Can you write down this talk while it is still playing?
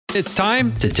It's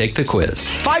time to take the quiz.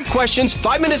 5 questions,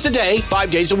 5 minutes a day,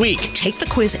 5 days a week. Take the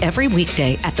quiz every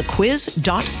weekday at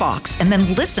thequiz.fox and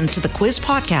then listen to the quiz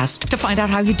podcast to find out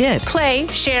how you did. Play,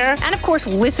 share, and of course,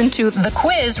 listen to The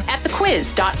Quiz at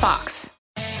thequiz.fox.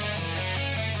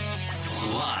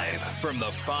 Live from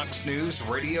the Fox News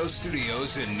radio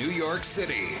studios in New York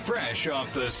City, fresh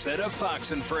off the set of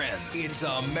Fox and Friends, it's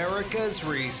America's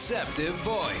receptive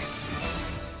voice,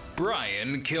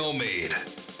 Brian Kilmeade.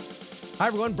 Hi,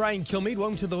 everyone. Brian Kilmeade.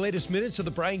 Welcome to the latest minutes of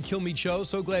the Brian Kilmeade Show.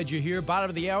 So glad you're here. Bottom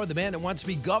of the hour, the man that wants to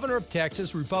be governor of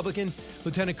Texas, Republican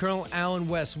Lieutenant Colonel Allen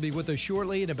West, will be with us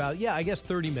shortly in about,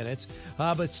 30 minutes.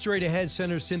 But straight ahead,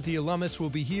 Senator Cynthia Lummis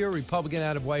will be here, Republican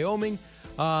out of Wyoming.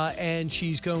 And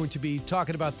she's going to be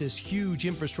talking about this huge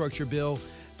infrastructure bill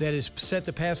that is set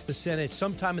to pass the Senate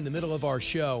sometime in the middle of our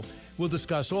show. We'll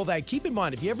discuss all that. Keep in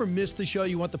mind, if you ever missed the show,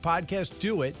 you want the podcast,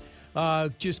 do it.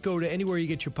 Just go to anywhere you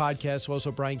get your podcasts.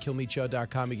 Also,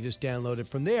 BrianKilmeadeShow.com. You can just download it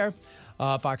from there.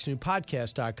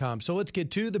 FoxNewsPodcast.com. So let's get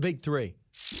to the big three.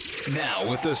 Now,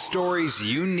 with the stories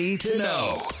you need to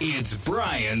know, it's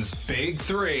Brian's Big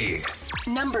Three.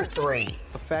 Number 3.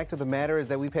 The fact of the matter is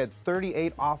that we've had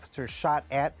 38 officers shot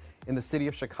at in the city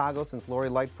of Chicago since Lori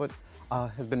Lightfoot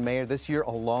has been mayor this year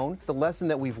alone. The lesson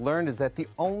that we've learned is that the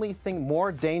only thing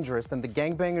more dangerous than the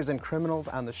gangbangers and criminals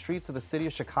on the streets of the city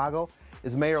of Chicago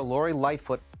is Mayor Lori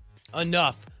Lightfoot.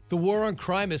 Enough. The war on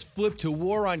crime has flipped to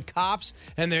war on cops,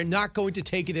 and they're not going to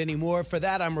take it anymore. For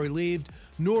that, I'm relieved.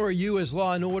 Nor are you, as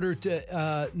law and order.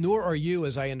 Nor are you,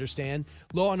 as I understand.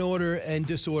 Law and order and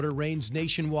disorder reigns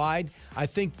nationwide. I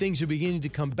think things are beginning to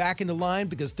come back into line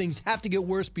because things have to get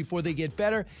worse before they get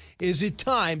better. Is it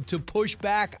time to push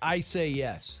back? I say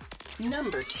yes.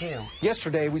 Number 2.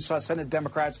 Yesterday, we saw Senate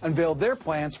Democrats unveil their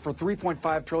plans for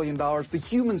 $3.5 trillion, the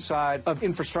human side of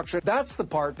infrastructure. That's the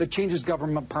part that changes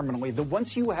government permanently. The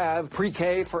once you have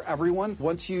pre-K for everyone,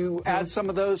 once you add some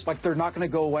of those, like they're not going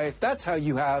to go away, that's how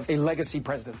you have a legacy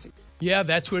presidency. Yeah,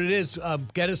 that's what it is.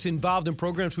 Get us involved in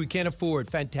programs we can't afford.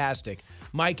 Fantastic.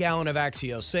 Mike Allen of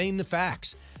Axios saying the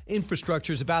facts.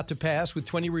 Infrastructure is about to pass with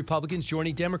 20 Republicans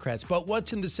joining Democrats. But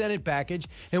what's in the Senate package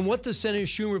and what does Senator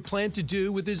Schumer plan to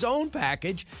do with his own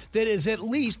package that is at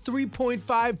least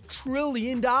 $3.5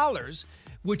 trillion,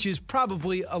 which is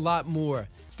probably a lot more.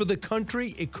 For the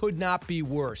country, it could not be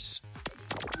worse.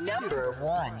 Number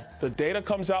 1. The data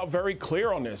comes out very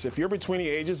clear on this. If you're between the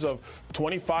ages of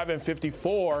 25 and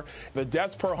 54, the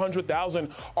deaths per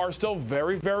 100,000 are still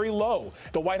very, very low.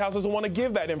 The White House doesn't want to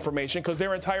give that information because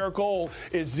their entire goal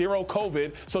is zero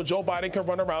COVID, so Joe Biden can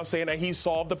run around saying that he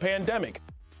solved the pandemic.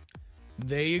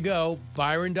 There you go.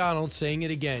 Byron Donald saying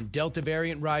it again. Delta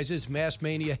variant rises, mask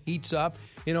mania heats up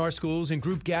in our schools, and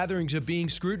group gatherings are being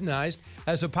scrutinized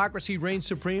as hypocrisy reigns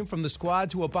supreme from the squad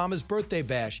to Obama's birthday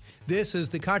bash. This as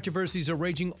the controversies are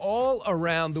raging all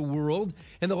around the world,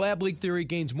 and the lab leak theory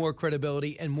gains more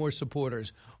credibility and more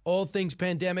supporters. All things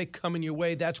pandemic coming your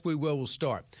way. That's where we'll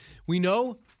start. We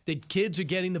know that kids are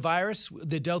getting the virus,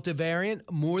 the Delta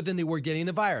variant, more than they were getting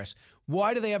the virus.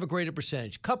 Why do they have a greater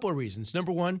percentage? Couple of reasons.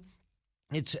 Number one,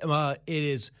 it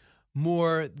is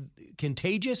more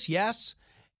contagious, yes,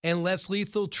 and less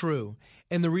lethal, true.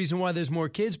 And the reason why there's more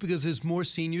kids, because there's more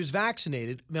seniors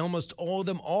vaccinated. Almost all of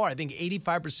them are. I think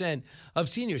 85% of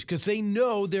seniors, because they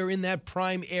know they're in that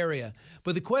prime area.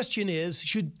 But the question is,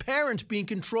 should parents be in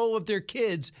control of their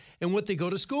kids and what they go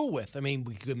to school with? I mean,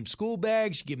 we give them school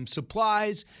bags, you give them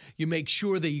supplies, you make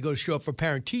sure that you go show up for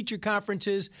parent-teacher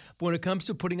conferences. But when it comes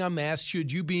to putting on masks,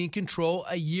 should you be in control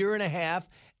a year and a half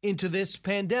into this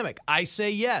pandemic? I say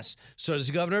yes. So does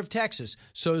the governor of Texas.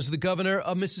 So does the governor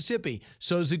of Mississippi.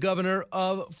 So does the governor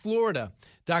of Florida.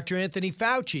 Dr. Anthony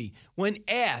Fauci, when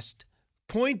asked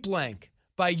point blank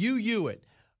by Hugh Hewitt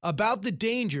about the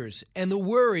dangers and the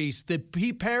worries that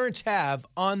parents have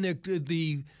on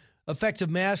the effect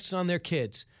of masks on their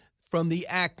kids, from the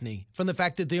acne, from the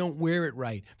fact that they don't wear it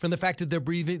right, from the fact that they're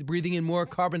breathing in more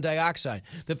carbon dioxide,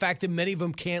 the fact that many of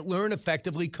them can't learn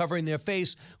effectively covering their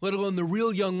face, let alone the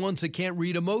real young ones that can't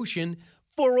read emotion,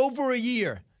 for over a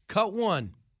year. Cut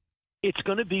one. It's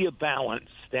going to be a balance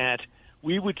that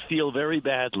we would feel very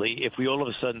badly if we all of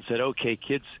a sudden said, okay,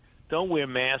 kids, don't wear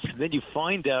masks. And then you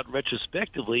find out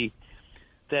retrospectively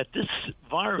that this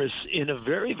virus, in a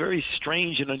very, very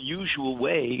strange and unusual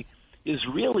way, is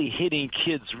really hitting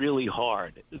kids really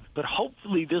hard. But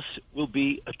hopefully this will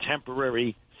be a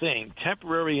temporary thing,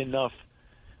 temporary enough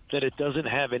that it doesn't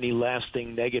have any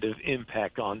lasting negative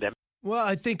impact on them. Well,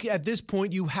 I think at this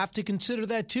point you have to consider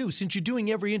that too. Since you're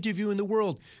doing every interview in the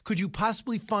world, could you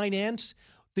possibly finance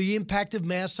the impact of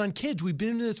masks on kids? We've been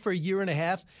in this for a year and a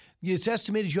half. It's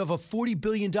estimated you have a $40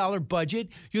 billion budget.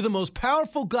 You're the most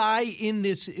powerful guy in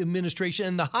this administration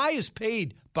and the highest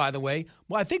paid, by the way.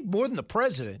 Well, I think more than the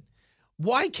president.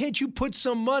 Why can't you put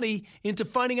some money into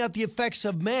finding out the effects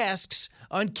of masks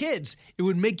on kids? It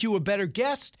would make you a better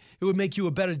guest. It would make you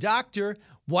a better doctor.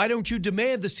 Why don't you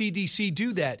demand the CDC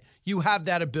do that? You have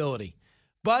that ability.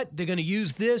 But they're going to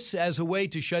use this as a way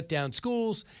to shut down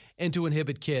schools and to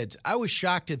inhibit kids. I was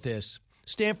shocked at this.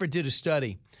 Stanford did a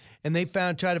study, and they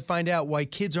tried to find out why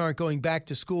kids aren't going back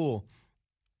to school.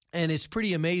 And it's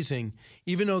pretty amazing.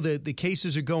 Even though the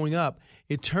cases are going up,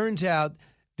 it turns out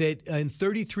that in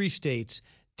 33 states,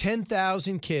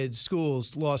 10,000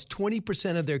 schools lost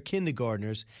 20% of their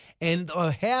kindergartners, and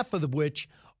half of which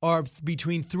are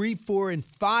between 3, 4, and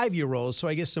 5-year-olds. So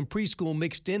I guess some preschool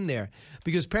mixed in there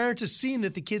because parents are seeing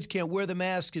that the kids can't wear the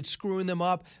mask. It's screwing them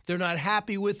up. They're not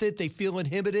happy with it. They feel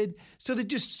inhibited. So they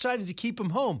just decided to keep them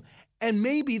home. And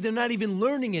maybe they're not even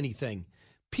learning anything.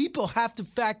 People have to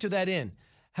factor that in.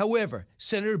 However,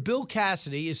 Senator Bill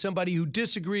Cassidy is somebody who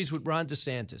disagrees with Ron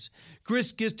DeSantis.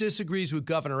 Chris disagrees with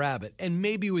Governor Abbott, and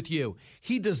maybe with you.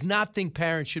 He does not think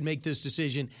parents should make this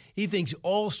decision. He thinks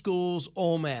all schools,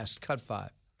 all masks. Cut 5.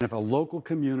 If a local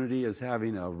community is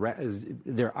having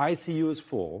their ICU is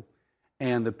full,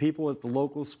 and the people at the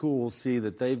local schools see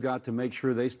that they've got to make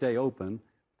sure they stay open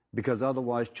because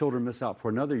otherwise children miss out for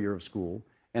another year of school,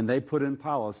 and they put in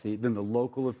policy, then the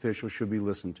local officials should be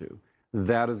listened to.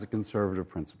 That is a conservative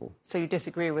principle. So you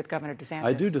disagree with Governor DeSantis?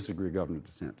 I do disagree with Governor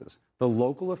DeSantis. The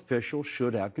local officials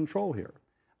should have control here.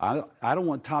 I don't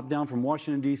want top-down from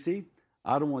Washington, D.C.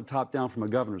 I don't want top-down from a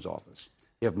governor's office.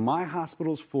 If my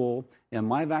hospital's full and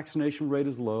my vaccination rate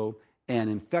is low and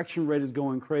infection rate is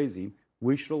going crazy,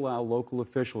 we should allow local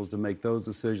officials to make those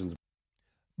decisions.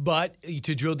 But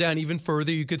to drill down even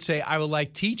further, you could say I would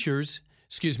like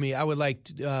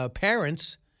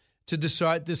parents to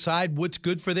decide what's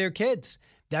good for their kids.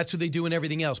 That's what they do in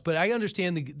everything else. But I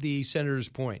understand the senator's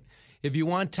point. If you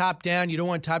want top down, you don't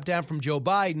want top down from Joe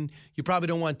Biden. You probably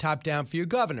don't want top down for your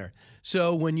governor.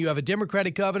 So when you have a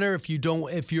Democratic governor,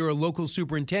 if you're a local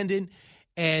superintendent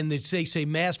and they say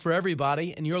mask for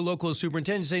everybody, and your local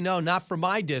superintendent say no, not for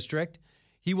my district,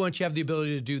 he wants you to have the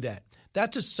ability to do that.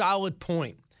 That's a solid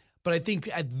point. But I think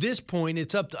at this point,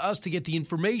 it's up to us to get the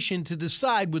information to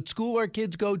decide what school our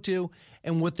kids go to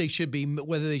and what they should be,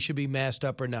 whether they should be masked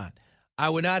up or not. I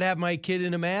would not have my kid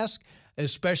in a mask,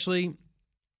 especially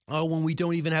when we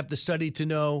don't even have the study to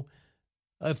know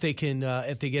if they're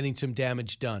getting some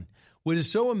damage done. What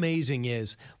is so amazing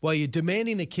is while you're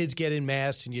demanding the kids get in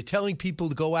masks and you're telling people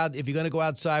to go out, if you're going to go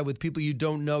outside with people you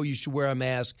don't know, you should wear a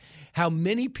mask. How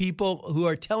many people who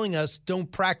are telling us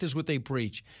don't practice what they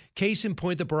preach? Case in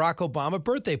point, the Barack Obama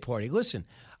birthday party. Listen,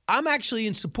 I'm actually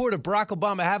in support of Barack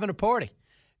Obama having a party.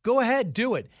 Go ahead,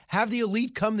 do it. Have the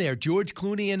elite come there. George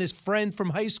Clooney and his friend from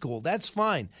high school. That's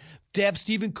fine. To have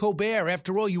Stephen Colbert.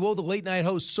 After all, you owe the late night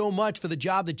host so much for the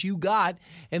job that you got,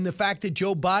 and the fact that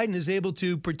Joe Biden is able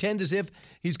to pretend as if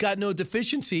he's got no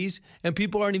deficiencies and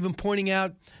people aren't even pointing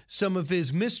out some of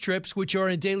his mistrips, which are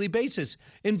on a daily basis.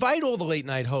 Invite all the late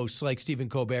night hosts like Stephen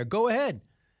Colbert. Go ahead.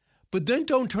 But then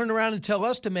don't turn around and tell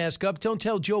us to mask up. Don't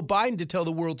tell Joe Biden to tell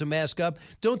the world to mask up.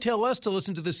 Don't tell us to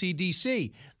listen to the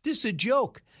CDC. This is a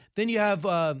joke. Then you have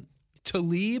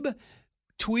Tlaib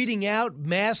tweeting out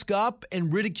mask up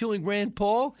and ridiculing Rand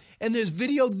Paul. And there's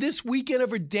video this weekend of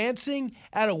her dancing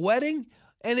at a wedding.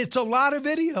 And it's a lot of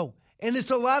video. And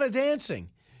it's a lot of dancing.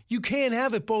 You can't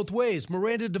have it both ways.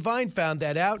 Miranda Devine found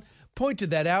that out,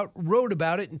 pointed that out, wrote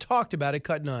about it, and talked about it.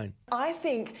 Cut 9. I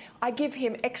think I give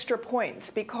him extra points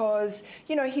because,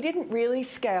 he didn't really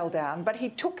scale down, but he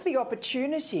took the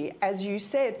opportunity, as you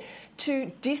said,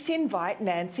 to disinvite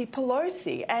Nancy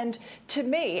Pelosi. And to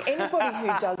me, anybody who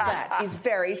does that is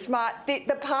very smart.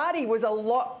 The party was a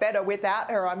lot better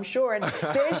without her, I'm sure. And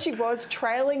there she was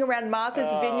trailing around Martha's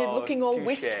Vineyard, looking all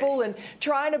wistful and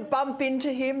trying to bump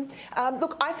into him.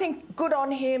 Look, I think good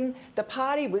on him. The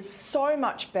party was so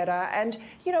much better. And,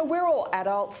 we're all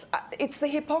adults. It's the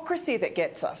hypocrisy that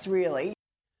gets us, really.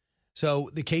 So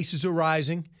the cases are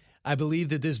rising. I believe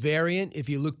that this variant, if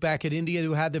you look back at India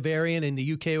who had the variant and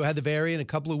the UK who had the variant, in a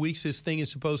couple of weeks this thing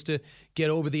is supposed to get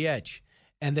over the edge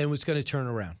and then it's going to turn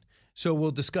around. So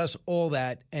we'll discuss all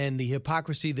that and the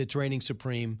hypocrisy that's reigning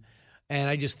supreme. And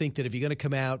I just think that if you're going to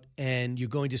come out and you're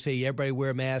going to say everybody wear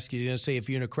a mask, you're going to say if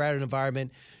you're in a crowded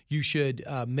environment, you should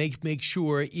make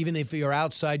sure, even if you're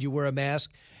outside, you wear a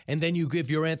mask. And then if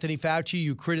you're Anthony Fauci,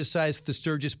 you criticize the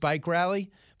Sturgis bike rally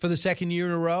for the second year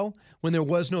in a row when there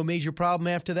was no major problem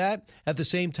after that. At the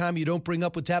same time, you don't bring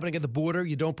up what's happening at the border.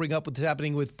 You don't bring up what's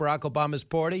happening with Barack Obama's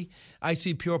party. I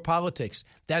see pure politics.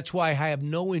 That's why I have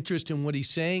no interest in what he's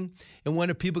saying. And when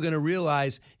are people going to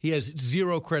realize he has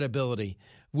zero credibility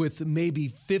with maybe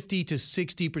 50 to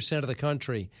 60% of the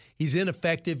country? He's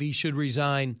ineffective. He should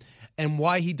resign. And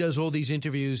why he does all these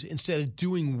interviews instead of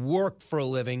doing work for a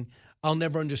living, I'll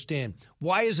never understand.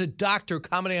 Why is a doctor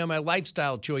commenting on my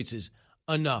lifestyle choices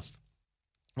enough?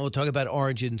 We'll talk about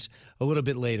origins a little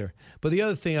bit later. But the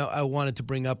other thing I wanted to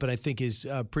bring up, and I think is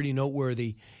pretty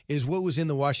noteworthy, is what was in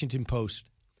the Washington Post.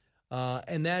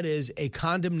 And that is a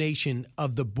condemnation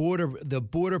of the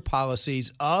border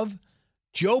policies of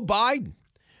Joe Biden.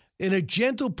 In a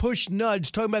gentle push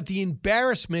nudge, talking about the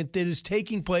embarrassment that is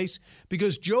taking place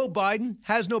because Joe Biden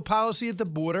has no policy at the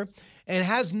border and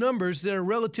has numbers that are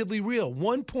relatively real.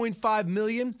 1.5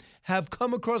 million have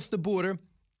come across the border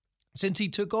since he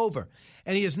took over,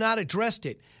 and he has not addressed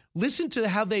it. Listen to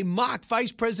how they mock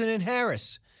Vice President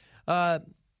Harris.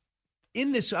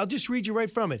 In this, I'll just read you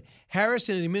right from it. Harris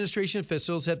and administration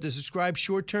officials have described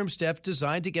short-term steps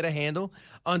designed to get a handle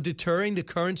on deterring the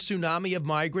current tsunami of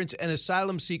migrants and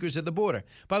asylum seekers at the border.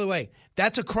 By the way,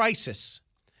 that's a crisis.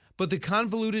 But the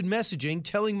convoluted messaging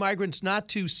telling migrants not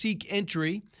to seek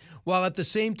entry while at the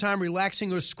same time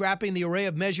relaxing or scrapping the array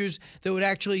of measures that would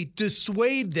actually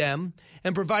dissuade them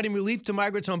and providing relief to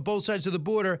migrants on both sides of the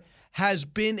border has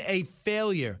been a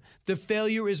failure. The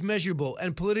failure is measurable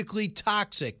and politically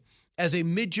toxic. As a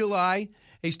mid-July,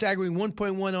 a staggering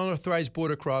 1.1 unauthorized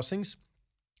border crossings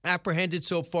apprehended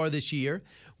so far this year,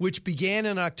 which began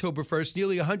on October 1st.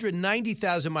 Nearly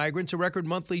 190,000 migrants, a record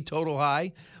monthly total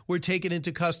high, were taken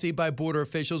into custody by border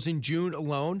officials in June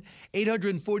alone.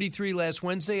 843 last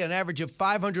Wednesday, an average of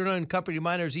 500 unaccompanied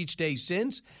minors each day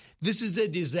since. This is a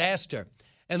disaster.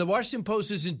 And the Washington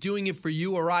Post isn't doing it for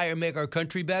you or I or make our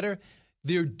country better.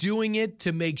 They're doing it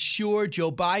to make sure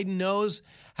Joe Biden knows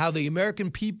how the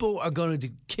American people are going to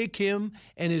kick him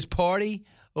and his party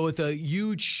with a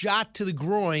huge shot to the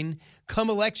groin come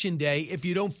Election Day. If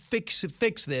you don't fix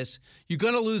this, you're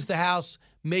going to lose the House,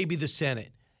 maybe the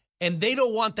Senate. And they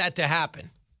don't want that to happen.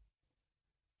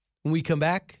 When we come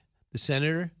back, the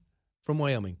senator from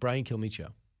Wyoming, Brian Kilmeade Show.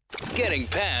 Getting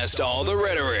past all the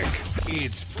rhetoric,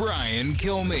 it's Brian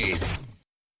Kilmeade.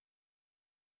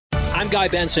 I'm Guy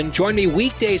Benson. Join me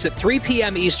weekdays at 3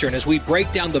 p.m. Eastern as we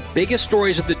break down the biggest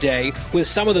stories of the day with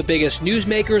some of the biggest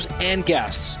newsmakers and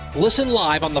guests. Listen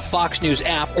live on the Fox News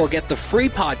app or get the free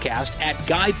podcast at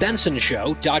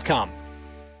GuyBensonShow.com.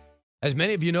 As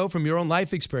many of you know from your own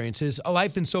life experiences, a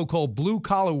life in so-called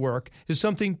blue-collar work is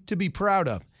something to be proud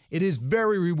of. It is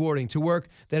very rewarding to work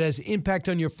that has impact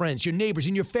on your friends, your neighbors,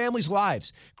 and your family's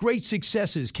lives. Great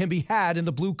successes can be had in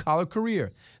the blue-collar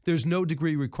career. There's no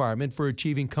degree requirement for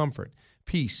achieving comfort,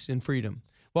 peace, and freedom.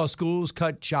 While schools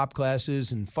cut shop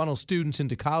classes and funnel students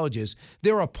into colleges,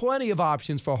 there are plenty of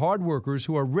options for hard workers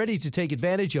who are ready to take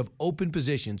advantage of open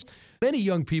positions. Many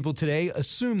young people today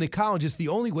assume that college is the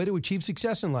only way to achieve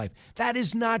success in life. That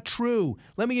is not true.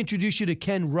 Let me introduce you to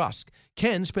Ken Rusk.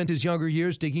 Ken spent his younger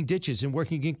years digging ditches and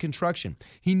working in construction.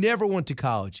 He never went to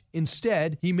college.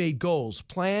 Instead, he made goals,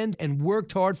 planned, and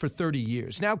worked hard for 30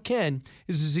 years. Now, Ken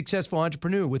is a successful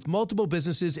entrepreneur with multiple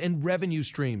businesses and revenue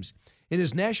streams. In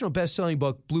his national best-selling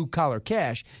book, Blue Collar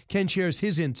Cash, Ken shares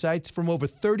his insights from over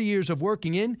 30 years of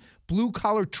working in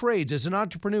blue-collar trades as an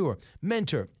entrepreneur,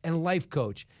 mentor, and life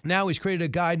coach. Now he's created a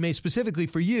guide made specifically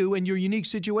for you and your unique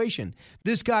situation.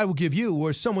 This guide will give you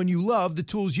or someone you love the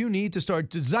tools you need to start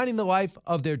designing the life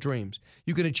of their dreams.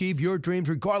 You can achieve your dreams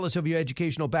regardless of your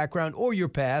educational background or your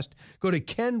past. Go to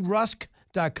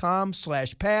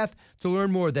kenrusk.com/path to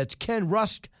learn more. That's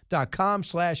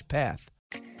kenrusk.com/path.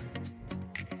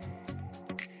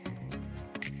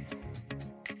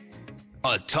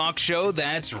 A talk show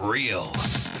that's real.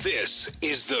 This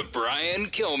is the Brian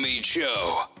Kilmeade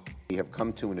Show. We have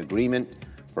come to an agreement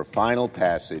for final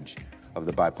passage of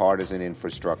the bipartisan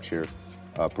infrastructure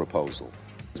proposal.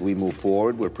 As we move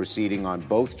forward, we're proceeding on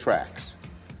both tracks,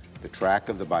 the track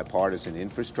of the bipartisan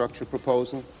infrastructure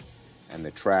proposal and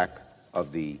the track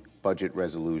of the budget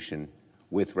resolution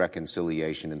with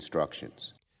reconciliation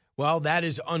instructions. Well, that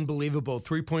is unbelievable.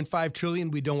 $3.5 trillion.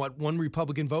 We don't want one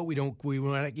Republican vote. We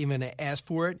weren't even ask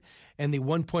for it. And the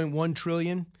 $1.1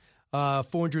 trillion,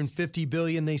 $450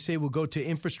 billion, they say will go to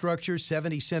infrastructure.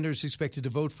 70 senators expected to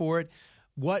vote for it.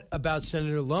 What about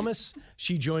Senator Lummis?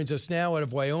 She joins us now out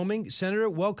of Wyoming. Senator,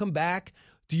 welcome back.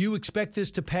 Do you expect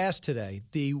this to pass today,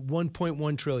 the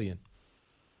 $1.1 trillion?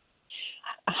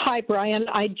 Hi, Brian.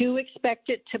 I do expect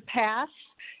it to pass.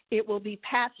 It will be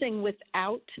passing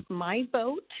without my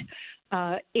vote.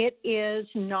 It is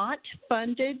not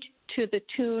funded to the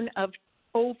tune of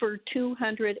over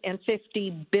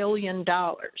 $250 billion.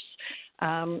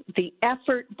 The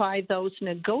effort by those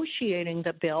negotiating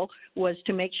the bill was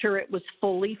to make sure it was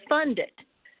fully funded.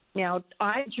 Now,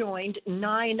 I joined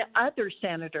 9 other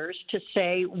senators to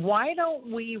say, why don't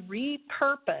we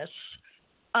repurpose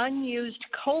unused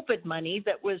COVID money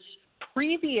that was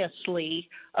previously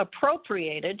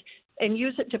appropriated and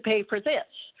use it to pay for this?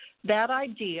 That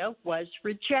idea was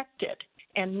rejected.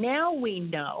 And now we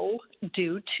know,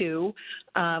 due to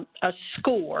a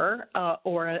score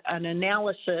or an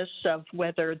analysis of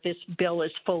whether this bill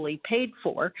is fully paid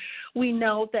for, we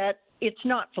know that it's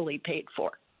not fully paid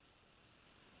for.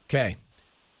 Okay.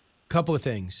 Couple of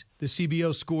things. The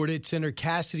CBO scored it. Senator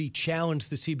Cassidy challenged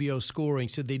the CBO scoring,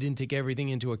 said they didn't take everything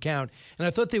into account. And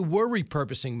I thought they were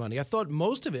repurposing money. I thought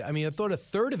most of it, I thought a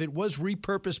third of it was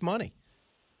repurposed money,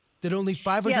 that only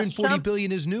 $540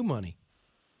 billion is new money.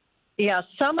 Yeah,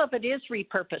 some of it is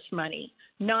repurposed money.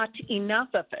 Not enough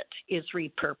of it is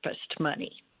repurposed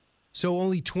money. So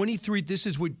only 23, this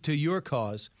is what, to your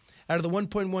cause, out of the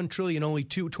 $1.1 trillion, only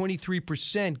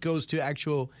 23% goes to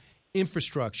actual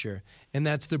infrastructure, and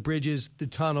that's the bridges, the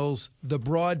tunnels, the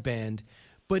broadband.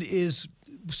 But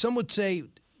some would say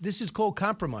this is called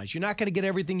compromise. You're not going to get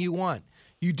everything you want.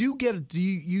 You do get,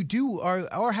 you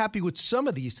are happy with some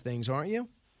of these things, aren't you?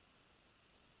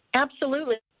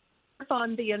 Absolutely.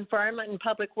 On the Environment and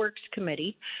Public Works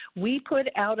Committee, we put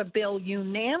out a bill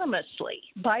unanimously,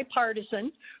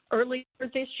 bipartisan, earlier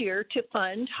this year to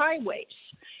fund highways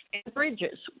and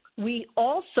bridges. We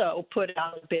also put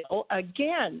out a bill,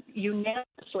 again,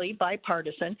 unanimously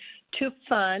bipartisan, to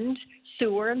fund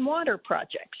sewer and water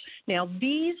projects. Now,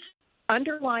 these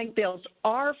underlying bills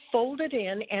are folded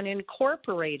in and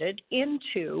incorporated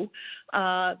into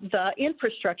the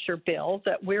infrastructure bill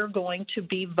that we're going to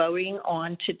be voting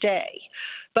on today.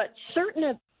 But certain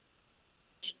of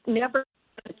never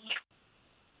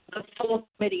the full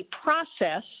committee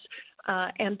process,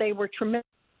 and they were tremendous.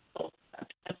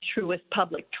 That's true with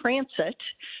public transit.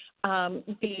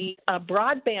 The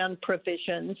broadband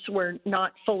provisions were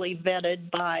not fully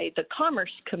vetted by the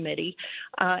Commerce Committee,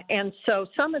 and so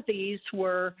some of these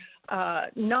were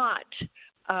not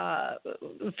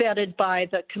vetted by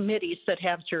the committees that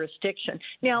have jurisdiction.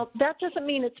 Now, that doesn't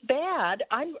mean it's bad.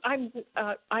 I'm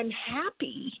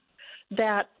happy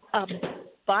that a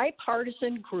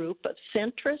bipartisan group of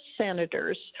centrist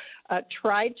senators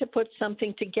tried to put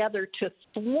something together to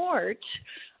thwart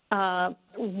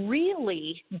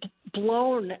really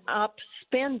blown up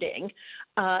spending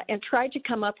and tried to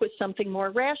come up with something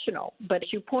more rational. But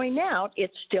as you point out,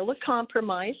 it's still a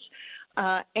compromise,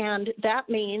 and that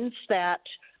means that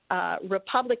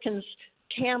Republicans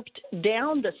tamped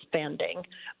down the spending,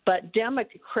 but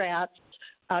Democrats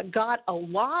got a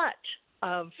lot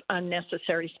of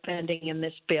unnecessary spending in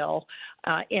this bill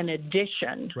in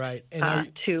addition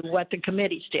to what the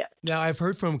committees did. Now, I've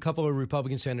heard from a couple of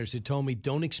Republican senators who told me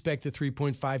don't expect the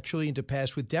 $3.5 trillion to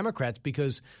pass with Democrats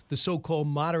because the so-called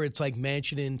moderates like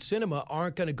Manchin and Sinema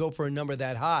aren't going to go for a number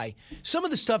that high. Some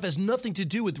of the stuff has nothing to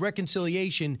do with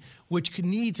reconciliation, which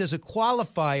needs as a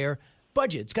qualifier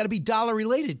budget. It's got to be dollar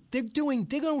related. They're going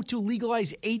to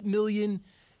legalize 8 million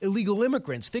illegal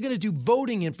immigrants. They're going to do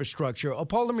voting infrastructure. A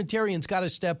parliamentarian's got to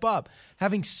step up.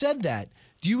 Having said that,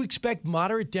 do you expect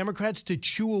moderate Democrats to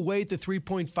chew away at the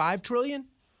 $3.5 trillion?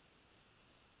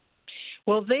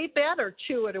 Well, they better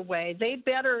chew it away. They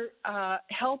better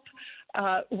help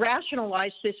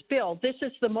rationalize this bill. This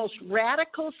is the most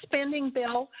radical spending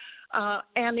bill,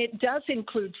 and it does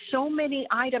include so many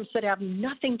items that have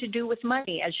nothing to do with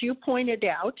money. As you pointed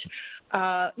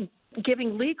out,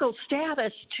 giving legal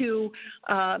status to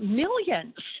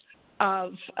millions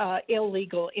of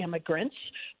illegal immigrants.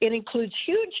 It includes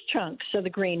huge chunks of the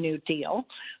Green New Deal,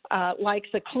 like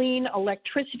the Clean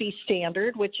Electricity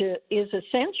Standard, which is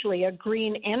essentially a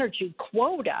green energy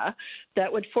quota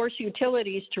that would force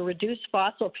utilities to reduce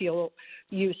fossil fuel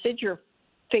usage or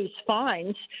face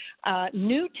fines,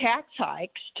 new tax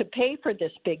hikes to pay for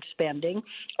this big spending,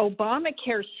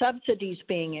 Obamacare subsidies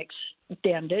being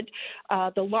extended,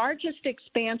 the largest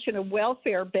expansion of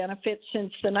welfare benefits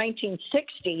since the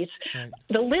 1960s. Right.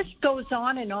 The list goes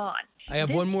on and on. I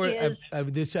have one more. I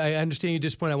understand you at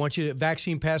this point. I want you to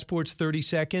vaccine passports, 30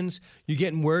 seconds. You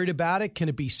getting worried about it? Can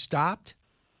it be stopped?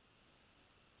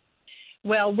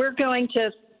 Well, we're going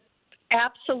to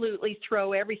absolutely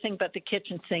throw everything but the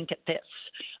kitchen sink at this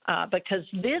because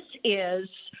this is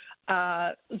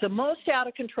the most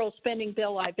out-of-control spending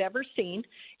bill I've ever seen.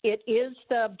 It is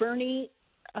the Bernie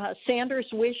Sanders'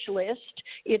 wish list.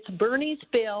 It's Bernie's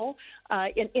bill.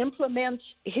 It implements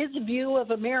his view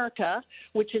of America,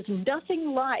 which is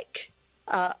nothing like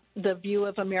the view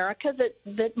of America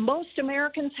that most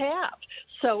Americans have.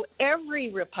 So every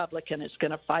Republican is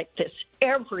going to fight this.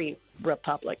 Every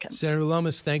Republican. Senator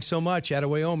Lummis, thanks so much. Out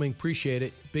of Wyoming, appreciate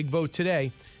it. Big vote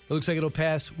today. It looks like it'll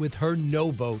pass with her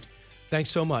no vote. Thanks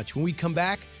so much. When we come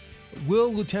back,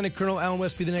 will Lieutenant Colonel Allen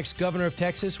West be the next governor of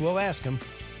Texas? We'll ask him.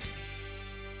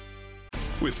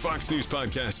 With Fox News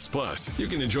Podcasts Plus, you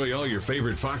can enjoy all your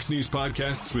favorite Fox News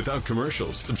podcasts without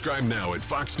commercials. Subscribe now at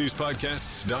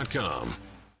foxnewspodcasts.com.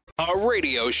 A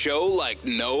radio show like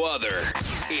no other.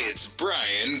 It's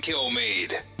Brian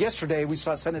Kilmeade. Yesterday, we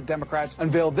saw Senate Democrats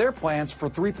unveil their plans for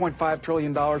 $3.5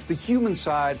 trillion, the human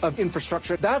side of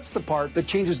infrastructure. That's the part that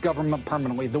changes government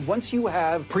permanently. Once you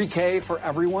have pre-K for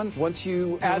everyone, once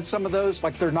you add some of those,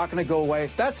 like they're not going to go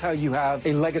away, that's how you have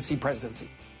a legacy presidency.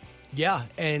 Yeah,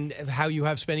 and how you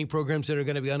have spending programs that are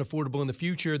going to be unaffordable in the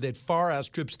future that far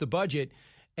outstrips the budget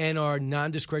and are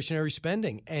non-discretionary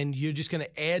spending. And you're just going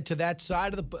to add to that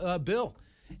side of the bill.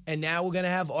 And now we're going to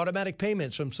have automatic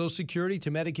payments from Social Security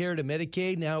to Medicare to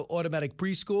Medicaid, now automatic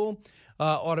preschool,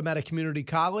 automatic community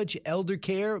college, elder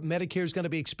care. Medicare is going to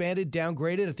be expanded,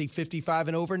 downgraded, I think 55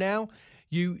 and over now.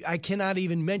 I cannot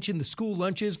even mention the school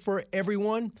lunches for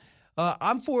everyone.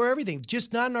 I'm for everything,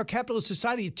 just not in our capitalist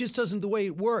society. It just doesn't the way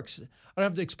it works. I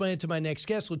don't have to explain it to my next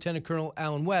guest, Lieutenant Colonel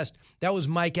Allen West. That was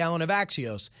Mike Allen of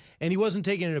Axios. And he wasn't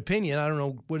taking an opinion. I don't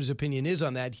know what his opinion is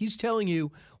on that. He's telling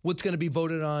you what's going to be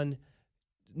voted on,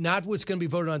 not what's going to be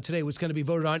voted on today, what's going to be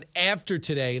voted on after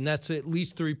today. And that's at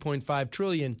least $3.5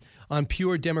 trillion on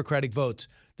pure Democratic votes.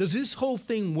 Does this whole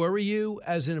thing worry you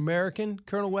as an American,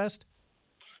 Colonel West?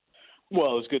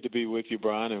 Well, it's good to be with you,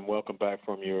 Brian, and welcome back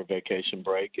from your vacation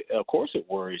break. Of course it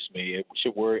worries me. It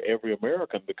should worry every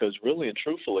American because really and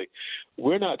truthfully,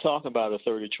 we're not talking about a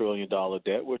 $30 trillion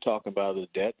debt. We're talking about a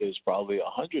debt that is probably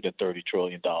 $130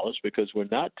 trillion because we're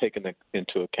not taking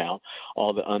into account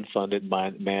all the unfunded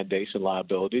mandates and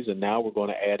liabilities, and now we're going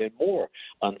to add in more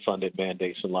unfunded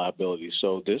mandates and liabilities.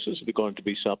 So this is going to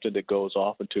be something that goes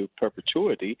off into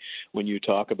perpetuity when you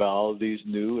talk about all of these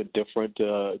new and different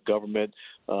government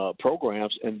programs,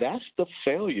 and that's the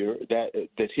failure that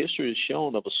history has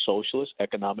shown of a socialist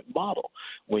economic model.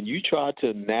 When you try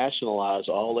to nationalize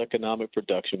all economic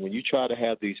production, when you try to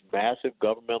have these massive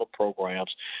governmental programs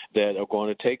that are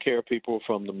going to take care of people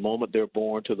from the moment they're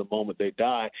born to the moment they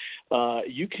die,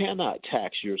 you cannot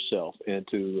tax yourself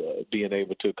into being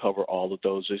able to cover all of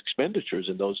those expenditures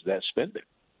and that spending.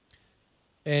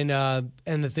 And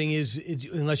the thing is,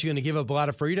 unless you're going to give up a lot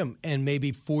of freedom and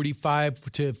maybe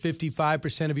 45 to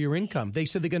 55% of your income, they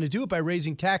said they're going to do it by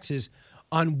raising taxes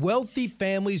on wealthy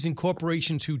families and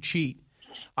corporations who cheat.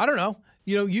 I don't know.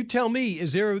 You tell me.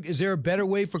 Is there a better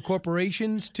way for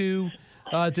corporations to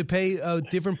pay a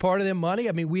different part of their money?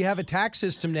 I mean, we have a tax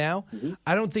system now. Mm-hmm.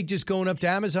 I don't think just going up to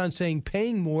Amazon saying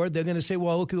paying more, they're going to say,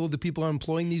 well, look at all the people I'm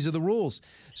employing. These are the rules.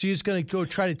 So you're just going to go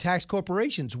try to tax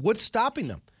corporations. What's stopping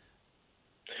them?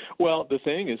 Well, the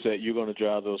thing is that you're going to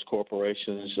drive those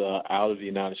corporations out of the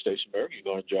United States of America.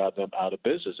 You're going to drive them out of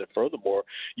business. And furthermore,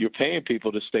 you're paying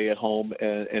people to stay at home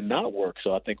and not work.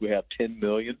 So I think we have 10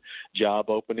 million job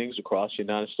openings across the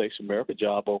United States of America,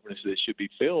 job openings that should be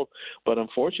filled. But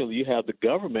unfortunately, you have the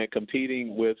government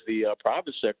competing with the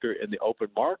private sector in the open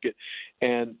market.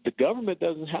 And the government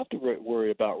doesn't have to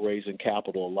worry about raising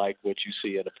capital like what you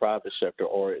see in the private sector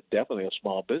or definitely a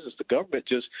small business. The government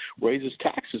just raises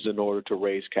taxes in order to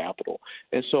raise capital.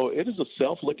 And so it is a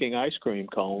self-licking ice cream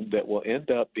cone that will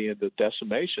end up being the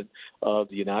decimation of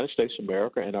the United States of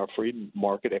America and our free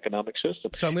market economic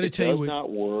system. So I'm going to tell you, it does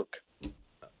not work.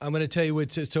 I'm going to tell you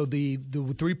what. So the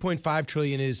 $3.5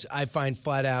 trillion is, I find,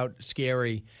 flat out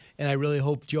scary, and I really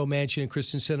hope Joe Manchin and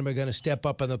Kristen Sinema are going to step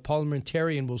up, and the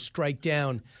parliamentarian will strike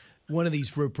down one of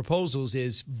these proposals: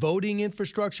 is voting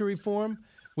infrastructure reform,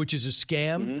 which is a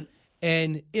scam,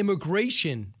 and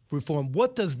immigration reform.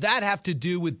 What does that have to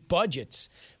do with budgets?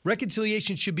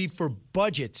 Reconciliation should be for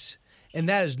budgets, and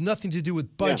that has nothing to do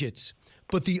with budgets. Yeah.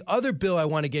 But the other bill I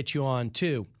want to get you on,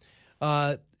 too,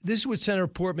 this is what Senator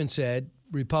Portman said,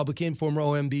 Republican, former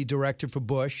OMB director for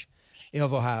Bush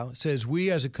of Ohio, says,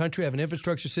 we as a country have an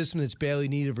infrastructure system that's badly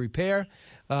in need of repair.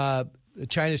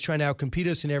 China's trying to outcompete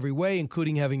us in every way,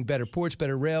 including having better ports,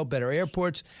 better rail, better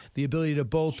airports, the ability to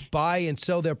both buy and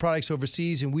sell their products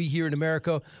overseas. And we here in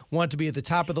America want to be at the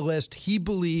top of the list. He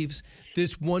believes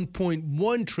this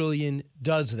 $1.1 trillion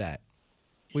does that.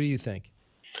 What do you think?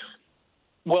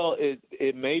 Well,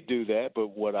 it may do that,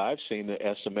 but what I've seen, the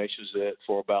estimation is that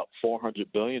for about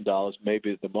 $400 billion,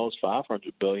 maybe at the most $500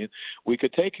 billion, we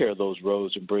could take care of those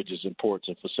roads and bridges and ports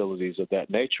and facilities of that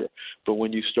nature. But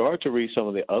when you start to read some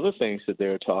of the other things that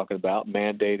they're talking about,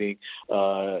 mandating,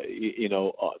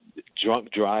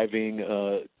 drunk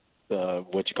driving,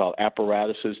 what you call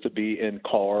apparatuses to be in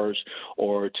cars,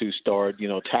 or to start,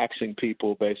 taxing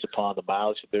people based upon the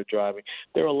mileage that they're driving.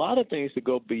 There are a lot of things that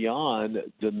go beyond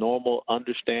the normal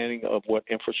understanding of what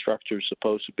infrastructure is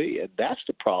supposed to be. And that's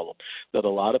the problem that a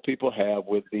lot of people have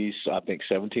with these, I think,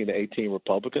 17 to 18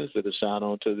 Republicans that have signed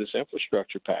on to this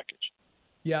infrastructure package.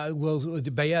 Yeah, well,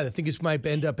 but yeah, I think this might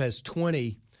end up as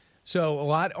 20. So a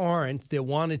lot aren't that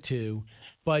wanted to.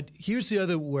 But here's the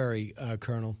other worry,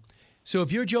 Colonel. So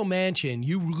if you're Joe Manchin,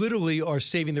 you literally are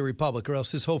saving the republic, or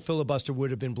else this whole filibuster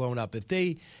would have been blown up.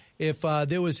 If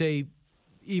there was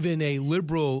even a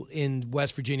liberal in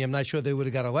West Virginia, I'm not sure they would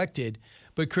have got elected,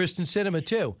 but Kyrsten Sinema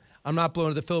too. I'm not blowing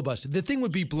up the filibuster. The thing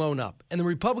would be blown up, and the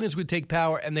Republicans would take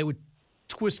power, and they would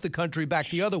twist the country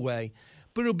back the other way,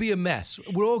 but it'll be a mess.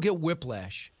 We'll all get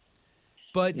whiplash.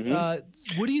 But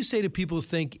what do you say to people who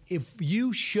think if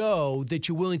you show that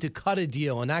you're willing to cut a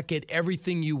deal and not get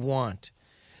everything you want,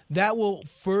 that will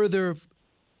further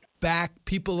back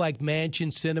people like Manchin,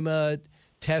 Sinema,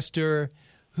 Tester,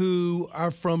 who are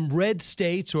from red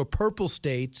states or purple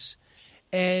states,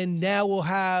 and now will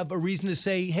have a reason to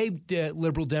say, hey,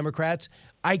 liberal Democrats,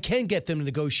 I can get them to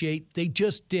negotiate. They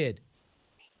just did.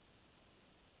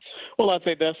 Well, I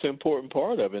think that's the important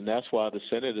part of it, and that's why the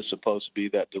Senate is supposed to be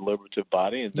that deliberative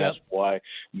body, and that's why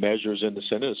measures in the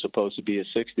Senate are supposed to be at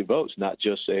 60 votes, not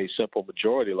just a simple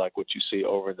majority like what you see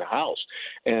over in the House.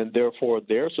 And therefore,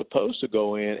 they're supposed to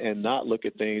go in and not look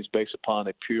at things based upon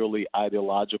a purely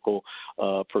ideological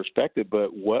perspective,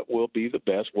 but what will be the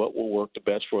best, what will work the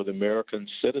best for the American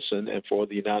citizen and for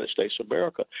the United States of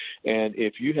America. And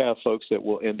if you have folks that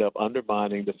will end up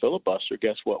undermining the filibuster,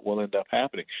 guess what will end up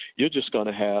happening? You're just going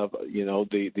to have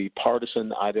the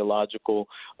partisan ideological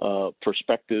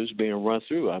perspectives being run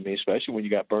through. I mean, especially when you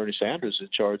got Bernie Sanders in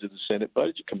charge of the Senate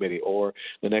Budget Committee, or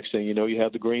the next thing you know, you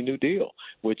have the Green New Deal,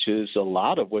 which is a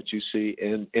lot of what you see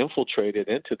infiltrated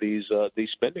into these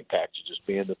spending packages,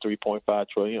 being the $3.5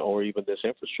 trillion or even this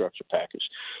infrastructure package.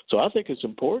 So I think it's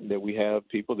important that we have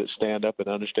people that stand up and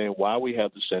understand why we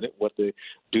have the Senate, what the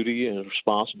duty and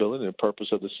responsibility and purpose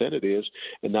of the Senate is,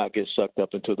 and not get sucked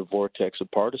up into the vortex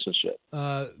of partisanship.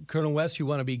 Colonel West, you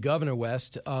want to be Governor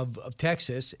West of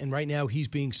Texas, and right now he's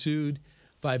being sued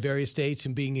by various states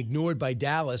and being ignored by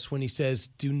Dallas when he says,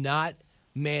 do not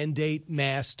mandate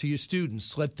masks to your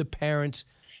students. Let the parents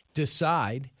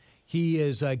decide. He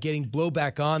is getting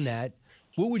blowback on that.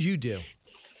 What would you do?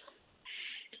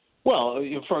 Well,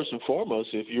 first and foremost,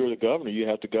 if you're the governor, you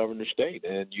have to govern the state,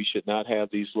 and you should not have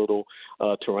these little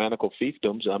tyrannical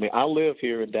fiefdoms. I mean, I live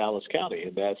here in Dallas County,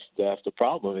 and that's the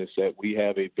problem, is that we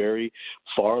have a very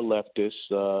far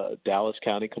leftist Dallas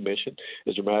County Commission.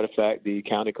 As a matter of fact, the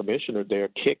county commissioner there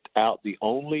kicked out the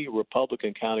only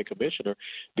Republican county commissioner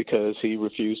because he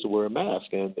refused to wear a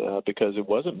mask, and because it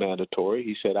wasn't mandatory,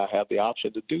 he said, I have the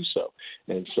option to do so.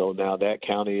 And so now that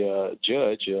county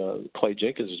judge, Clay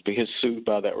Jenkins, is being sued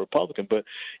by that Republican. But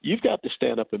you've got to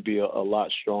stand up and be a lot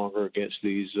stronger against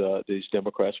these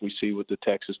Democrats. We see what the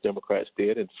Texas Democrats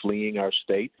did in fleeing our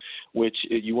state, which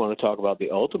you want to talk about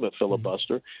the ultimate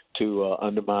filibuster to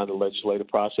undermine the legislative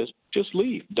process. Just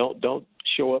leave. Don't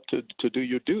show up to do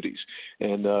your duties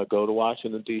and go to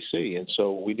Washington, D.C. And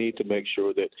so we need to make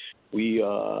sure that we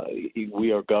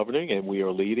are governing and we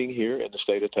are leading here in the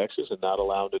state of Texas and not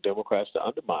allowing the Democrats to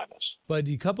undermine us. But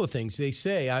a couple of things. They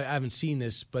say, I haven't seen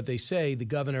this, but they say the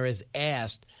governor has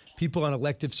asked people on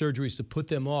elective surgeries to put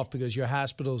them off because your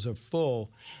hospitals are full.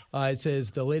 It says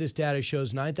the latest data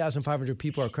shows 9,500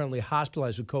 people are currently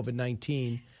hospitalized with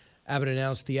COVID-19. Abbott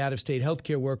announced the out-of-state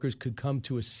healthcare workers could come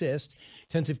to assist.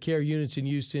 Intensive care units in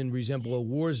Houston resemble a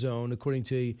war zone, according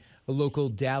to a local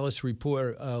Dallas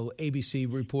reporter,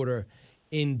 ABC reporter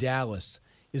in Dallas.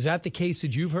 Is that the case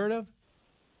that you've heard of?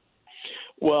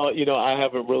 Well, I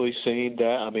haven't really seen that.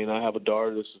 I mean, I have a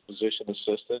daughter that's a physician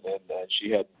assistant, and she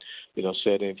hadn't,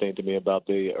 said anything to me about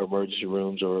the emergency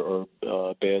rooms or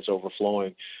beds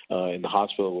overflowing in the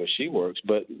hospital where she works.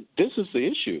 But this is the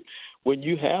issue. when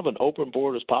you have an open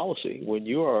borders policy, when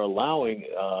you are allowing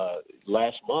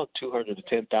last month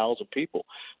 210,000 people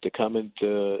to come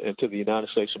into the United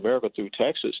States of America through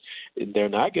Texas, and they're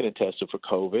not getting tested for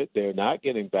COVID, they're not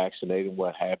getting vaccinated and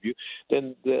what have you,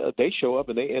 then they show up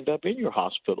and they end up in your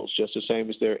hospitals just the same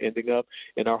as they're ending up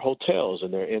in our hotels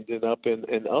and they're ending up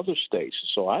in other states.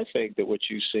 So I think that what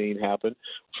you've seen happen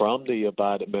from the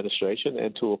Biden administration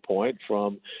and to a point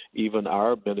from even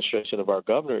our administration of our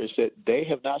governor is that they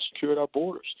have not secured our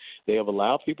borders. They have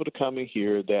allowed people to come in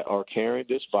here that are carrying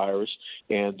this virus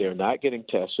and they're not getting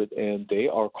tested, and they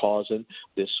are causing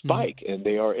this spike, and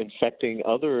they are infecting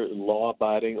other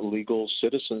law-abiding legal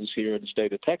citizens here in the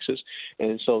state of Texas,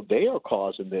 and so they are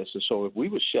causing this. And so if we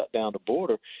would shut down the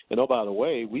border, and oh, by the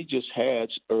way, we just had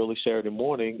early Saturday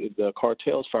morning, the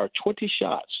cartels fired 20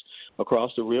 shots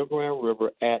across the Rio Grande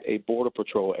River at a Border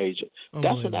Patrol agent.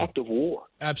 That's an act of war.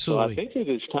 Absolutely. So I think it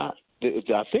is time.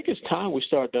 I think it's time we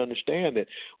start to understand that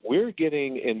we're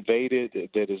getting invaded,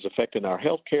 that is affecting our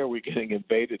health care. We're getting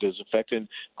invaded, that is affecting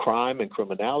crime and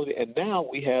criminality. And now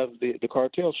we have the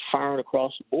cartels firing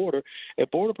across the border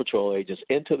at Border Patrol agents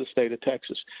into the state of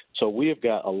Texas. So we have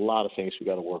got a lot of things we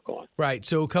got to work on. Right.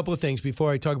 So a couple of things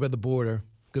before I talk about the border,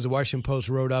 because the Washington Post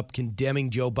wrote up condemning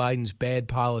Joe Biden's bad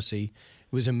policy.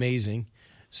 It was amazing.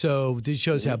 So this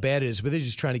shows how bad it is, but they're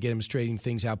just trying to get him straightening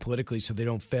things out politically so they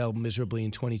don't fail miserably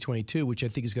in 2022, which I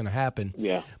think is going to happen.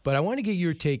 Yeah. But I want to get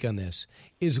your take on this.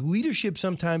 Is leadership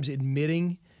sometimes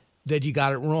admitting that you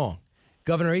got it wrong?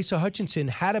 Governor Asa Hutchinson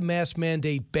had a mask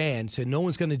mandate ban, said no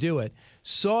one's going to do it,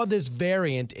 saw this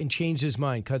variant and changed his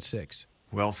mind. Cut 6.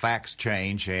 Well, facts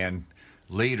change, and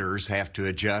leaders have to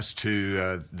adjust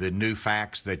to the new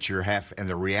facts that you have and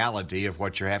the reality of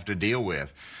what you have to deal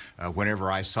with.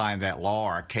 Whenever I signed that law,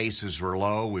 our cases were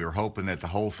low. We were hoping that the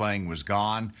whole thing was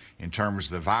gone in terms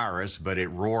of the virus, but it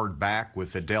roared back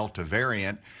with the Delta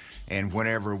variant. And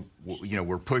whenever,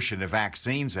 we're pushing the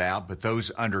vaccines out, but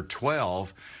those under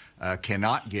 12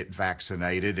 cannot get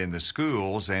vaccinated in the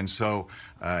schools. And so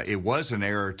it was an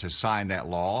error to sign that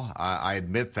law. I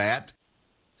admit that.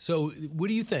 So what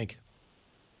do you think?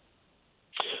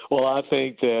 Well, I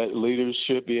think that leaders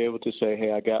should be able to say,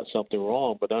 hey, I got something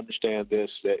wrong, but understand this,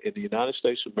 that in the United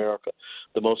States of America,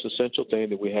 the most essential thing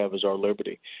that we have is our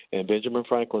liberty. And Benjamin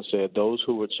Franklin said, those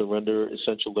who would surrender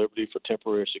essential liberty for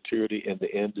temporary security in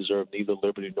the end deserve neither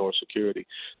liberty nor security.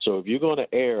 So if you're going to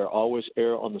err, always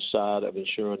err on the side of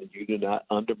ensuring that you do not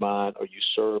undermine or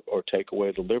usurp or take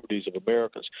away the liberties of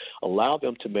Americans. Allow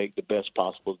them to make the best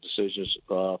possible decisions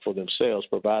for themselves,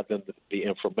 provide them the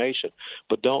information,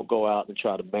 but don't go out and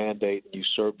try to mandate and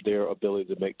usurp their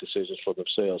ability to make decisions for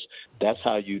themselves. That's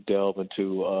how you delve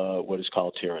into what is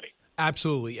called tyranny.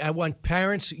 Absolutely. I want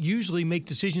parents usually make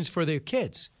decisions for their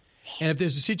kids. And if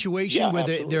there's a situation where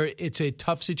it's a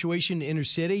tough situation in inner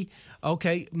city,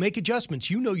 okay, make adjustments.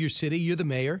 You know your city, you're the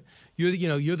mayor,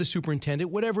 you're the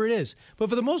superintendent, whatever it is. But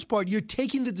for the most part, you're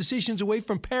taking the decisions away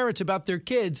from parents about their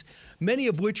kids, many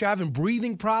of which are having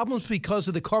breathing problems because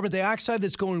of the carbon dioxide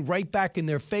that's going right back in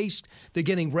their face. They're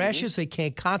getting rashes, they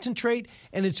can't concentrate,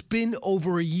 and it's been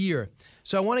over a year.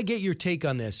 So I want to get your take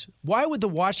on this. Why would the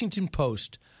Washington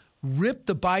Post rip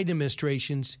the Biden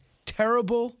administration's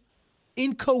terrible,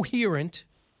 incoherent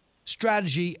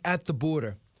strategy at the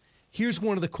border? Here's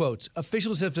one of the quotes.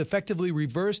 Officials have effectively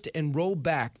reversed and rolled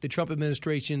back the Trump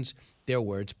administration's, their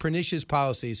words, pernicious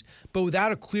policies, but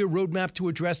without a clear roadmap to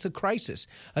address the crisis.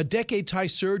 A decade-high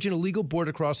surge in illegal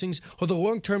border crossings or the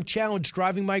long-term challenge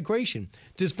driving migration,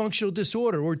 dysfunctional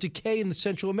disorder or decay in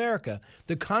Central America,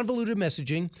 the convoluted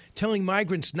messaging telling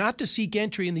migrants not to seek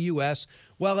entry in the U.S.,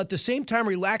 while at the same time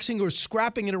relaxing or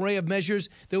scrapping an array of measures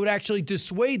that would actually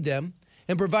dissuade them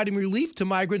and providing relief to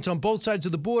migrants on both sides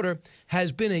of the border,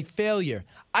 has been a failure.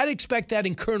 I'd expect that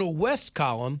in Colonel West's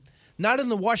column, not in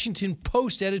the Washington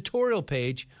Post editorial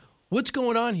page. What's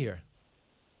going on here?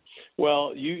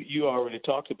 Well, you already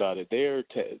talked about it.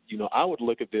 I would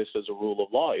look at this as a rule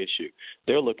of law issue.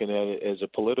 They're looking at it as a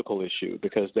political issue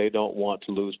because they don't want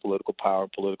to lose political power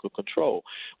and political control.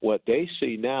 What they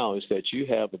see now is that you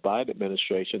have the Biden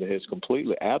administration that has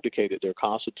completely abdicated their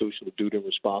constitutional duty and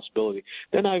responsibility.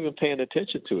 They're not even paying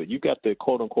attention to it. You've got the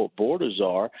quote-unquote border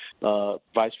czar,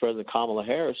 Vice President Kamala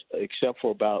Harris, except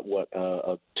for about,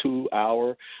 a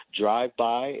 2-hour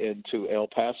drive-by into El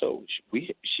Paso.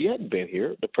 She hadn't been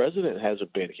here. The president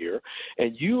hasn't been here,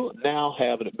 and you now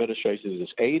have an administration that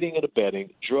is aiding and abetting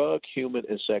drug, human,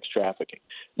 and sex trafficking.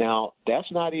 Now, that's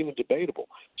not even debatable.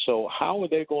 So how are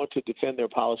they going to defend their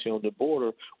policy on the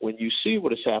border when you see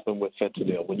what has happened with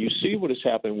fentanyl, when you see what has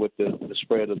happened with the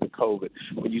spread of the COVID,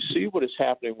 when you see what is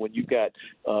happening when you got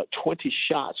 20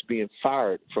 shots being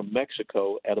fired from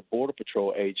Mexico at a Border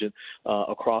Patrol agent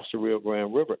across the Rio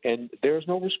Grande River, and there's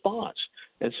no response.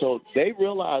 And so they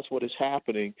realize what is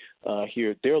happening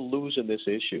here. They're losing this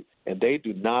issue, and they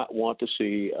do not want to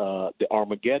see the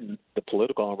Armageddon, the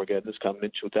political Armageddon that's coming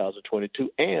in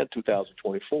 2022 and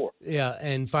 2024. Yeah,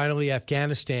 and finally,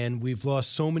 Afghanistan. We've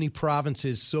lost so many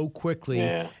provinces so quickly.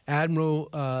 Yeah. Admiral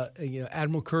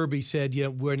Kirby said,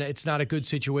 it's not a good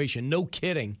situation. No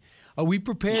kidding. Are we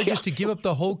prepared just to give up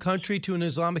the whole country to an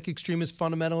Islamic extremist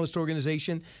fundamentalist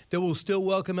organization that will still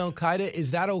welcome al-Qaeda?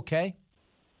 Is that okay?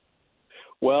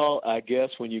 Well, I guess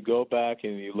when you go back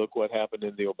and you look what happened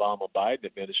in the Obama-Biden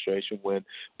administration when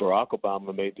Barack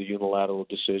Obama made the unilateral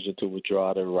decision to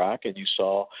withdraw out of Iraq, and you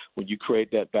saw when you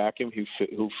create that vacuum, who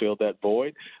filled that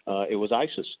void, it was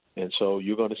ISIS. And so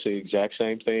you're going to see the exact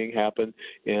same thing happen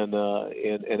in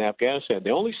Afghanistan.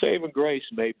 The only saving grace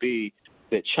may be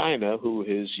that China, who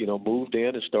has moved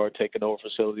in and started taking over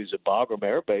facilities at Bagram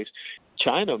Air Base,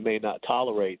 China may not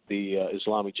tolerate the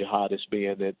Islamic jihadists,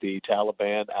 being it the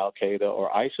Taliban, Al-Qaeda,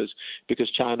 or ISIS, because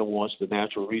China wants the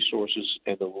natural resources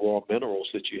and the raw minerals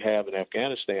that you have in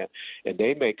Afghanistan, and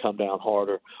they may come down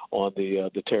harder on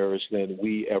the terrorists than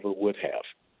we ever would have.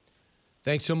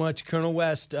 Thanks so much, Colonel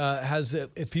West.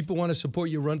 If people want to support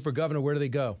you run for governor, where do they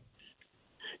go?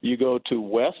 You go to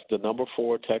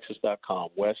west4texas.com,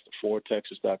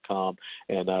 west4texas.com,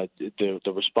 and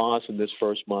the response in this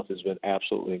first month has been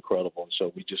absolutely incredible, and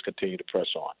so we just continue to press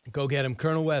on. Go get him.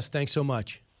 Colonel West, thanks so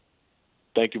much.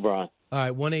 Thank you, Brian. All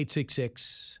right,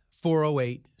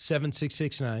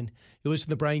 1-866-408-7669. You listen to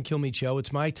the Brian Kilmeade Show.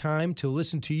 It's my time to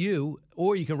listen to you,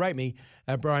 or you can write me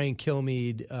at Brian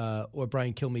Kilmeade or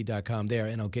briankilmeade.com there,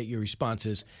 and I'll get your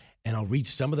responses, and I'll read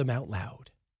some of them out loud.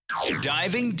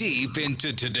 Diving deep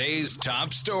into today's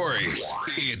top stories,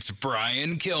 it's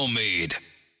Brian Kilmeade.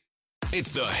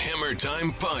 It's the Hammer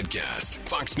Time Podcast.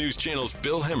 Fox News Channel's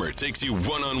Bill Hemmer takes you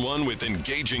one-on-one with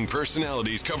engaging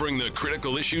personalities covering the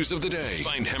critical issues of the day.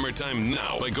 Find Hammer Time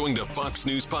now by going to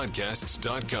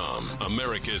foxnewspodcasts.com.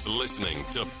 America's listening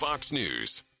to Fox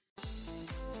News.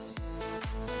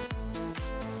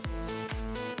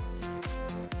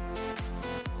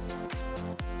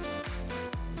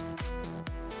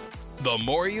 The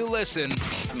more you listen,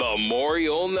 the more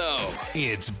you'll know.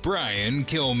 It's Brian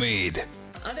Kilmeade.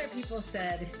 Other people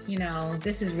said,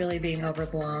 this is really being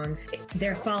overblown.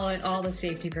 They're following all the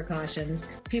safety precautions.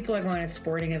 People are going to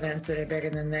sporting events that are bigger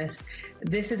than this.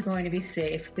 This is going to be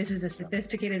safe. This is a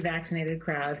sophisticated, vaccinated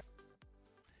crowd.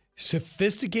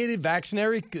 Sophisticated,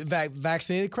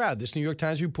 vaccinated crowd. This New York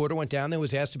Times reporter went down there and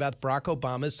was asked about Barack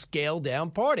Obama's scaled-down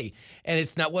party. And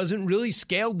wasn't really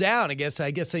scaled down. I guess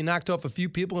they knocked off a few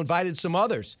people, invited some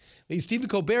others. Stephen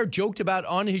Colbert joked about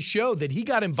on his show that he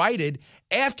got invited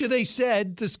after they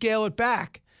said to scale it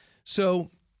back. So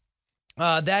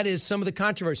that is some of the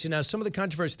controversy. Now, some of the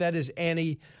controversy, that is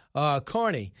Annie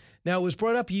Carney. Now, it was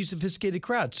brought up, he used sophisticated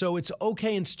crowd. So it's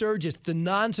okay in Sturgis, the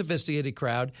non-sophisticated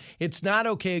crowd. It's not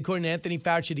okay, according to Anthony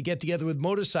Fauci, to get together with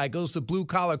motorcycles. The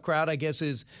blue-collar crowd, I guess,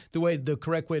 is the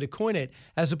correct way to coin it,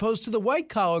 as opposed to the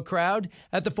white-collar crowd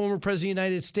at the former President of the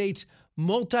United States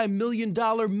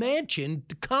multi-million-dollar mansion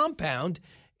compound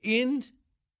in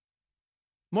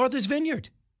Martha's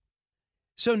Vineyard.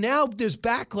 So now there's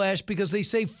backlash because they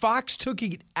say Fox took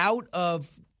it out of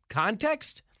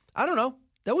context. I don't know.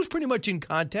 That was pretty much in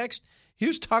context.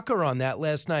 Here's Tucker on that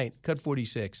last night, Cut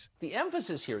 46. The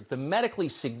emphasis here, the medically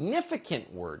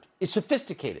significant word, is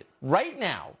sophisticated. Right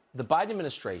now, the Biden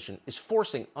administration is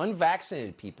forcing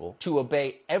unvaccinated people to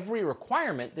obey every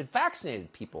requirement that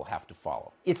vaccinated people have to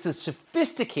follow. It's the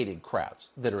sophisticated crowds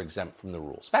that are exempt from the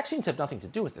rules. Vaccines have nothing to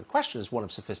do with it. The question is one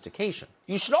of sophistication.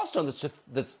 You should also know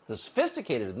that the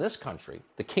sophisticated in this country,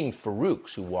 the King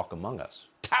Farouks who walk among us,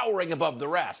 towering above the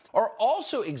rest, are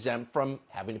also exempt from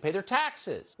having to pay their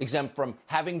taxes, exempt from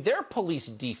having their police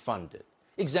defunded,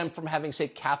 exempt from having, say,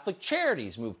 Catholic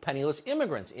Charities move penniless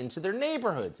immigrants into their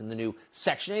neighborhoods in the new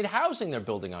Section 8 housing they're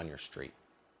building on your street.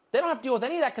 They don't have to deal with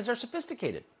any of that because they're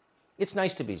sophisticated. It's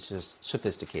nice to be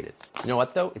sophisticated. You know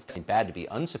what, though? It's bad to be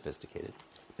unsophisticated.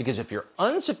 Because if you're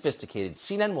unsophisticated,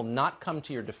 CNN will not come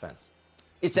to your defense.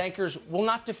 Its anchors will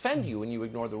not defend you when you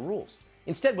ignore the rules.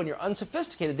 Instead, when you're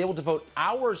unsophisticated, they will devote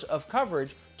hours of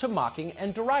coverage to mocking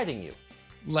and deriding you.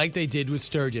 Like they did with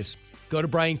Sturgis. Go to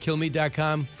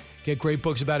briankilmeade.com. Get great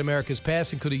books about America's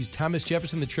past, including Thomas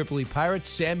Jefferson, the Tripoli Pirates,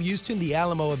 Sam Houston, the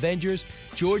Alamo Avengers,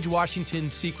 George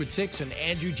Washington's Secret Six, and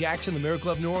Andrew Jackson, the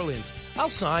Miracle of New Orleans. I'll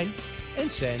sign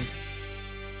and send.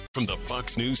 From the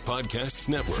Fox News Podcasts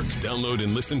Network, download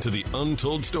and listen to The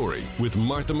Untold Story with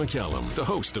Martha McCallum. The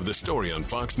host of The Story on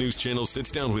Fox News Channel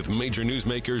sits down with major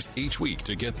newsmakers each week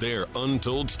to get their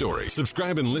untold story.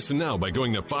 Subscribe and listen now by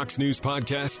going to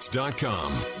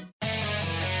foxnewspodcasts.com.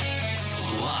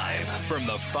 Live from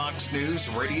the Fox News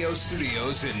radio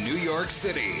studios in New York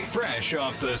City, fresh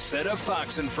off the set of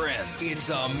Fox and Friends, it's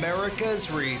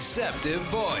America's receptive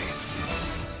voice,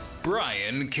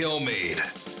 Brian Kilmeade.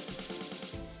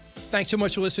 Thanks so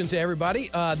much for listening to everybody.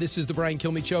 This is the Brian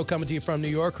Kilmeade Show coming to you from New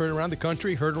York, heard around the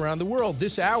country, heard around the world.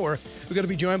 This hour, we're going to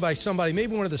be joined by somebody,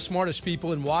 maybe one of the smartest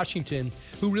people in Washington,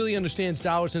 who really understands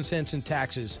dollars and cents and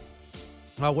taxes.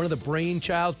 One of the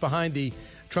brainchilds behind the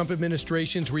Trump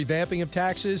administration's revamping of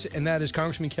taxes, and that is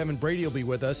Congressman Kevin Brady will be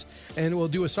with us. And we'll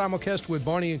do a simulcast with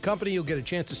Barney and Company. You'll get a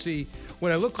chance to see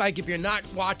what I look like. If you're not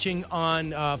watching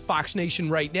on Fox Nation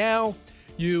right now,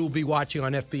 you'll be watching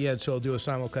on FBN, so I'll do a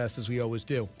simulcast as we always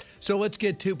do. So let's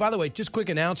get to, by the way, just quick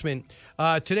announcement.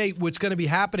 Today, what's going to be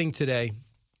happening today,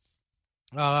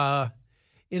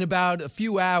 in about a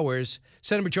few hours,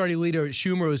 Senate Majority Leader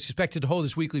Schumer is expected to hold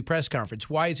his weekly press conference.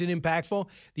 Why is it impactful?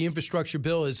 The infrastructure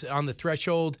bill is on the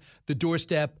threshold, the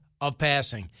doorstep of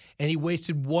passing. And he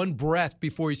wasted one breath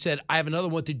before he said, I have another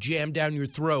one to jam down your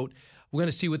throat. We're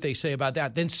going to see what they say about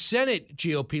that. Then Senate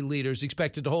GOP leaders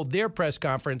expected to hold their press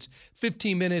conference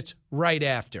 15 minutes right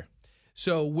after.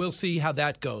 So we'll see how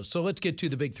that goes. So let's get to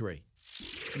the big three.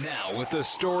 Now, with the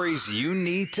stories you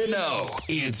need to know,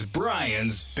 it's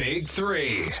Brian's Big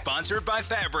Three. Sponsored by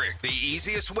Fabric, the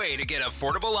easiest way to get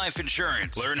affordable life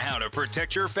insurance. Learn how to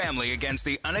protect your family against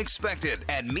the unexpected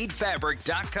at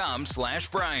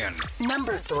meetfabric.com/Brian.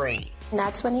 Number 3.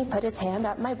 That's when he put his hand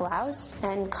up my blouse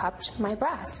and cupped my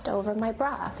breast over my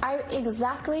bra. I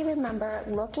exactly remember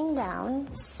looking down,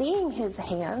 seeing his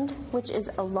hand, which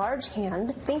is a large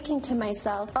hand, thinking to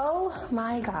myself, oh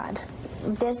my God,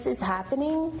 this is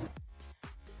happening.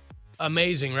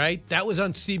 Amazing, right? That was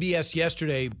on CBS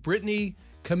yesterday. Brittany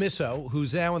Commisso,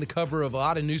 who's now on the cover of a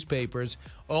lot of newspapers,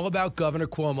 all about Governor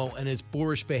Cuomo and his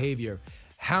boorish behavior.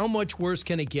 How much worse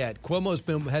can it get?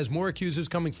 Cuomo has more accusers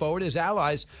coming forward. His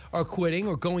allies are quitting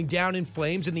or going down in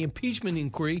flames, and the impeachment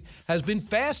inquiry has been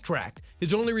fast-tracked.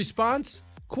 His only response?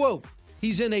 Quote,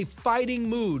 he's in a fighting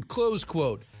mood, close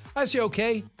quote. I say,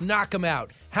 okay, knock him out.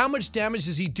 How much damage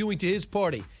is he doing to his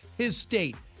party, his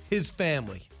state, his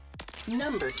family?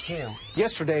 Number 2.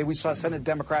 Yesterday, we saw Senate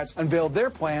Democrats unveil their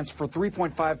plans for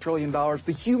 $3.5 trillion,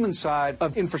 the human side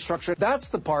of infrastructure. That's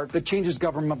the part that changes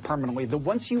government permanently.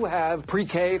 Once you have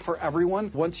pre-K for everyone,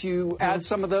 once you add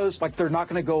some of those, like they're not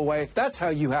going to go away, that's how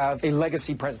you have a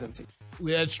legacy presidency.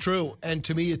 That's true. And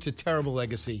to me, it's a terrible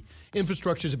legacy.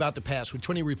 Infrastructure is about to pass with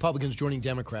 20 Republicans joining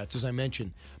Democrats, as I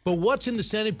mentioned. But what's in the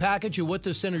Senate package, and what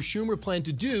does Senator Schumer plan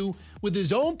to do with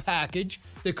his own package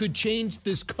that could change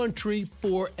this country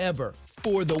forever?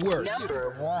 For the worse.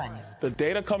 Number 1. The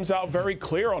data comes out very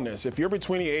clear on this. If you're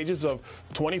between the ages of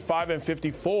 25 and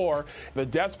 54, the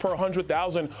deaths per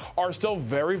 100,000 are still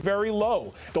very, very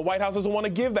low. The White House doesn't want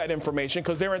to give that information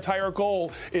because their entire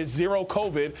goal is zero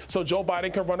COVID, so Joe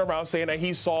Biden can run around saying that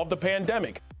he solved the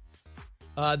pandemic.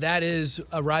 That is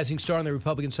a rising star on the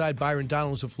Republican side, Byron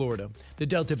Donalds of Florida. The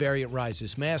Delta variant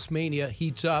rises. Mask mania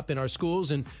heats up in our schools,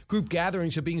 and group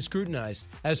gatherings are being scrutinized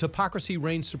as hypocrisy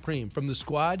reigns supreme, from the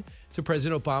squad to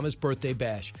President Obama's birthday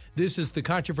bash. This is the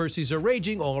controversies are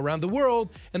raging all around the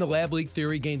world, and the lab leak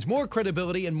theory gains more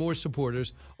credibility and more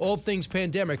supporters. All things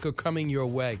pandemic are coming your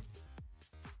way.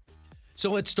 So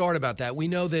let's start about that. We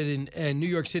know that in New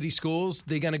York City schools,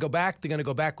 they're going to go back. They're going to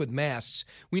go back with masks.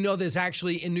 We know there's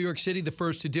actually in New York City the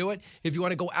first to do it. If you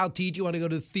want to go out to eat, you want to go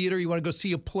to the theater, you want to go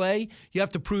see a play, you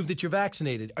have to prove that you're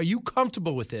vaccinated. Are you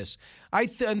comfortable with this?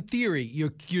 In theory,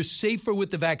 you're safer with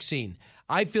the vaccine.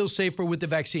 I feel safer with the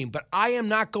vaccine, but I am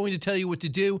not going to tell you what to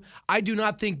do. I do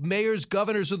not think mayors,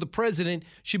 governors, or the president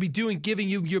should be giving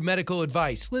you your medical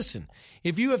advice. Listen,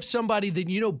 if you have somebody that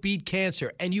you know beat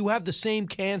cancer and you have the same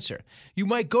cancer, you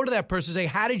might go to that person and say,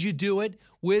 how did you do it?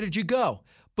 Where did you go?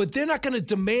 But they're not going to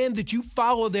demand that you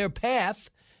follow their path.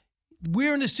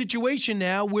 We're in a situation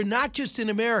now where not just in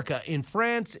America, in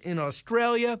France, in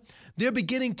Australia, they're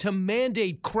beginning to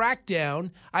mandate crackdown.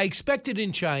 I expect it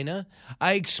in China.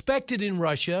 I expect it in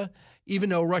Russia, even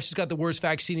though Russia's got the worst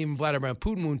vaccine, even Vladimir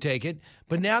Putin won't take it.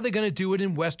 But now they're going to do it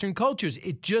in Western cultures.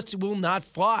 It just will not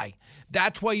fly.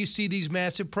 That's why you see these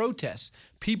massive protests.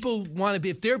 People want to be,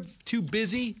 if they're too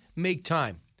busy, make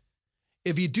time.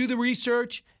 If you do the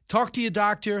research, talk to your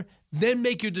doctor, then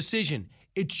make your decision.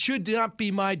 It should not be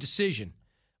my decision.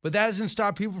 But that doesn't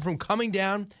stop people from coming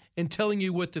down and telling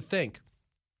you what to think.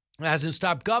 It hasn't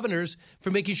stopped governors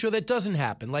from making sure that doesn't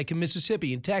happen, like in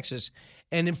Mississippi, in Texas,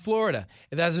 and in Florida.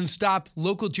 It hasn't stopped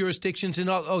local jurisdictions in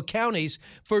all counties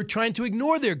for trying to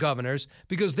ignore their governors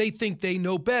because they think they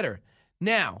know better.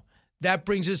 Now, that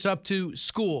brings us up to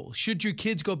school. Should your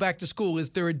kids go back to school? Is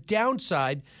there a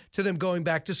downside to them going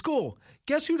back to school?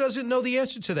 Guess who doesn't know the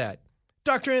answer to that?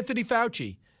 Dr. Anthony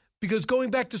Fauci. Because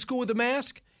going back to school with a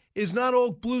mask is not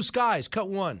all blue skies. Cut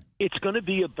one. It's going to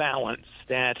be a balance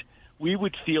that we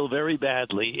would feel very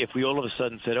badly if we all of a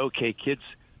sudden said, okay, kids,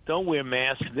 don't wear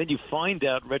masks. And then you find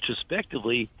out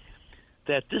retrospectively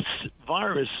that this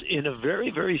virus, in a very,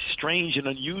 very strange and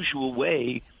unusual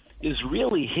way, is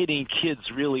really hitting kids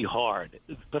really hard.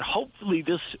 But hopefully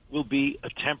this will be a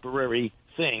temporary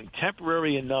thing,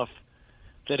 temporary enough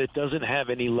that it doesn't have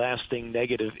any lasting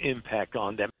negative impact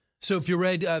on them. So if you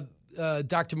read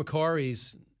Dr.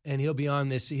 Makari's, and he'll be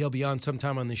on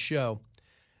sometime on this show,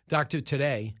 Dr.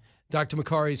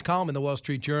 Makari's column in the Wall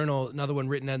Street Journal, another one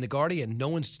written in The Guardian, no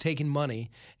one's taken money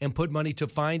and put money to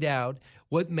find out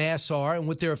what masks are and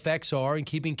what their effects are in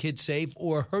keeping kids safe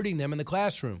or hurting them in the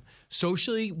classroom.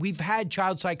 Socially, we've had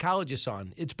child psychologists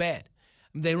on. It's bad.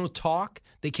 They don't talk.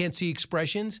 They can't see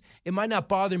expressions. It might not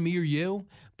bother me or you,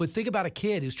 but think about a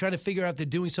kid who's trying to figure out they're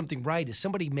doing something right. Is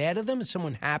somebody mad at them? Is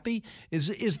someone happy?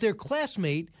 Is their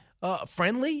classmate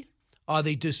friendly? Are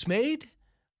they dismayed?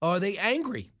 Are they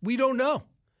angry? We don't know.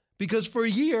 Because for a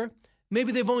year,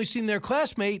 maybe they've only seen their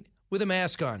classmate with a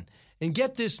mask on. And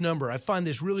get this number. I find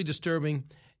this really disturbing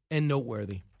and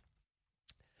noteworthy.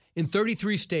 In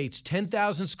 33 states,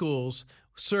 10,000 schools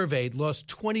surveyed lost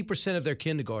 20% of their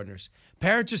kindergartners.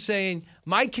 Parents are saying,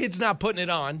 my kid's not putting it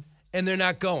on, and they're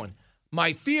not going.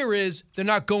 My fear is they're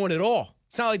not going at all.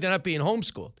 It's not like they're not being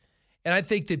homeschooled. And I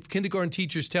think that kindergarten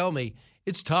teachers tell me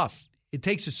it's tough. It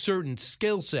takes a certain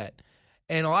skill set.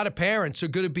 And a lot of parents are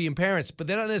good at being parents, but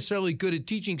they're not necessarily good at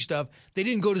teaching stuff. They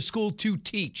didn't go to school to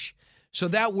teach. So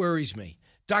that worries me.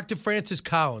 Dr. Francis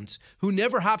Collins, who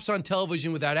never hops on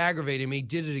television without aggravating me,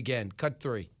 did it again. Cut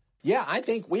 3. Yeah, I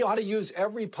think we ought to use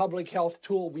every public health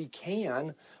tool we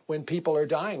can when people are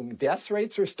dying. Death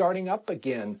rates are starting up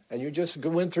again, and you just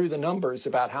went through the numbers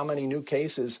about how many new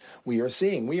cases we are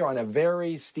seeing. We are on a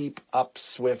very steep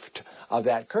upswift of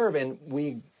that curve, and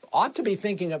we ought to be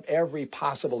thinking of every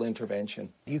possible intervention.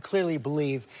 You clearly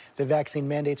believe the vaccine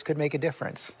mandates could make a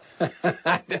difference.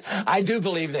 I do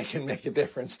believe they can make a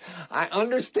difference. I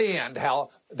understand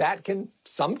how that can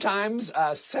sometimes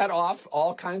set off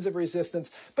all kinds of resistance.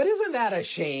 But isn't that a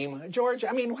shame, George?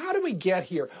 I mean, how did we get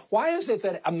here? Why is it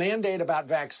that a mandate about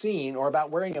vaccine or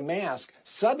about wearing a mask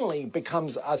suddenly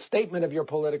becomes a statement of your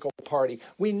political party?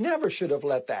 We never should have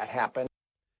let that happen.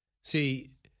 See,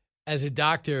 as a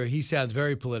doctor, he sounds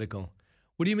very political.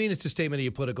 What do you mean it's a statement of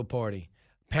your political party?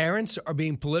 Parents are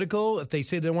being political if they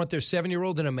say they want their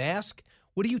 7-year-old in a mask?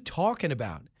 What are you talking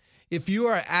about? If you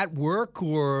are at work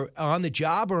or on the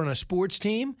job or on a sports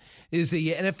team, is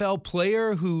the NFL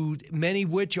player, who many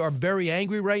of which are very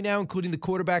angry right now, including the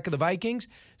quarterback of the Vikings,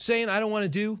 saying, I don't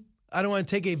want to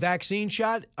take a vaccine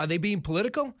shot? Are they being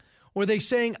political? Or are they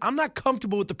saying, I'm not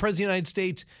comfortable with the President of the United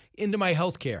States into my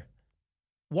health care?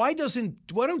 Why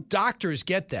don't doctors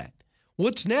get that?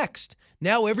 What's next?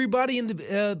 Now everybody in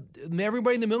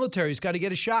the military has got to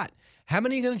get a shot. How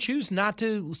many are going to choose not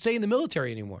to stay in the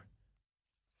military anymore?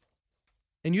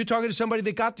 And you're talking to somebody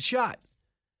that got the shot.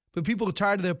 But people are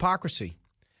tired of the hypocrisy.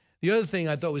 The other thing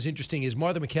I thought was interesting is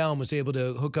Martha MacCallum was able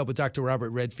to hook up with Dr.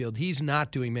 Robert Redfield. He's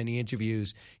not doing many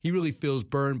interviews. He really feels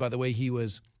burned by the way he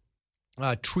was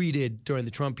treated during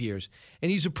the Trump years.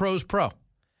 And he's a pro's pro.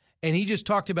 And he just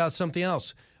talked about something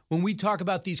else. When we talk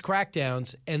about these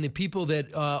crackdowns and the people that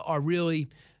are really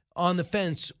on the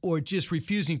fence or just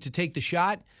refusing to take the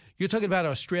shot, you're talking about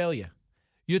Australia.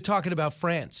 You're talking about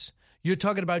France. You're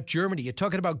talking about Germany. You're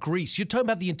talking about Greece. You're talking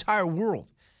about the entire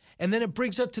world. And then it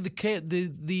brings up to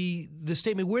the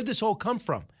statement, where did this all come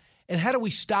from? And how do we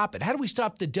stop it? How do we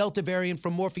stop the Delta variant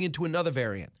from morphing into another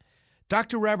variant?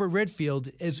 Dr. Robert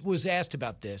Redfield was asked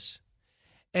about this.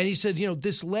 And he said,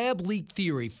 this lab leak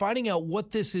theory, finding out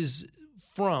what this is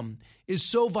from, is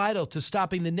so vital to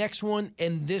stopping the next one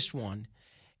and this one.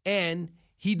 And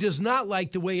he does not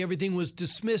like the way everything was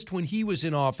dismissed when he was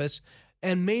in office,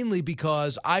 and mainly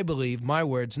because, I believe, my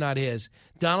words, not his,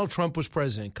 Donald Trump was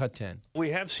president. Cut 10.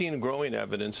 We have seen growing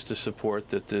evidence to support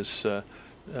that this,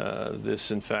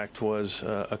 in fact, was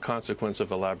a consequence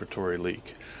of a laboratory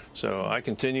leak. So I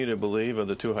continue to believe, of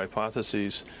the two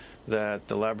hypotheses, that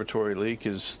the laboratory leak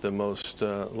is the most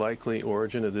likely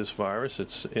origin of this virus.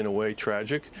 It's in a way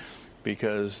tragic,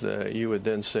 because you would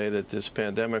then say that this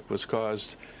pandemic was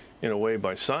caused in a way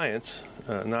by science,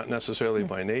 not necessarily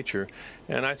by nature.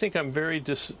 And I think I'm very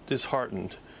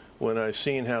disheartened when I've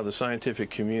seen how the scientific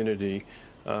community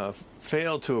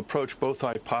failed to approach both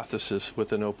hypotheses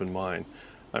with an open mind.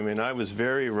 I mean, I was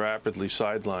very rapidly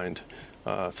sidelined,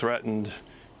 threatened,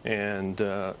 and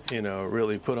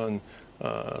really put on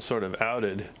sort of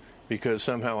outed because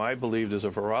somehow I believed as a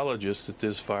virologist that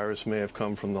this virus may have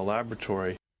come from the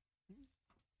laboratory.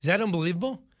 Is that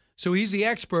unbelievable? So he's the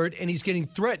expert, and he's getting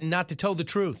threatened not to tell the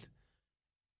truth.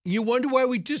 You wonder why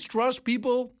we distrust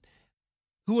people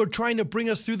who are trying to bring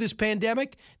us through this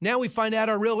pandemic? Now we find out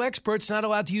our real expert's not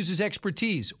allowed to use his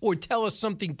expertise or tell us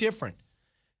something different.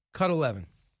 Cut 11.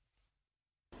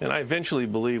 And I eventually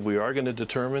believe we are going to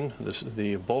determine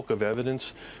the bulk of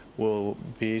evidence will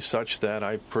be such that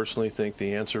I personally think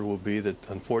the answer will be that,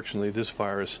 unfortunately, this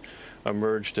virus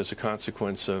emerged as a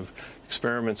consequence of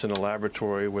experiments in a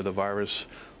laboratory where the virus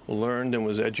learned and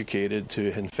was educated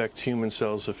to infect human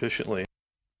cells efficiently.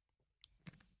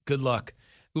 Good luck.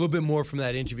 A little bit more from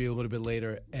that interview a little bit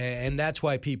later, and that's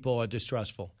why people are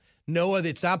distrustful. No,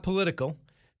 it's not political.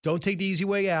 Don't take the easy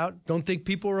way out. Don't think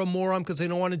people are a moron because they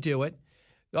don't want to do it.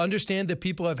 Understand that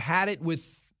people have had it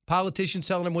with politicians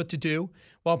telling them what to do.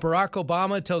 While Barack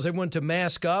Obama tells everyone to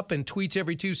mask up and tweets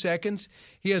every 2 seconds,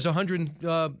 he has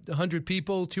 100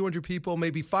 people, 200 people,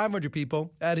 maybe 500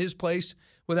 people at his place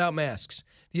without masks.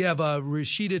 You have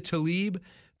Rashida Tlaib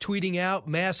tweeting out,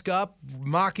 mask up,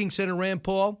 mocking Senator Rand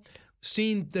Paul,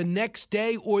 seen the next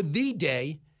day or the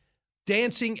day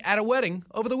dancing at a wedding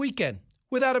over the weekend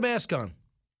without a mask on.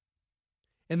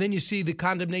 And then you see the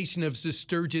condemnation of the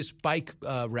Sturgis bike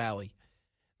rally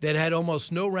that had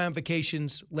almost no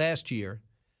ramifications last year.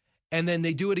 And then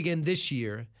they do it again this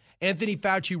year. Anthony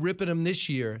Fauci ripping them this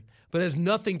year, but has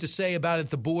nothing to say about it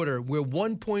at the border, where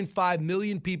 1.5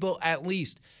 million people at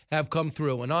least have come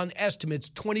through. And on estimates,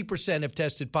 20% have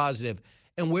tested positive.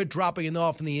 And we're dropping them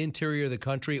off in the interior of the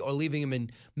country or leaving them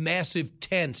in massive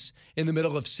tents in the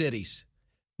middle of cities.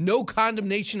 No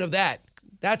condemnation of that.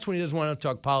 That's when he doesn't want to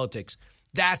talk politics.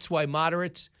 That's why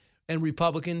moderates and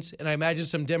Republicans, and I imagine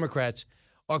some Democrats,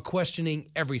 are questioning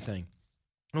everything.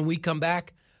 When we come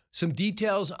back, some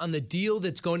details on the deal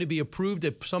that's going to be approved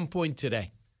at some point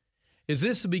today. Is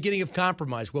this the beginning of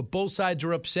compromise where both sides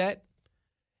are upset?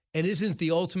 And isn't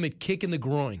the ultimate kick in the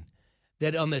groin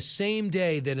that on the same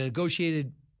day that a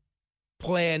negotiated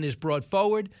plan is brought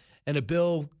forward and a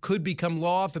bill could become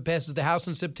law if it passes the House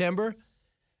in September,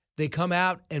 they come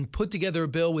out and put together a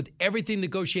bill with everything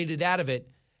negotiated out of it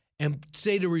and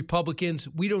say to Republicans,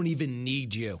 we don't even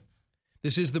need you.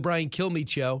 This is the Brian Kilmeade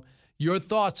Show. Your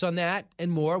thoughts on that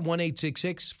and more,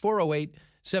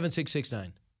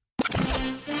 1-866-408-7669.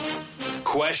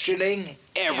 Questioning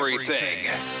everything.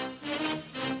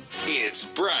 It's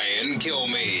Brian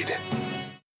Kilmeade.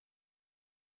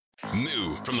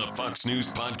 New from the Fox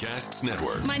News Podcasts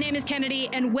Network. My name is Kennedy,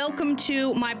 and welcome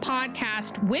to my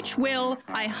podcast, which will,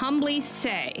 I humbly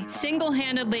say,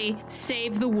 single-handedly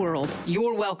save the world.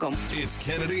 You're welcome. It's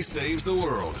Kennedy Saves the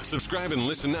World. Subscribe and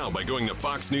listen now by going to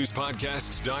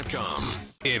foxnewspodcasts.com.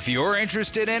 If you're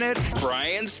interested in it,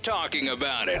 Brian's talking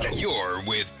about it. You're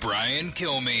with Brian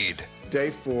Kilmeade. Day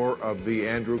 4 of the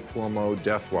Andrew Cuomo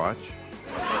death watch.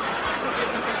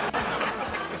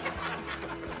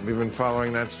 We've been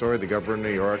following that story. The governor of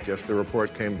New York, yes, the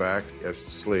report came back. Yes,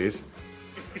 sleaze.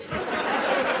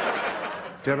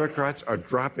 Democrats are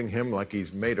dropping him like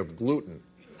he's made of gluten.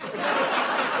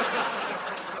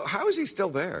 How is he still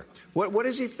there? What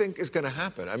does he think is going to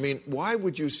happen? I mean, why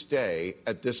would you stay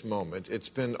at this moment? It's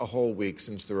been a whole week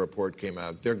since the report came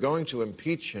out. They're going to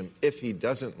impeach him if he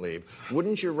doesn't leave.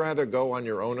 Wouldn't you rather go on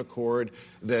your own accord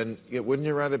than, wouldn't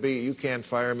you rather be, you can't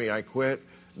fire me, I quit,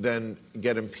 than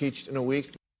get impeached in a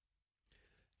week?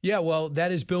 Yeah, well,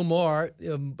 that is Bill Maher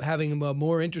having a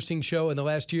more interesting show in the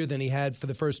last year than he had for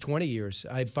the first 20 years.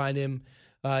 I find him,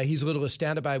 he's a little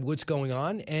astounded by what's going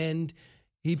on, and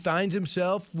he finds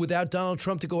himself, without Donald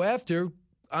Trump to go after,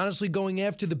 honestly going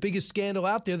after the biggest scandal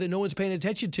out there that no one's paying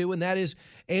attention to, and that is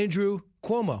Andrew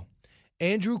Cuomo.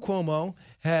 Andrew Cuomo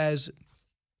is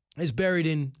buried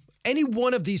in any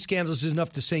one of these scandals is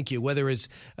enough to sink you, whether it's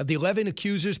the 11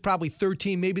 accusers, probably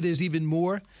 13, maybe there's even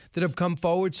more that have come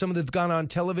forward. Some of them have gone on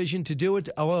television to do it.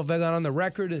 All have gone on the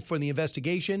record for the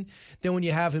investigation. Then when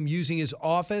you have him using his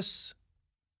office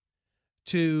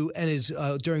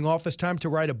during office time to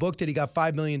write a book that he got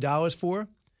 $5 million for.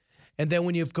 And then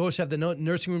when you, of course, have the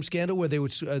nursing room scandal where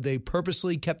they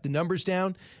purposely kept the numbers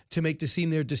down to make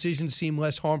their decision seem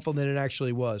less harmful than it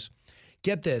actually was.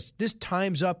 Get this. This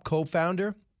Time's Up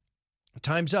co-founder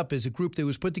Time's Up is a group that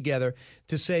was put together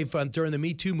to say during the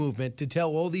Me Too movement to tell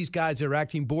all these guys that are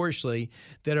acting boorishly,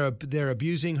 they're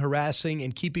abusing, harassing,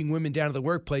 and keeping women down at the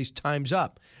workplace, time's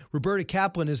up. Roberta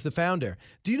Kaplan is the founder.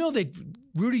 Do you know that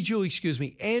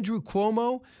Andrew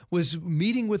Cuomo was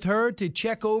meeting with her to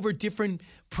check over different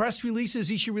press releases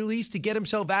he should release to get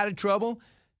himself out of trouble?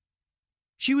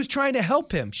 She was trying to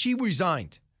help him. She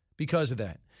resigned because of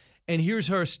that. And here's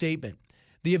her statement.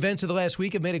 The events of the last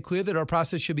week have made it clear that our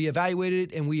process should be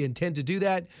evaluated, and we intend to do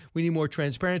that. We need more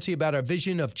transparency about our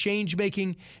vision of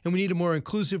change-making, and we need a more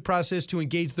inclusive process to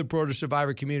engage the broader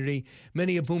survivor community,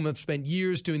 many of whom have spent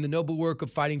years doing the noble work of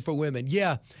fighting for women.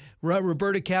 Yeah,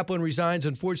 Roberta Kaplan resigns.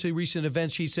 Unfortunately, recent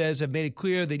events, she says, have made it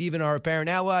clear that even our apparent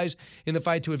allies in the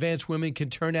fight to advance women can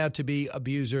turn out to be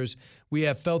abusers. We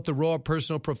have felt the raw,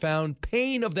 personal, profound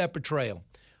pain of that betrayal.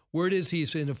 Word is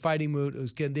he's in a fighting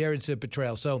mood. There it's a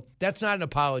betrayal. So that's not an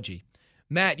apology.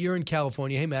 Matt, you're in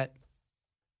California. Hey, Matt.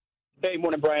 Hey,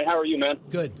 morning, Brian. How are you, man?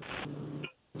 Good.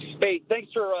 Hey, thanks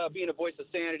for being a voice of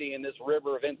sanity in this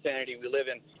river of insanity we live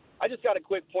in. I just got a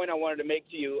quick point I wanted to make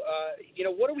to you.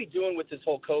 What are we doing with this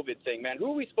whole COVID thing, man? Who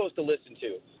are we supposed to listen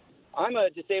to? I'm a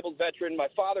disabled veteran. My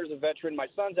father's a veteran. My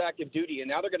son's active duty. And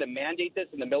now they're going to mandate this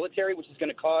in the military, which is going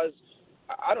to cause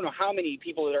I don't know how many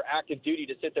people that are active duty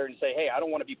to sit there and say, hey, I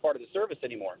don't want to be part of the service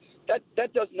anymore.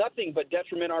 That does nothing but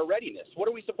detriment our readiness. Who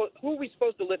are we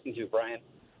supposed to listen to, Brian?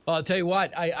 Well, I'll tell you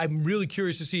what, I'm really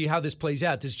curious to see how this plays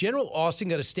out. Does General Austin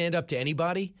got to stand up to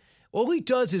anybody? All he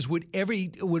does is what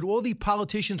all the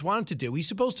politicians want him to do. He's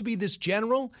supposed to be this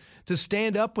general to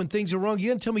stand up when things are wrong. You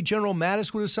going to tell me General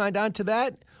Mattis would have signed on to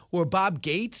that? Or Bob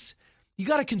Gates? You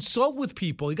got to consult with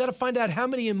people. You got to find out how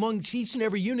many amongst each and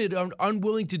every unit are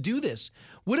unwilling to do this.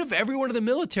 What if everyone in the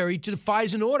military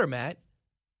defies an order, Matt?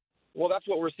 Well, that's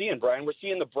what we're seeing, Brian. We're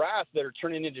seeing the brass that are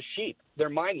turning into sheep. They're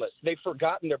mindless. They've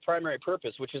forgotten their primary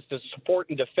purpose, which is to support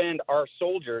and defend our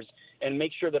soldiers and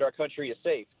make sure that our country is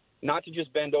safe, not to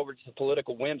just bend over to the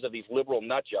political whims of these liberal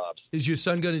nut jobs. Is your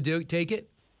son going to take it?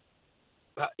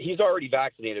 He's already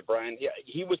vaccinated, Brian. Yeah,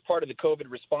 he was part of the COVID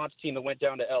response team that went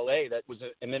down to L.A. that was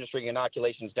administering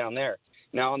inoculations down there.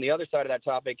 Now, on the other side of that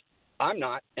topic, I'm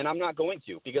not, and I'm not going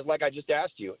to, because like I just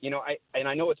asked you,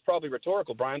 I know it's probably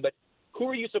rhetorical, Brian, but who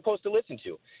are you supposed to listen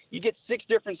to? You get 6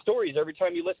 different stories every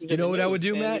time you listen to. You know what I would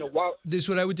do, Matt? This is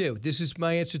what I would do. This is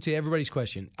my answer to everybody's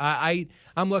question. I'm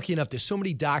lucky enough. There's so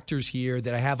many doctors here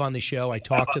that I have on the show. I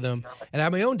talk to them, and I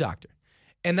have my own doctor.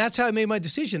 And that's how I made my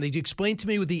decision. They explained to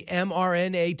me what the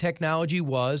mRNA technology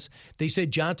was. They said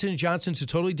Johnson & Johnson's a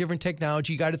totally different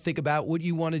technology. You got to think about what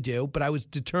you want to do. But I was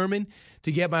determined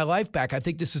to get my life back. I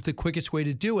think this is the quickest way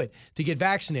to do it, to get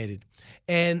vaccinated.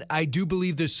 And I do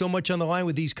believe there's so much on the line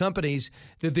with these companies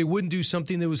that they wouldn't do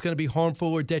something that was going to be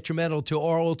harmful or detrimental to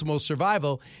our ultimate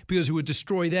survival because it would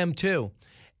destroy them too.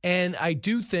 And I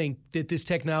do think that this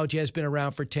technology has been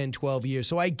around for 10, 12 years.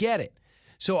 So I get it.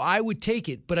 So I would take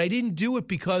it, but I didn't do it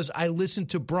because I listened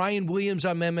to Brian Williams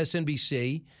on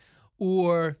MSNBC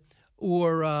or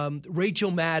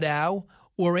Rachel Maddow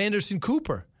or Anderson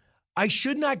Cooper. I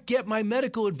should not get my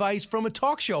medical advice from a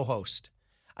talk show host.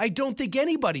 I don't think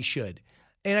anybody should.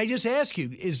 And I just ask you,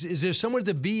 is there someone at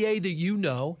the VA that you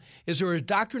know? Is there a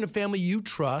doctor in the family you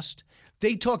trust?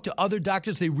 They talk to other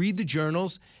doctors. They read the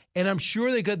journals. And I'm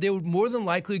sure they were more than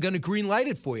likely going to green light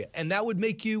it for you. And that would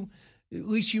make you... At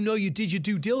least you know you did your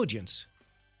due diligence.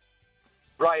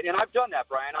 Right, and I've done that,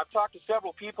 Brian. I've talked to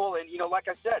several people, and, like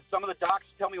I said, some of the docs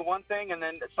tell me one thing, and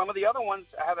then some of the other ones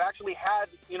have actually had,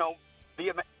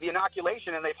 the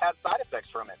inoculation, and they've had side effects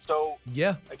from it. So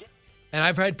yeah, again, and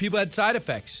I've had people had side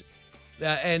effects,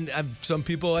 and some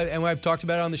people, and I've talked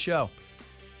about it on the show.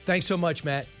 Thanks so much,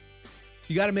 Matt.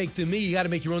 You got to make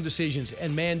your own decisions,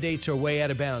 and mandates are way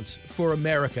out of bounds for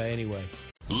America anyway.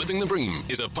 Living the Bream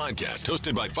is a podcast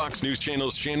hosted by Fox News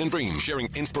Channel's Shannon Bream, sharing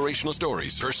inspirational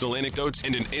stories, personal anecdotes,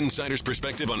 and an insider's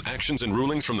perspective on actions and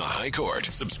rulings from the High Court.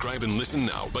 Subscribe and listen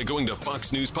now by going to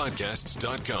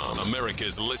foxnewspodcasts.com.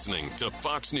 America's listening to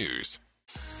Fox News.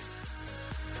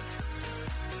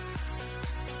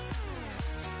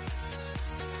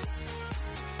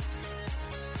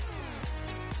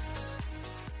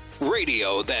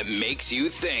 Radio that makes you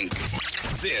think.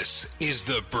 This is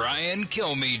the Brian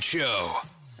Kilmeade Show.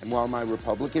 And while my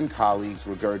Republican colleagues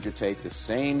regurgitate the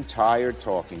same tired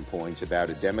talking points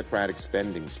about a Democratic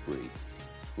spending spree,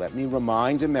 let me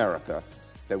remind America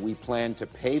that we plan to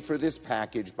pay for this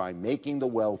package by making the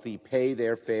wealthy pay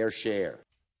their fair share.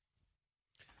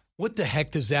 What the heck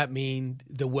does that mean,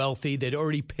 the wealthy that are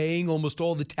already paying almost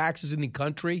all the taxes in the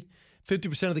country?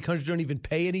 50% of the country don't even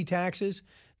pay any taxes.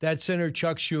 That's Senator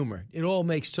Chuck Schumer. It all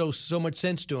makes so much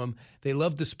sense to him. They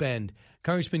love to spend.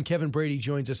 Congressman Kevin Brady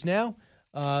joins us now.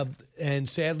 And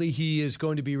sadly, he is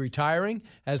going to be retiring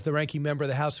as the ranking member of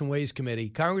the House and Ways Committee.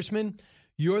 Congressman,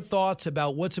 your thoughts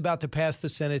about what's about to pass the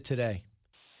Senate today?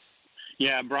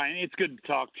 Yeah, Brian, it's good to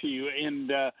talk to you. And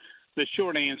the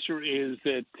short answer is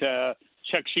that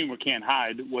Chuck Schumer can't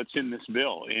hide what's in this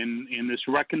bill. In this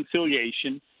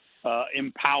reconciliation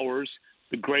empowers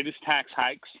the greatest tax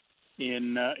hikes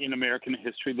in American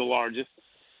history, the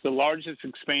largest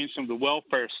expansion of the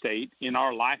welfare state in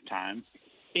our lifetime,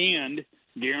 and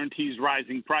guarantees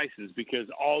rising prices because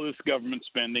all this government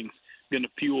spending is going to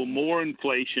fuel more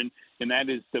inflation, and that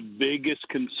is the biggest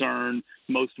concern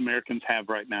most Americans have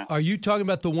right now. Are you talking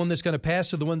about the one that's going to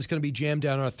pass or the one that's going to be jammed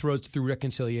down our throats through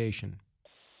reconciliation?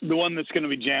 The one that's going to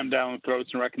be jammed down the throats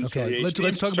and reconciliation. Okay,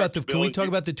 let's talk about can we talk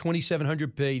about the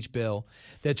 2,700-page bill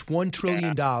that's $1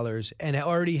 trillion and it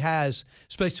already has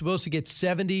supposed to get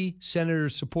 70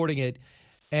 senators supporting it,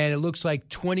 and it looks like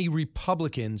 20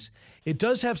 Republicans. It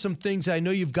does have some things I know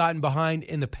you've gotten behind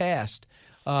in the past.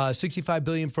 $65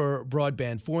 billion for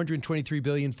broadband, $423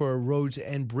 billion for roads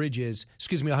and bridges.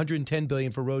 $110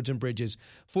 billion for roads and bridges,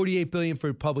 $48 billion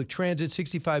for public transit,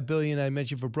 $65 billion I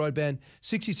mentioned for broadband,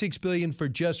 $66 billion for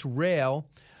just rail.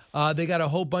 They got a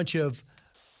whole bunch of,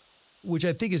 which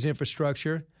I think is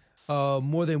infrastructure.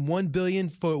 More than $1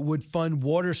 billion would fund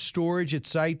water storage at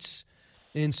sites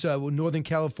in Northern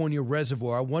California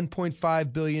reservoir.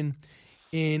 $1.5 billion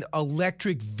in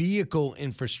electric vehicle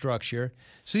infrastructure.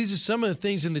 So these are some of the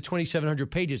things in the 2,700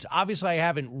 pages. Obviously, I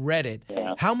haven't read it.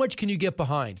 Yeah. How much can you get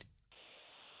behind?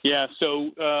 Yeah, so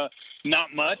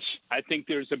not much. I think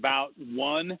there's about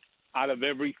 $1 out of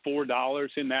every $4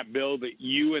 in that bill that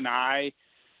you and I,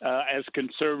 as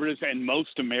conservatives and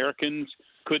most Americans,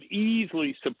 could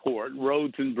easily support.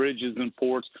 Roads and bridges and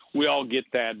ports, we all get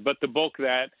that. But the bulk of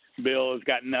that bill has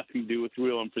got nothing to do with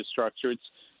real infrastructure. It's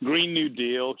Green New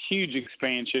Deal, huge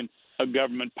expansion of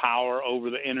government power over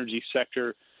the energy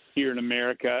sector here in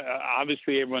America.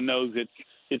 Obviously, everyone knows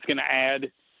it's going to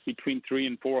add between $300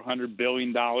 and $400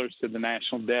 billion to the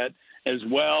national debt as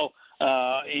well.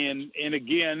 And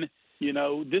again,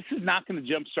 this is not going to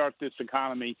jumpstart this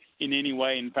economy in any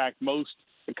way. In fact, most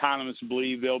economists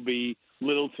believe there'll be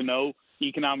little to no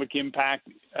economic impact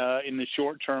in the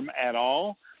short term at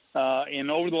all.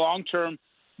 And over the long term,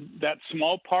 that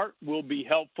small part will be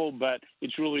helpful, but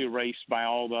it's really erased by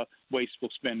all the wasteful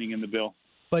spending in the bill.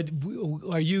 But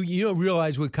you don't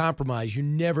realize with compromise, you're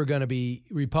never going to be,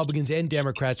 Republicans and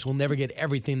Democrats will never get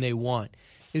everything they want.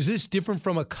 Is this different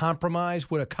from a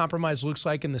compromise, what a compromise looks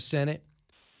like in the Senate?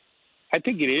 I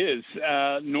think it is.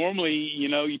 Normally,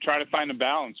 you try to find a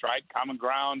balance, right? Common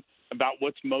ground about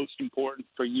what's most important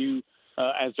for you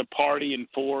as a party and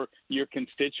for your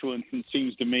constituents. And it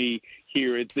seems to me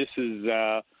here this is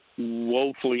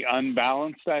woefully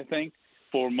unbalanced, I think,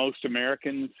 for most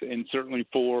Americans and certainly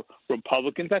for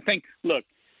Republicans. I think, look,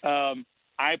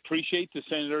 I appreciate the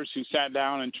senators who sat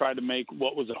down and tried to make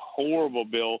what was a horrible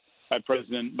bill by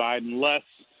President Biden less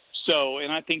so,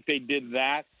 and I think they did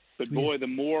that. But, boy, the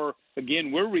more,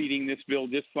 again, we're reading this bill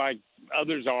just like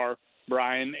others are,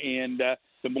 Brian, and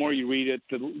the more you read it,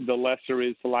 the less there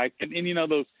is to like. And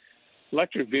those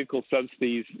electric vehicle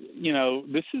subsidies,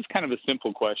 this is kind of a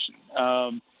simple question.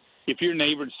 If your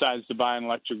neighbor decides to buy an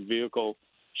electric vehicle,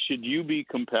 should you be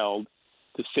compelled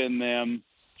to send them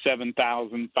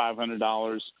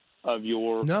 $7,500 of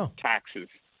your taxes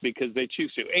because they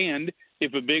choose to? And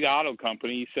if a big auto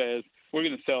company says, we're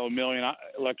going to sell 1 million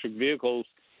electric vehicles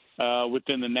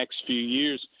within the next few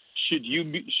years, should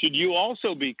you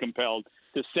also be compelled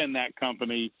to send that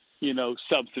company,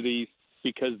 subsidies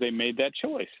because they made that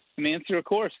choice? And the answer, of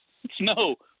course, is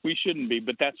no, we shouldn't be,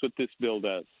 but that's what this bill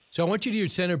does. So I want you to hear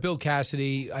Senator Bill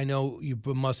Cassidy. I know you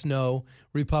must know,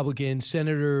 Republican.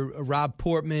 Senator Rob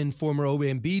Portman, former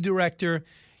OMB director.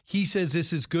 He says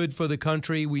this is good for the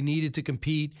country. We needed to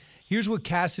compete. Here's what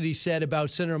Cassidy said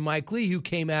about Senator Mike Lee, who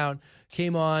came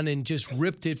on and just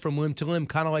ripped it from limb to limb,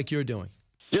 kind of like you're doing.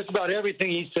 Just about everything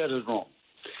he said is wrong.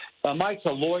 Mike's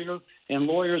a lawyer, and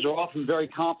lawyers are often very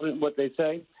confident in what they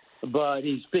say, but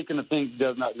he's speaking of things he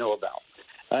does not know about.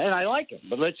 And I like him,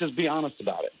 but let's just be honest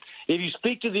about it. If you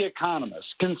speak to the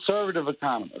economists, conservative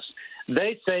economists,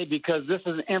 they say because this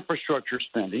is infrastructure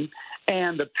spending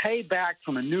and the payback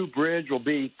from a new bridge will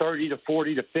be 30 to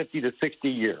 40 to 50 to 60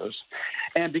 years,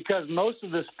 and because most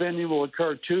of the spending will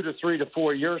occur 2 to 3 to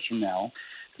 4 years from now,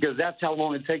 because that's how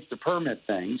long it takes to permit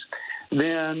things,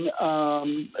 then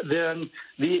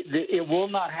it will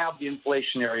not have the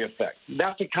inflationary effect.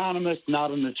 That's economist,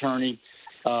 not an attorney,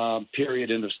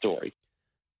 period, end of story.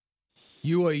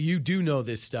 You do know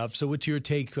this stuff. So what's your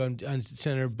take on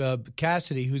Senator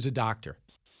Cassidy, who's a doctor?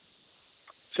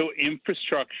 So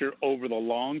infrastructure over the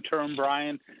long term,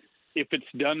 Brian, if it's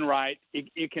done right,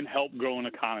 it can help grow an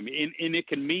economy. And it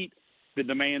can meet the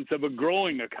demands of a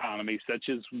growing economy, such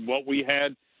as what we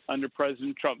had under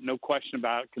President Trump. No question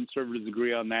about it. Conservatives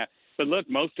agree on that. But look,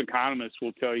 most economists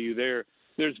will tell you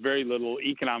there's very little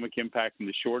economic impact in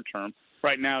the short term.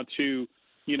 Right now, too,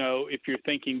 if you're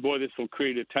thinking, boy, this will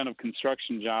create a ton of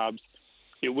construction jobs,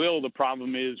 it will. The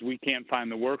problem is we can't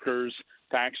find the workers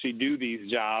to actually do these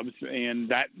jobs, and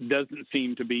that doesn't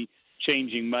seem to be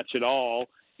changing much at all.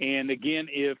 And again,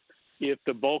 if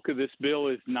the bulk of this bill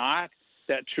is not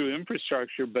that true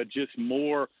infrastructure, but just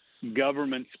more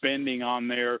government spending on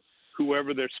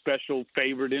whoever their special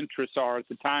favored interests are at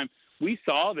the time. We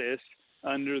saw this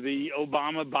under the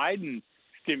Obama-Biden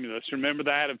stimulus. Remember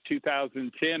that of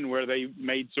 2010 where they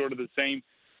made sort of the same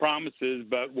promises,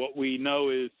 but what we know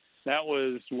is that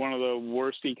was one of the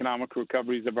worst economic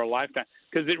recoveries of our lifetime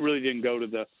because it really didn't go to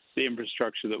the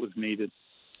infrastructure that was needed.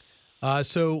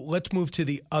 So let's move to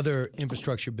the other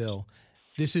infrastructure bill.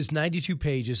 This is 92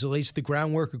 pages. It lays the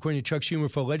groundwork, according to Chuck Schumer,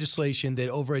 for legislation that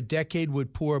over a decade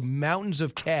would pour mountains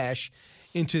of cash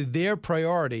into their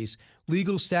priorities: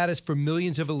 legal status for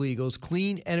millions of illegals,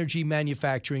 clean energy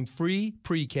manufacturing, free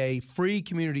pre-K, free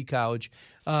community college,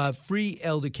 free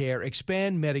elder care,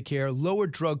 expand Medicare, lower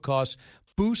drug costs,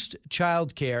 boost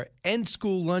child care, end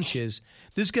school lunches.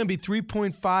 This is going to be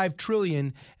 $3.5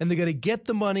 trillion, and they're going to get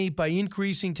the money by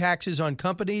increasing taxes on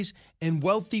companies and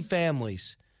wealthy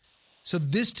families. So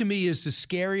this, to me, is the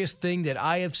scariest thing that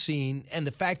I have seen, and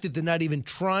the fact that they're not even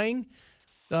trying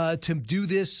to do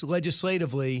this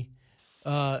legislatively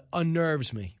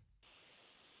unnerves me.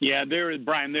 Yeah,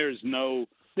 Brian, there is no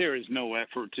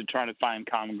effort to try to find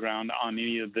common ground on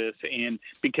any of this, and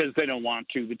because they don't want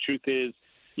to. The truth is,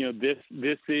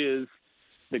 this is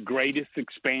the greatest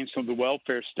expansion of the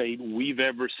welfare state we've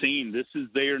ever seen. This is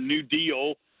their New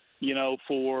Deal,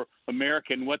 for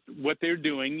America. And what they're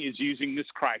doing is using this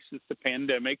crisis, the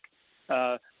pandemic,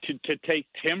 to take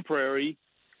temporary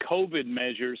COVID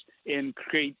measures and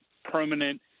create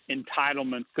permanent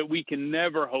entitlements that we can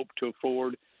never hope to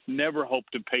afford, never hope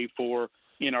to pay for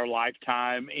in our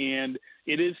lifetime. And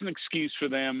it is an excuse for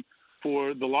them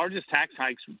for the largest tax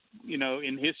hikes,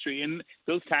 in history. And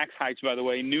those tax hikes, by the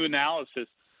way, new analysis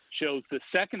shows the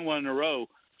second one in a row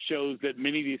shows that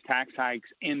many of these tax hikes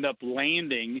end up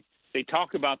landing. They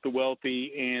talk about the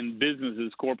wealthy and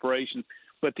businesses, corporations,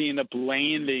 but they end up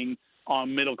landing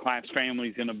on middle-class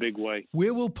families in a big way.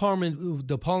 Where will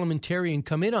the parliamentarian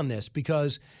come in on this?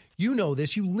 Because you know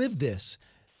this, you live this.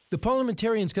 The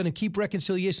parliamentarian's going to keep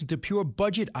reconciliation to pure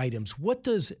budget items. What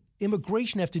does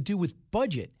immigration have to do with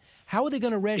budget? How are they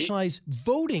going to rationalize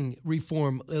voting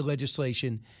reform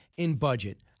legislation in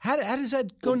budget? How does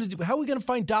that going to do? How are we going to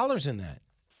find dollars in that?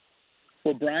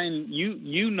 Well, Brian,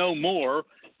 you know more,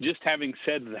 just having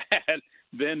said that,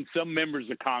 than some members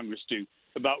of Congress do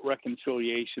about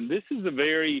reconciliation. This is a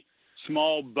very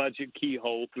small budget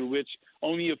keyhole through which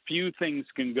only a few things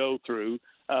can go through,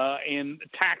 and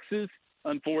taxes,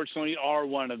 unfortunately, are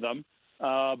one of them.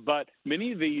 But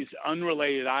many of these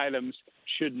unrelated items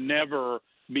should never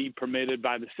be permitted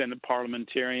by the Senate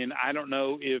parliamentarian. I don't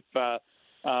know if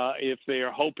they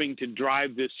are hoping to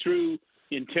drive this through,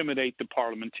 intimidate the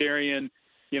parliamentarian.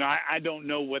 I don't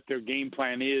know what their game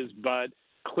plan is, but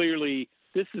clearly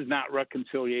this is not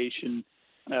reconciliation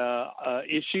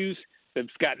issues. It's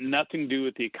got nothing to do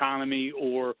with the economy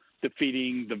or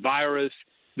defeating the virus.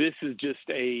 This is just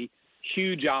a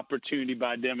huge opportunity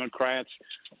by Democrats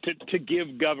to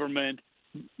give government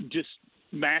just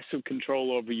massive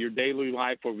control over your daily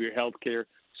life, over your health care,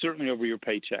 certainly over your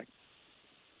paycheck.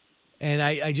 And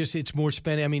it's more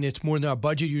spending. I mean, it's more than our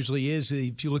budget usually is.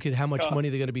 If you look at how much money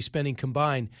they're going to be spending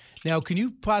combined. Now, can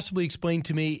you possibly explain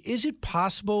to me, is it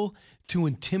possible to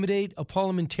intimidate a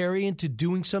parliamentarian to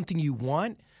doing something you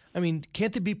want? I mean,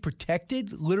 can't they be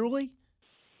protected, literally?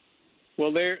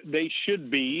 Well, they should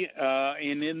be.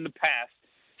 And in the past,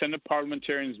 Senate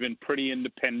parliamentarians have been pretty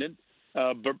independent,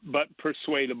 but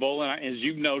persuadable. And as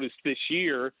you've noticed this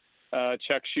year,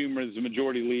 Chuck Schumer, as the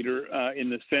majority leader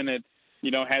in the Senate,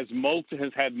 has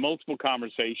had multiple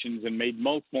conversations and made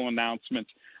multiple announcements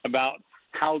about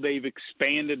how they've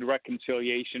expanded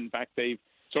reconciliation. In fact, they've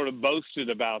sort of boasted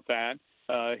about that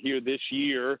here this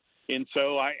year. And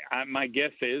so my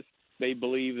guess is they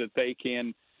believe that they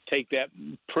can take that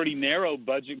pretty narrow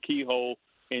budget keyhole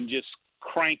and just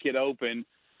crank it open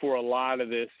for a lot of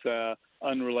this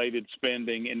unrelated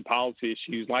spending and policy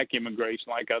issues like immigration,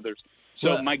 like others.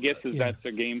 So my guess is that's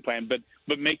their game plan. But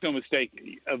make no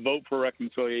mistake, a vote for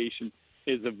reconciliation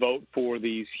is a vote for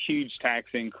these huge tax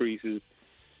increases,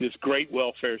 this great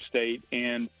welfare state,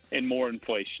 and more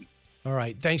inflation. All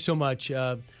right. Thanks so much.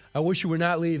 I wish you were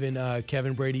not leaving,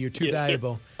 Kevin Brady. You're too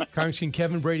valuable. Congressman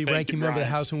Kevin Brady, ranking member of the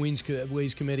House and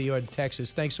Ways Committee of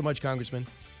Texas. Thanks so much, Congressman.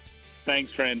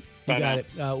 Thanks, friend. You got it.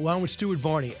 Well, I'm with Stuart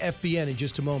Varney, FBN, in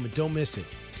just a moment. Don't miss it.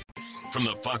 From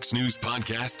the Fox News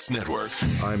Podcasts Network.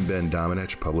 I'm Ben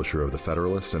Domenech, publisher of The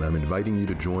Federalist, and I'm inviting you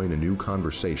to join a new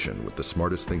conversation with the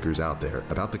smartest thinkers out there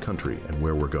about the country and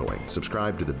where we're going.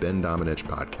 Subscribe to the Ben Domenech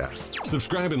Podcast.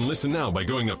 Subscribe and listen now by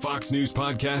going to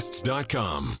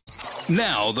foxnewspodcasts.com.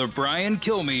 Now, the Brian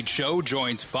Kilmeade Show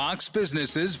joins Fox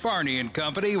Business's Varney and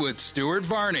Company with Stuart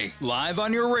Varney, live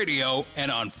on your radio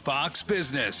and on Fox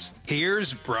Business.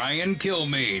 Here's Brian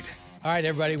Kilmeade. All right,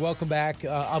 everybody, welcome back.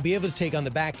 I'll be able to take on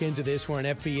the back end of this. We're on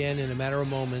FBN in a matter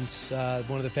of moments,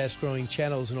 one of the fast-growing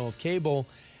channels in all of cable,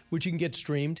 which you can get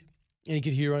streamed and you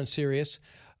can hear on Sirius.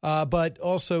 But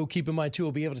also keep in mind, too,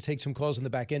 we'll be able to take some calls on the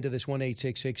back end of this,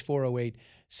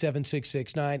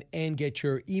 1-866-408-7669, and get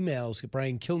your emails at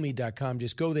briankilmeade.com.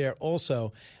 Just go there.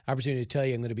 Also, opportunity to tell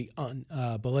you I'm going to be on.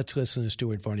 But let's listen to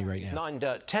Stuart Varney right now.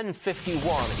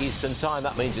 10:51 Eastern Time.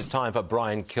 That means it's time for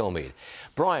Brian Kilmeade.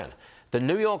 Brian, the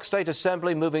New York State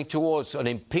Assembly moving towards an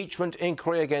impeachment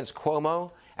inquiry against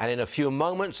Cuomo, and in a few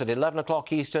moments at 11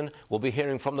 o'clock Eastern, we'll be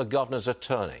hearing from the governor's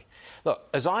attorney. Look,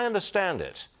 as I understand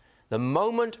it, the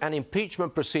moment an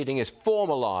impeachment proceeding is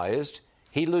formalized,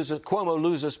 Cuomo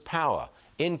loses power.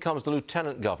 In comes the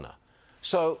lieutenant governor.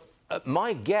 So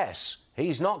my guess,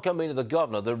 he's not going to be the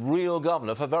governor, the real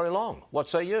governor, for very long. What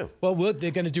say you? Well,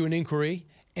 they're going to do an inquiry.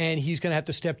 And he's going to have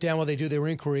to step down while they do their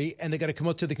inquiry, and they're going to come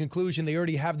up to the conclusion they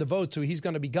already have the vote, so he's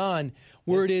going to be gone.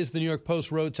 Word is the New York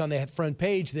Post wrote on the front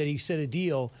page that he set a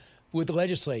deal with the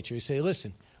legislature. He said,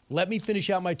 listen, let me finish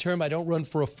out my term. I don't run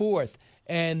for a fourth.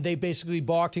 And they basically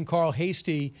balked, and Carl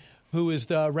Hastie, who is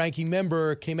the ranking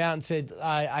member, came out and said,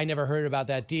 I never heard about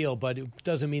that deal, but it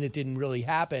doesn't mean it didn't really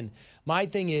happen. My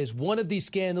thing is, one of these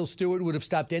scandals, Stuart, would have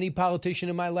stopped any politician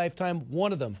in my lifetime,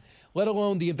 one of them, let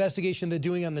alone the investigation they're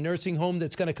doing on the nursing home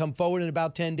that's going to come forward in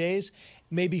about 10 days,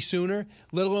 maybe sooner,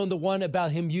 let alone the one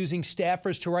about him using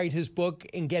staffers to write his book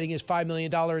and getting his $5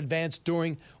 million advance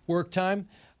during work time,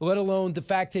 let alone the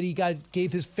fact that he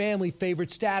gave his family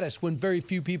favorite status when very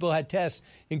few people had tests,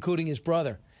 including his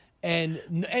brother.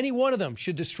 And any one of them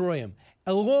should destroy him.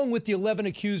 Along with the 11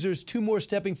 accusers, 2 more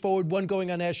stepping forward, 1 going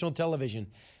on national television.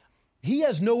 He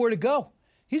has nowhere to go.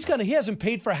 He hasn't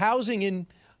paid for housing in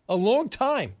a long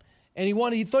time. And he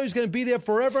thought he was going to be there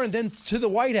forever and then to the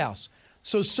White House.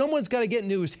 So someone's got to get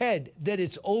into his head that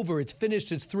it's over, it's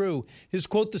finished, it's through. His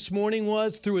quote this morning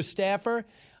was, through a staffer,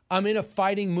 I'm in a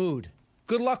fighting mood.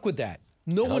 Good luck with that.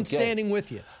 No one's standing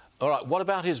with you. All right, what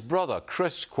about his brother,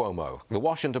 Chris Cuomo? The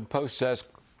Washington Post says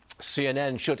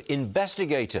CNN should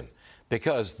investigate him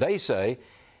because they say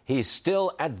he's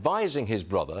still advising his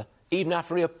brother even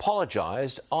after he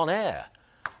apologized on air.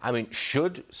 I mean,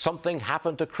 should something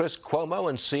happen to Chris Cuomo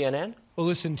and CNN? Well,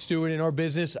 listen, Stuart, in our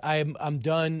business, I'm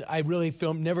done. I really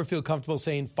never feel comfortable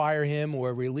saying fire him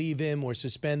or relieve him or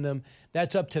suspend them.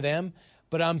 That's up to them.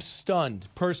 But I'm stunned,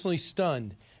 personally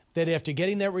stunned, that after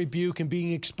getting that rebuke and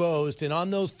being exposed and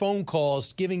on those phone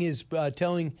calls, whipping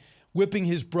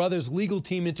his brother's legal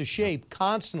team into shape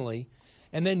constantly,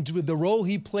 and then the role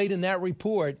he played in that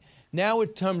report, now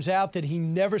it turns out that he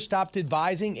never stopped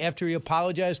advising after he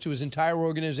apologized to his entire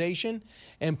organization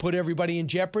and put everybody in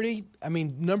jeopardy. I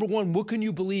mean, number one, what can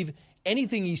you believe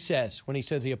anything he says when he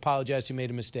says he apologized, he made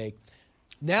a mistake?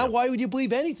 Now, why would you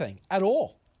believe anything at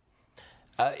all?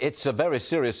 It's a very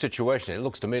serious situation. It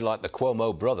looks to me like the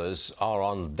Cuomo brothers are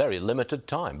on very limited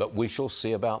time, but we shall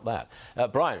see about that.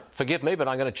 Brian, forgive me, but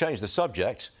I'm going to change the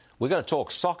subject. We're going to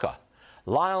talk soccer.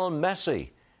 Lionel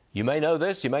Messi. You may know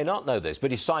this, you may not know this,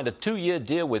 but he signed a 2-year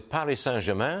deal with Paris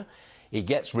Saint-Germain. He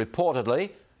gets reportedly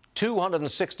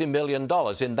 $260 million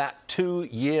in that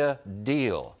 2-year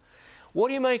deal. What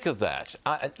do you make of that?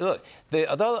 Look, the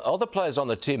other players on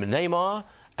the team, Neymar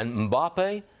and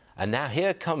Mbappe, and now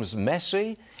here comes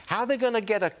Messi. How are they going to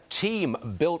get a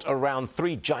team built around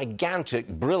 3 gigantic,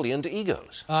 brilliant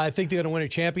egos? I think they're going to win a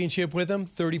championship with him.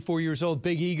 34 years old,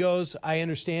 big egos. I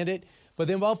understand it. But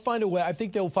then I'll find a way. I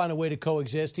think they'll find a way to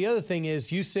coexist. The other thing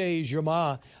is, you say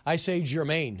Germain, I say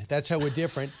Germain. That's how we're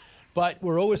different. But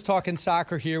we're always talking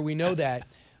soccer here. We know that.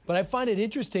 But I find it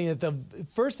interesting that the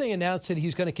first thing announced that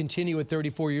he's going to continue at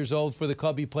 34 years old for the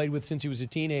club he played with since he was a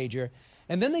teenager.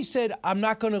 And then they said,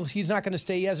 he's not going to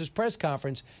stay. He has his press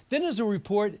conference. Then there's a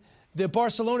report that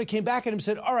Barcelona came back at him and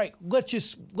said, all right, let's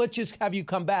just have you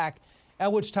come back.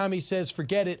 At which time he says,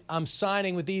 forget it, I'm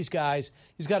signing with these guys.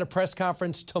 He's got a press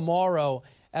conference tomorrow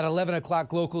at 11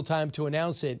 o'clock local time to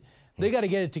announce it. They got to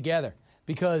get it together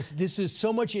because this is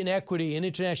so much inequity in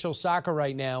international soccer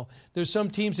right now. There's some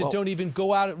teams that don't even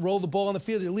go out and roll the ball on the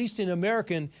field. At least in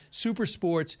American super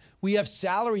sports, we have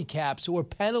salary caps or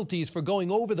penalties for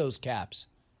going over those caps.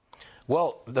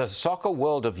 Well, the soccer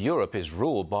world of Europe is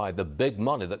ruled by the big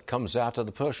money that comes out of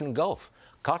the Persian Gulf.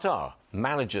 Qatar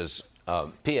manages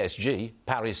PSG,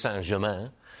 Paris Saint-Germain,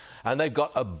 and they've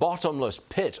got a bottomless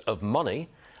pit of money,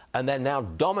 and they're now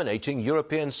dominating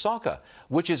European soccer,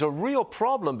 which is a real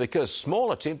problem because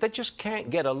smaller teams, they just can't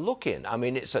get a look in. I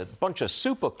mean, it's a bunch of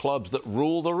super clubs that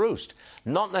rule the roost.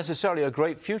 Not necessarily a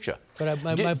great future. But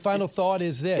my final thought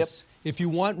is this. If you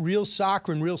want real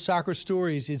soccer and real soccer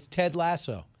stories, it's Ted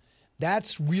Lasso.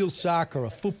 That's real soccer. A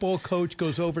football coach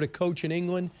goes over to coach in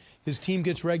England. His team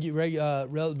gets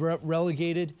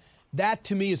relegated. That,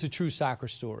 to me, is a true soccer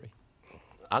story.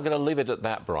 I'm going to leave it at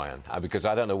that, Brian, because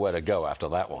I don't know where to go after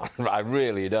that one. I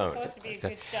really don't. It's supposed to be a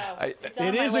good show.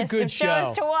 It is a good show.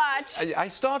 Shows to watch. I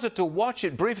started to watch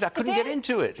it briefly. I couldn't get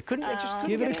into it.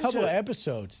 Give it a couple of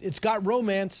episodes. It's got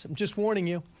romance. I'm just warning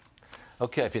you.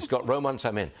 Okay, if it's got romance,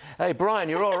 I'm in. Hey, Brian,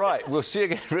 you're all right. We'll see you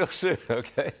again real soon,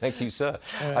 okay? Thank you, sir.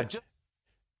 Right.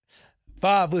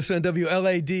 Bob, listen on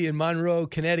WLAD in Monroe,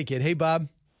 Connecticut. Hey, Bob.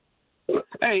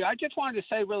 Hey, I just wanted to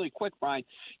say really quick, Brian,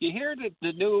 you hear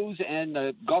the news and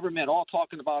the government all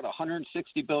talking about $160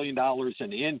 billion in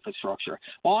the infrastructure.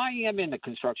 Well, I am in the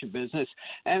construction business,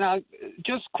 and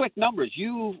just quick numbers.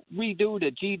 You redo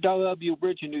the GW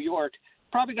Bridge in New York,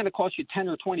 probably going to cost you $10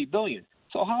 or $20 billion.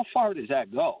 So how far does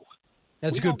that go?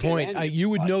 That's a good point. You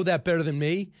would know that better than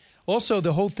me. Also,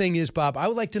 the whole thing is, Bob, I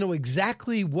would like to know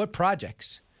exactly what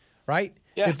projects, right?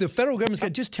 Yeah. If the federal government's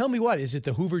got, just tell me what. Is it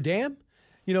the Hoover Dam?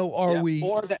 You know, or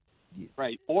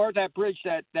that bridge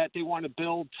that they want to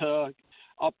build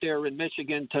up there in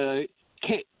Michigan to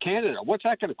Canada. What's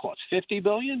that going to cost? $50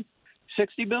 billion?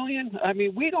 $60 billion? I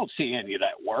mean, we don't see any of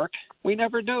that work. We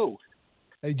never do.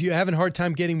 Do you have a hard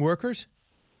time getting workers?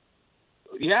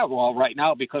 Yeah, well, right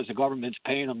now because the government's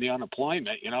paying them the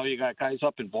unemployment. You know, you got guys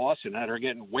up in Boston that are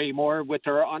getting way more with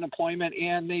their unemployment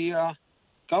and the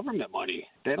government money.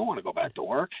 They don't want to go back to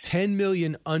work. 10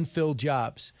 million unfilled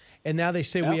jobs. And now they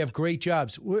say we have great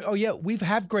jobs. We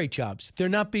have great jobs. They're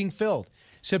not being filled.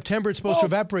 September, it's supposed to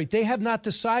evaporate. They have not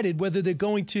decided whether they're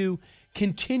going to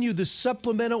continue the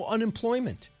supplemental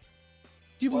unemployment.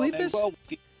 Do you believe this?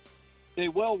 They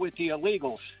will with the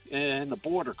illegals and the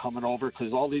border coming over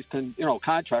because all these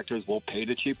contractors will pay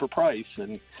the cheaper price,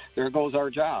 and there goes our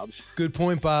jobs. Good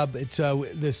point, Bob. It's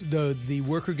the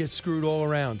worker gets screwed all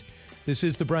around. This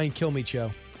is the Brian Kilmeade Show.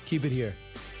 Keep it here.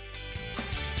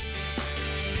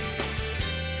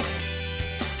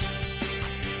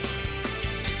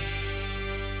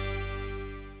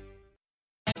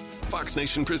 Fox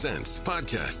Nation presents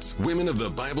podcasts Women of the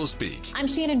Bible Speak. I'm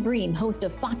Shannon Bream, host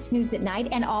of Fox News at Night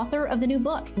and author of the new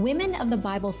book, Women of the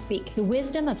Bible Speak, the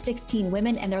wisdom of 16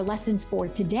 women and their lessons for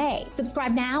today.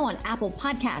 Subscribe now on Apple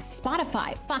Podcasts,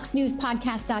 Spotify,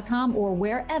 FoxNewsPodcast.com, or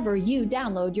wherever you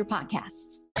download your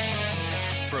podcasts.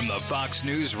 From the Fox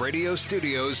News radio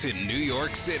studios in New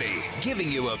York City,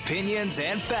 giving you opinions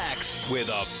and facts with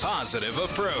a positive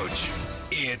approach.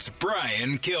 It's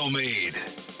Brian Kilmeade.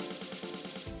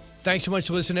 Thanks so much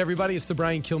for listening, everybody. It's the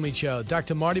Brian Kilmeade Show.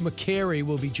 Dr. Marty Makary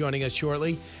will be joining us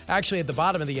shortly. Actually, at the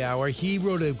bottom of the hour, he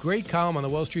wrote a great column on the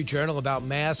Wall Street Journal about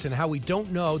masks and how we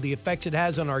don't know the effects it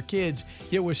has on our kids,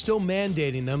 yet we're still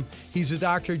mandating them. He's a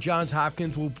doctor at Johns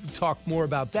Hopkins. We'll talk more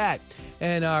about that.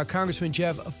 And Congressman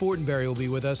Jeff Fortenberry will be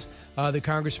with us. The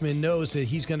congressman knows that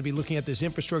he's going to be looking at this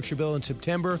infrastructure bill in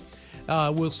September.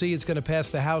 We'll see. It's going to pass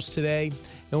the House today,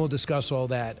 and we'll discuss all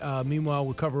that. Meanwhile,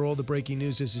 we'll cover all the breaking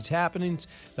news as it's happening.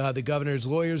 The governor's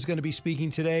lawyer is going to be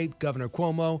speaking today, Governor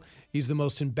Cuomo. He's the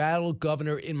most embattled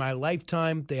governor in my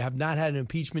lifetime. They have not had an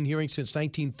impeachment hearing since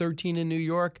 1913 in New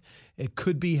York. It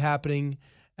could be happening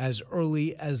as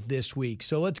early as this week.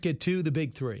 So let's get to the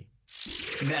big three.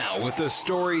 Now, with the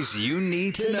stories you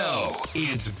need to know,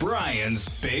 it's Brian's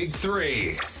Big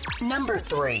Three. Number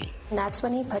 3. And that's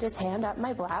when he put his hand up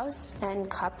my blouse and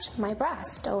cupped my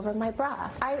breast over my bra.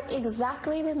 I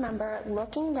exactly remember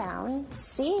looking down,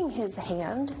 seeing his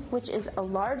hand, which is a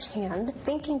large hand,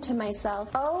 thinking to myself,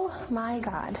 oh my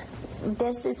God,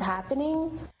 this is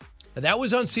happening. That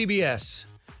was on CBS.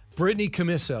 Brittany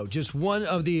Commisso, just one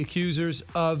of the accusers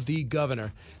of the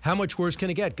governor. How much worse can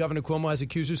it get? Governor Cuomo has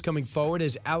accusers coming forward.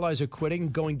 His allies are quitting,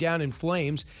 going down in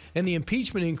flames. And the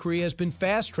impeachment inquiry has been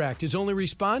fast-tracked. His only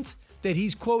response? That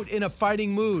he's, quote, in a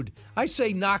fighting mood. I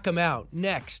say knock him out.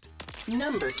 Next.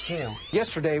 Number 2.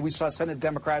 Yesterday, we saw Senate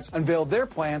Democrats unveil their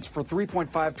plans for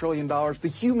 $3.5 trillion, the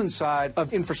human side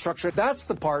of infrastructure. That's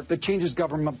the part that changes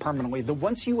government permanently.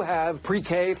 Once you have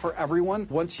pre-K for everyone,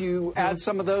 once you add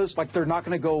some of those, like they're not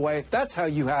going to go away, that's how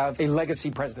you have a legacy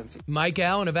presidency. Mike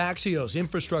Allen of Axios,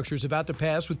 infrastructure is about to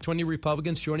pass with 20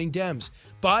 Republicans joining Dems.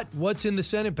 But what's in the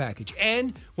Senate package?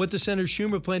 And what does Senator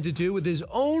Schumer plan to do with his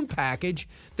own package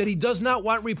that he does not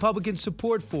want Republican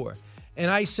support for? And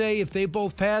I say if they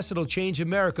both pass, it'll change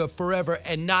America forever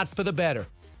and not for the better.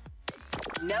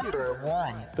 Number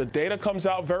 1. The data comes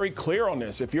out very clear on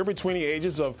this. If you're between the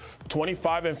ages of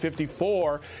 25 and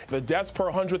 54, the deaths per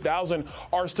 100,000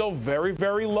 are still very,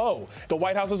 very low. The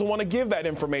White House doesn't want to give that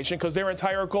information because their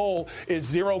entire goal is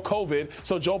zero COVID,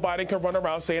 so Joe Biden can run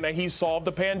around saying that he solved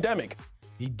the pandemic.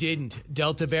 He didn't.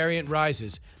 Delta variant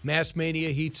rises. Mass mania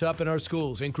heats up in our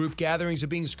schools, and group gatherings are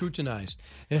being scrutinized.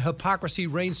 And hypocrisy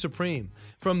reigns supreme.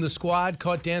 From the squad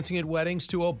caught dancing at weddings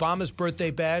to Obama's birthday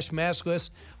bash,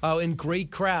 maskless, in great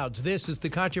crowds. This is the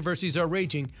controversies are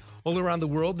raging all around the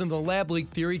world, and the lab leak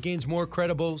theory gains more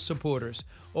credible supporters.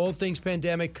 All things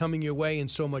pandemic coming your way and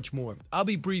so much more. I'll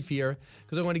be brief here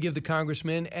because I want to give the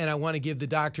congressmen and I want to give the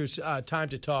doctors time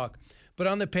to talk. But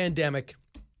on the pandemic,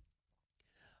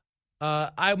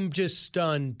 I'm just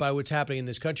stunned by what's happening in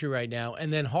this country right now,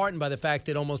 and then heartened by the fact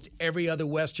that almost every other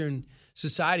Western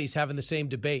society is having the same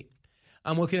debate.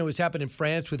 I'm looking at what's happened in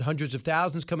France with hundreds of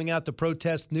thousands coming out to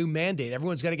protest new mandate.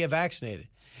 Everyone's got to get vaccinated.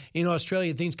 In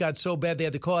Australia, things got so bad they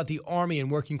had to call out the army in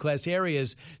working class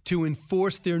areas to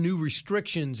enforce their new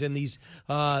restrictions and these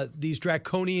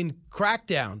draconian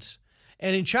crackdowns.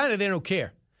 And in China, they don't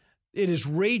care. It is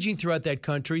raging throughout that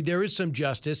country. There is some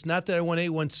justice. Not that I want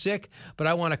anyone sick, but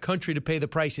I want a country to pay the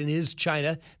price. And it is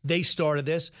China. They started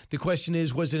this. The question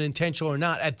is, was it intentional or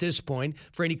not at this point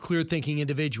for any clear-thinking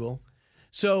individual?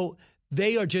 So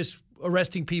they are just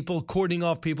arresting people, cordoning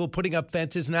off people, putting up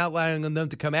fences and outlawing them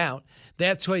to come out.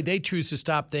 That's why they choose to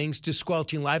stop things, just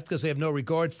squelching life because they have no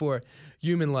regard for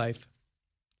human life.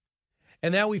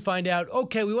 And now we find out,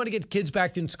 okay, we want to get kids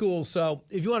back in school. So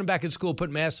if you want them back in school, put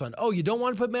masks on. Oh, you don't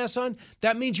want to put masks on?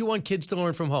 That means you want kids to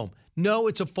learn from home. No,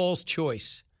 it's a false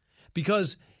choice.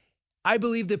 Because I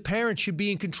believe that parents should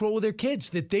be in control of their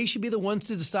kids, that they should be the ones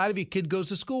to decide if your kid goes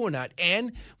to school or not.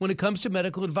 And when it comes to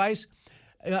medical advice,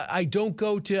 I didn't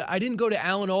go to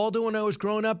Alan Alda when I was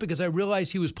growing up because I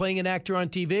realized he was playing an actor on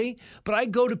TV. But I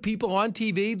go to people on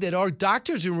TV that are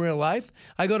doctors in real life.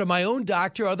 I go to my own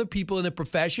doctor, other people in the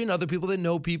profession, other people that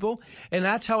know people. And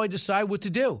that's how I decide what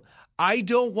to do. I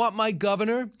don't want my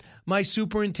governor, my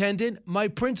superintendent, my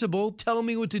principal telling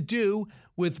me what to do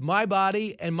with my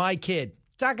body and my kid.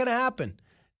 It's not going to happen.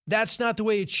 That's not the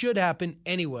way it should happen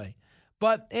anyway.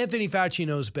 But Anthony Fauci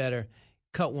knows better.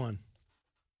 Cut one.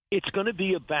 It's going to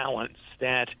be a balance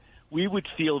that we would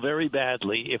feel very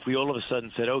badly if we all of a sudden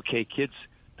said, okay, kids,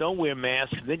 don't wear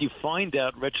masks. And then you find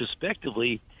out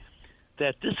retrospectively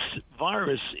that this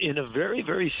virus, in a very,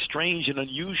 very strange and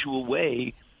unusual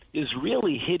way, is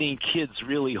really hitting kids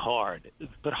really hard.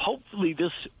 But hopefully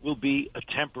this will be a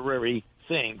temporary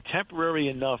thing, temporary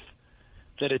enough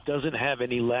that it doesn't have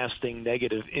any lasting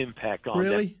negative impact on them.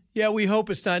 Really? Yeah, we hope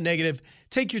it's not negative.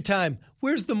 Take your time.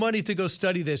 Where's the money to go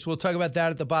study this? We'll talk about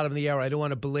that at the bottom of the hour. I don't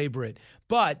want to belabor it.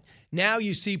 But now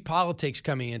you see politics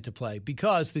coming into play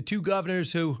because the two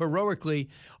governors who heroically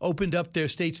opened up their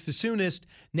states the soonest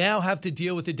now have to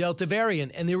deal with the Delta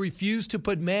variant, and they refuse to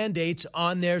put mandates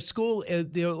on their schools.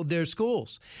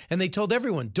 And they told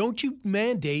everyone, don't you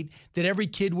mandate that every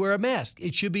kid wear a mask.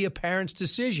 It should be a parent's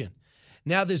decision.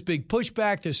 Now there's big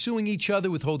pushback. They're suing each other,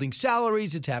 withholding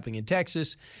salaries. It's happening in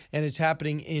Texas, and it's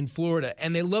happening in Florida.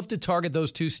 And they love to target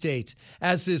those two states,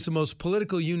 as is the most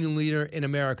political union leader in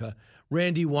America,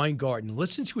 Randi Weingarten.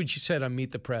 Listen to what she said on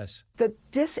Meet the Press. The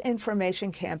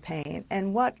disinformation campaign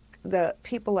and what the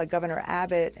people like Governor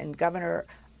Abbott and Governor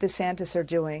DeSantis are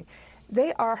doing,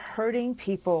 they are hurting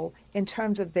people in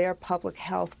terms of their public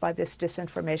health by this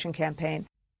disinformation campaign.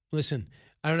 Listen,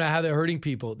 I don't know how they're hurting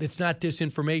people. It's not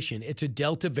disinformation. It's a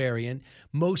Delta variant.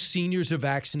 Most seniors are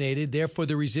vaccinated. Therefore,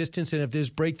 the resistance, and if there's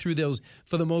breakthrough, those,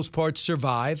 for the most part,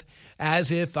 survive.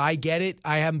 As if I get it,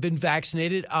 I haven't been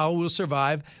vaccinated, I will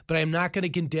survive. But I'm not going to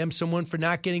condemn someone for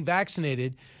not getting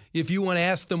vaccinated. If you want to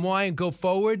ask them why and go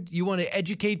forward, you want to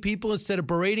educate people instead of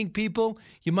berating people,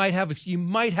 you might have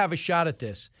a shot at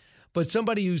this. But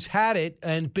somebody who's had it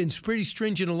and been pretty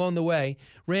stringent along the way,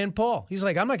 Rand Paul, he's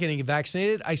like, I'm not getting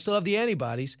vaccinated. I still have the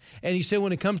antibodies. And he said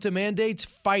when it comes to mandates,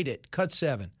 fight it. Cut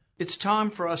 7. It's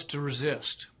time for us to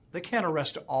resist. They can't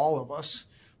arrest all of us.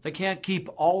 They can't keep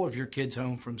all of your kids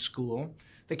home from school.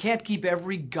 They can't keep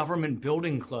every government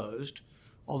building closed.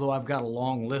 although I've got a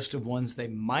long list of ones they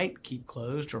might keep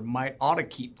closed or ought to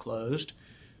keep closed.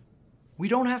 We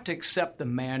don't have to accept the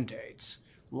mandates,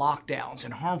 lockdowns,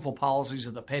 and harmful policies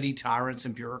of the petty tyrants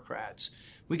and bureaucrats.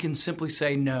 We can simply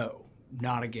say no,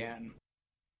 not again.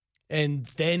 And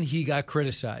then he got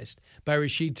criticized by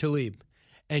Rashid Tlaib.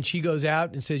 And she goes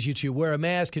out and says you should wear a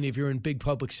mask, and if you're in big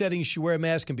public settings, you should wear a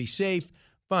mask and be safe.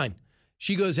 Fine.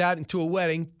 She goes out into a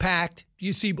wedding, packed.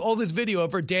 You see all this video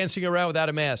of her dancing around without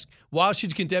a mask while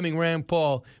she's condemning Rand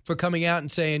Paul for coming out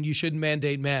and saying you shouldn't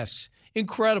mandate masks.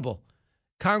 Incredible.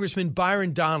 Congressman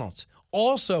Byron Donalds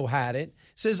also had it,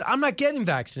 says, I'm not getting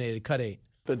vaccinated, cut 8.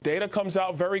 The data comes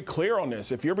out very clear on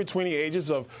this. If you're between the ages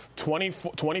of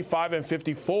 25 and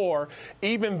 54,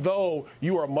 even though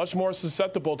you are much more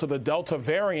susceptible to the Delta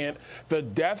variant, the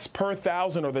deaths per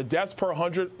 1,000 or the deaths per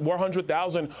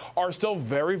 100,000 are still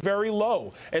very, very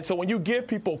low. And so when you give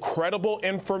people credible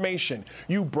information,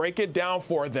 you break it down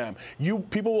for them,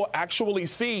 people will actually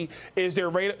see, is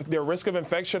their risk of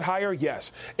infection higher?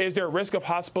 Yes. Is their risk of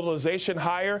hospitalization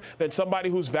higher than somebody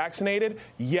who's vaccinated?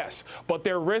 Yes. But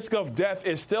their risk of death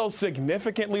is still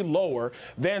significantly lower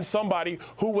than somebody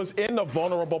who was in the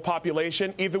vulnerable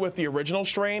population, either with the original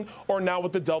strain or now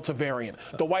with the Delta variant.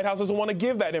 The White House doesn't want to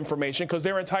give that information because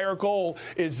their entire goal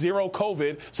is zero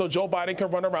COVID, so Joe Biden can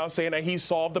run around saying that he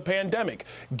solved the pandemic.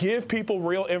 Give people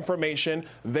real information.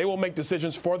 They will make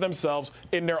decisions for themselves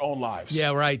in their own lives.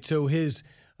 Yeah, right. So his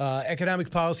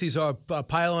economic policies are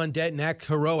pile on debt and act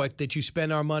heroic, that you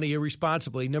spend our money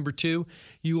irresponsibly. Number two,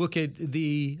 you look at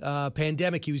the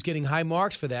pandemic. He was getting high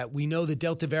marks for that. We know the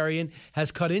Delta variant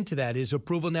has cut into that. His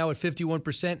approval now at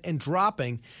 51% and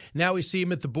dropping. Now we see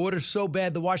him at the border so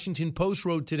bad. The Washington Post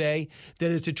wrote today that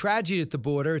it's a tragedy at the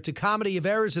border. It's a comedy of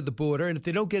errors at the border. And if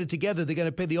they don't get it together, they're going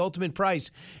to pay the ultimate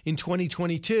price in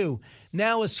 2022.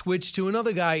 Now a switch to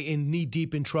another guy in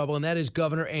knee-deep in trouble, and that is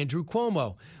Governor Andrew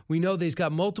Cuomo. We know that he's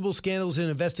got multiple scandals and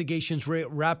investigations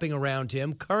wrapping around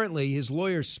him. Currently, his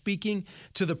lawyers speaking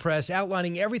to the press,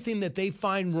 outlining everything that they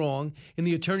find wrong in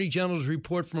the Attorney General's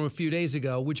report from a few days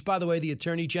ago, which, by the way, the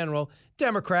Attorney General,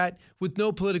 Democrat, with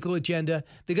no political agenda,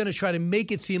 they're going to try to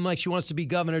make it seem like she wants to be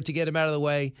governor to get him out of the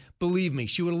way. Believe me,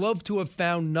 she would have loved to have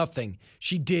found nothing.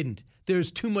 She didn't.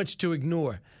 There's too much to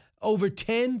ignore. Over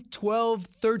 10, 12,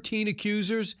 13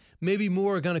 accusers, maybe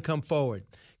more, are going to come forward.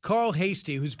 Carl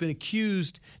Hastie, who's been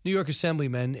accused, New York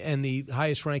Assemblyman and the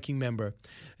highest ranking member,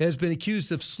 has been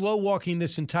accused of slow-walking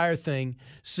this entire thing,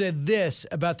 said this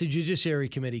about the Judiciary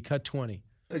Committee, cut 20.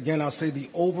 Again, I'll say the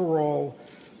overall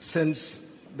sense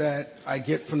that I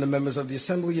get from the members of the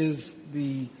Assembly is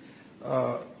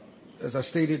as I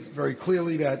stated very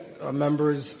clearly, that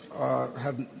members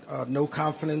have no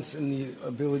confidence in the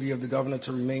ability of the governor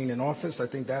to remain in office. I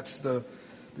think that's the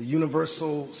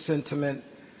universal sentiment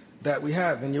that we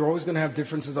have. And you're always going to have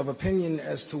differences of opinion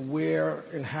as to where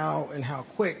and how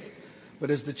quick.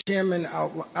 But as the chairman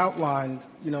outlined,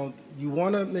 you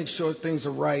want to make sure things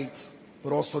are right,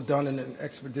 but also done in an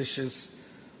expeditious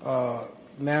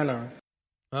manner.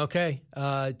 Okay.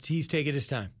 He's taking his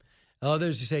time.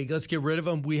 Others say, let's get rid of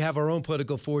him. We have our own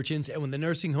political fortunes. And when the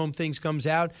nursing home things comes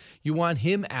out, you want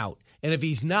him out. And if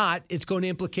he's not, it's going to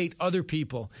implicate other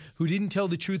people who didn't tell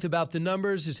the truth about the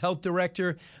numbers. His health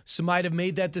director might have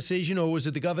made that decision, or was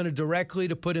it the governor directly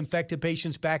to put infected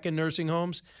patients back in nursing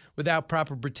homes without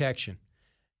proper protection?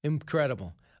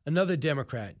 Incredible. Another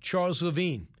Democrat, Charles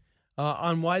Levine,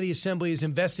 on why the Assembly is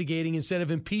investigating instead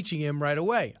of impeaching him right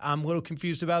away. I'm a little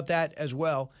confused about that as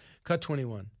well. Cut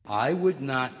 21. I would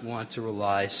not want to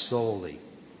rely solely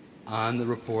on the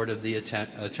report of the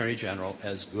Attorney General,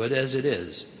 as good as it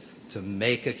is, to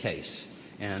make a case.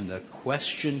 And the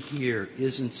question here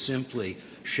isn't simply,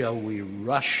 shall we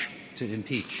rush to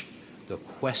impeach? The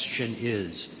question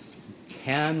is,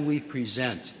 can we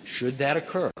present, should that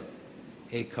occur,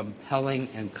 a compelling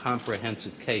and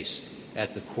comprehensive case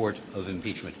at the court of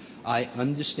impeachment? I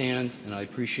understand and I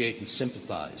appreciate and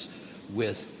sympathize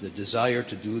with the desire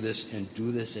to do this and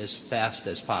do this as fast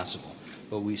as possible.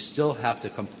 But we still have to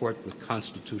comport with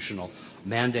constitutional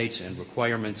mandates and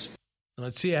requirements.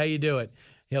 Let's see how you do it.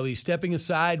 He'll be stepping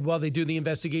aside while they do the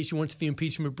investigation once the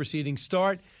impeachment proceedings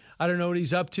start. I don't know what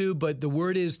he's up to, but the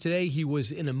word is today he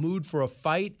was in a mood for a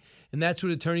fight, and that's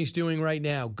what attorney's doing right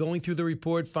now, going through the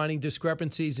report, finding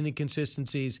discrepancies and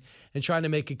inconsistencies, and trying to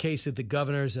make a case that the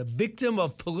governor is a victim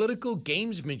of political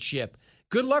gamesmanship.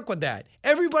 Good luck with that.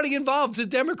 Everybody involved is a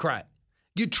Democrat.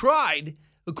 You tried,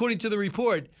 according to the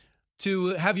report, to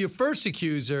have your first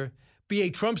accuser be a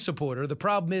Trump supporter. The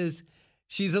problem is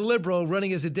she's a liberal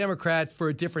running as a Democrat for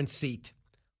a different seat.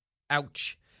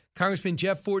 Ouch. Congressman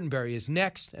Jeff Fortenberry is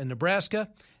next in Nebraska,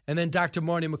 and then Dr.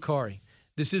 Marty Makary.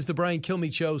 This is the Brian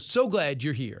Kilmeade Show. So glad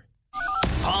you're here.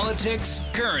 Politics,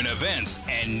 current events,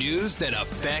 and news that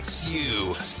affects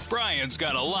you. Brian's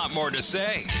got a lot more to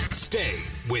say. Stay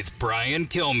with Brian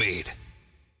Kilmeade.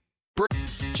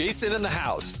 Jason in the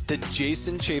House, the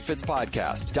Jason Chaffetz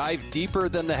podcast. Dive deeper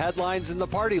than the headlines and the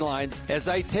party lines as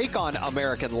I take on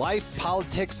American life,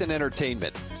 politics, and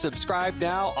entertainment. Subscribe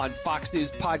now on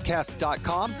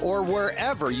foxnewspodcast.com or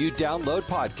wherever you download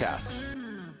podcasts.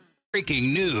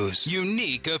 Breaking news,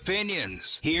 unique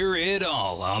opinions. Hear it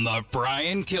all on the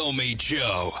Brian Kilmeade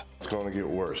Show. It's going to get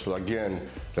worse. So again,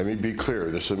 let me be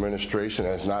clear. This administration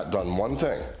has not done one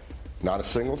thing, not a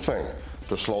single thing,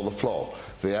 to slow the flow.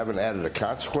 They haven't added a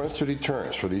consequence to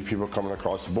deterrence for these people coming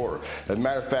across the border. As a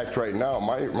matter of fact, right now,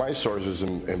 my sources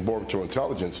in Border Patrol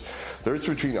Intelligence, there's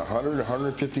between 100 and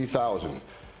 150,000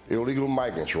 illegal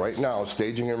migrants right now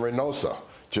staging in Reynosa,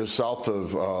 just south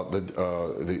of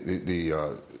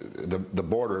the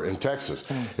border in Texas.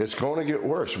 It's going to get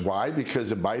worse. Why? Because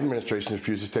the Biden administration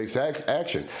refuses to take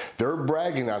action. They're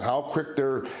bragging on how quick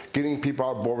they're getting people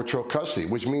out of Border Patrol custody,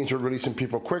 which means they're releasing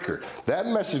people quicker. That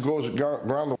message goes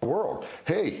around the world.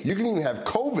 Hey, you can even have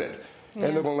COVID, and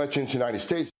they're going to let you into the United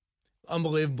States.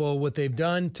 Unbelievable what they've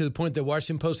done, to the point that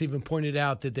Washington Post even pointed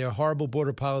out that their horrible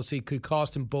border policy could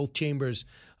cost them both chambers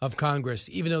of Congress.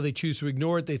 Even though they choose to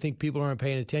ignore it, they think people aren't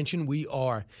paying attention. We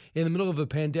are. In the middle of a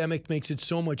pandemic makes it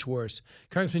so much worse.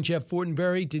 Congressman Jeff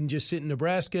Fortenberry didn't just sit in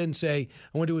Nebraska and say,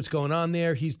 I wonder what's going on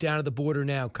there. He's down at the border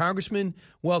now. Congressman,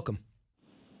 welcome.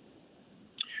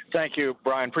 Thank you,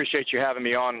 Brian. Appreciate you having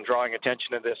me on and drawing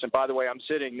attention to this. And by the way, I'm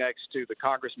sitting next to the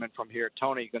congressman from here,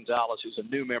 Tony Gonzalez, who's a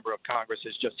new member of Congress,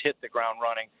 has just hit the ground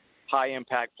running,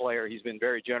 high-impact player. He's been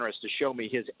very generous to show me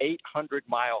his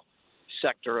 800-mile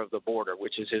sector of the border,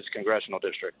 which is his congressional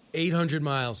district. 800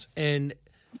 miles. And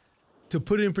to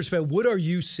put it in perspective, what are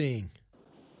you seeing?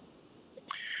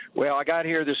 Well, I got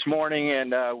here this morning,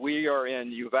 and we are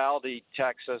in Uvalde,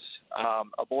 Texas,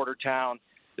 a border town.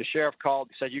 The sheriff called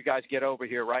and said, you guys get over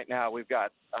here right now. We've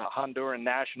got Honduran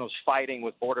nationals fighting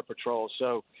with Border Patrol.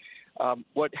 So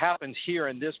what happens here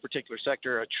in this particular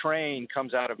sector, a train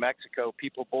comes out of Mexico,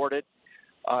 people board it.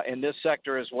 In this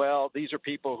sector as well, these are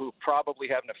people who probably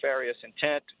have nefarious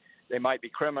intent. They might be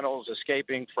criminals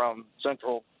escaping from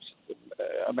Central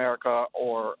America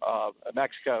or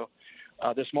Mexico.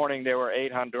 This morning there were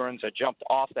 8 Hondurans that jumped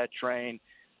off that train.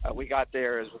 We got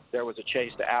there was a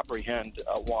chase to apprehend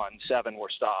one. 7 were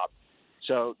stopped.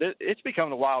 So it's become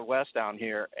the Wild West down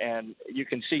here, and you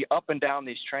can see up and down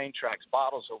these train tracks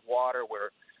bottles of water where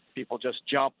people just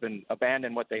jump and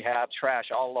abandon what they have, trash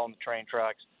all along the train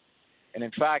tracks. And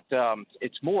in fact,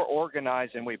 it's more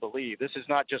organized than we believe. This is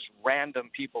not just random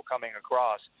people coming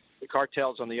across. The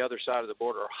cartels on the other side of the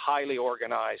border are highly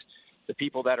organized. The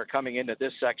people that are coming into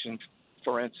this section,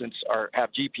 for instance, have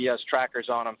GPS trackers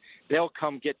on them. They'll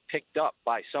come get picked up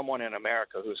by someone in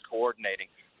America who's coordinating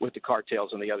with the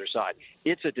cartels on the other side.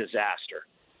 It's a disaster.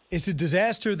 It's a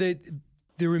disaster that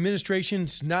their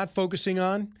administration's not focusing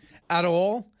on at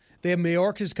all. They have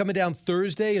Mayorkas coming down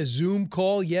Thursday, a Zoom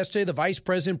call yesterday. The vice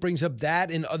president brings up that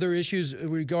and other issues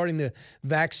regarding the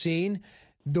vaccine.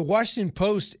 The Washington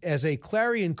Post as a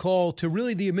clarion call to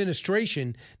really the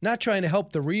administration, not trying to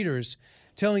help the readers,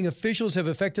 telling officials have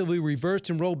effectively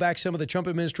reversed and rolled back some of the Trump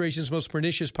administration's most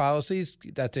pernicious policies.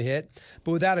 That's a hit.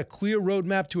 But without a clear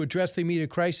roadmap to address the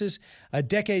immediate crisis, a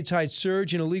decades-high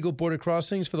surge in illegal border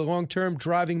crossings for the long term,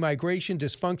 driving migration,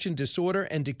 dysfunction, disorder,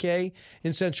 and decay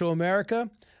in Central America.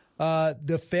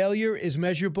 The failure is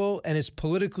measurable and it's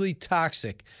politically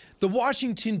toxic. The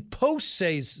Washington Post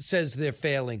says they're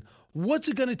failing. What's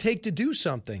it going to take to do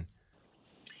something?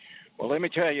 Well, let me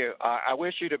tell you, I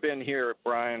wish you'd have been here,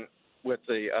 Brian, with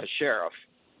the sheriff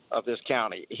of this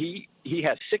county. He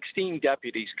has 16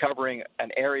 deputies covering an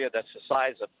area that's the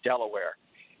size of Delaware.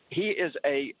 He is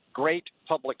a great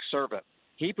public servant.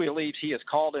 He believes he is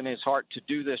called in his heart to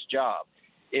do this job.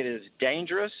 It is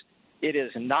dangerous. It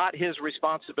is not his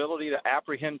responsibility to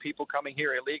apprehend people coming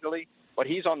here illegally, but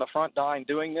he's on the front line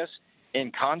doing this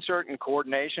in concert and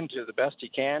coordination to the best he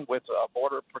can with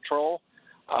Border Patrol.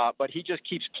 But he just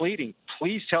keeps pleading,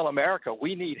 please tell America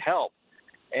we need help.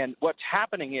 And what's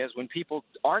happening is when people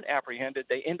aren't apprehended,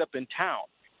 they end up in town.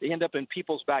 They end up in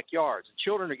people's backyards.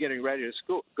 Children are getting ready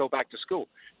to go back to school.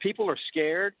 People are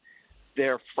scared,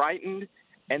 they're frightened,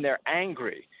 and they're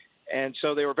angry. And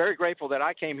so they were very grateful that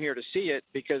I came here to see it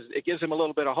because it gives them a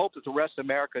little bit of hope that the rest of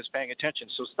America is paying attention.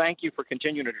 So thank you for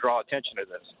continuing to draw attention to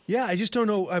this. Yeah, I just don't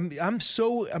know. I'm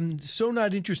so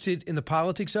not interested in the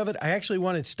politics of it. I actually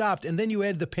want it stopped. And then you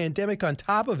add the pandemic on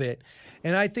top of it.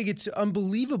 And I think it's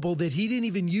unbelievable that he didn't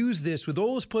even use this with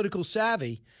all his political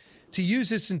savvy to use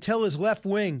this and tell his left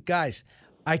wing, guys,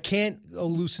 I can't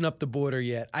loosen up the border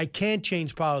yet. I can't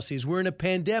change policies. We're in a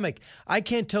pandemic. I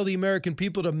can't tell the American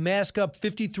people to mask up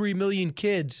 53 million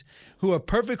kids who are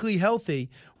perfectly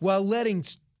healthy while letting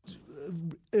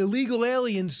illegal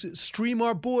aliens stream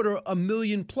our border 1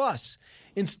 million plus.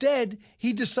 Instead,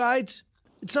 he decides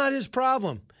it's not his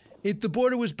problem. If the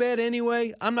border was bad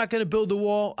anyway, I'm not going to build the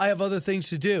wall. I have other things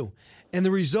to do. And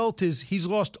the result is he's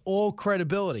lost all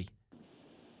credibility.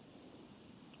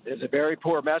 There's a very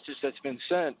poor message that's been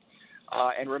sent.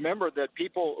 And remember that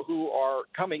people who are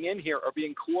coming in here are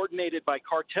being coordinated by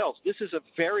cartels. This is a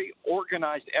very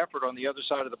organized effort on the other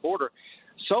side of the border,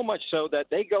 so much so that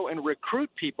they go and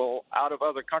recruit people out of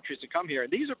other countries to come here.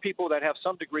 And these are people that have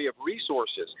some degree of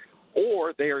resources,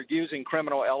 or they are using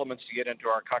criminal elements to get into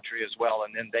our country as well,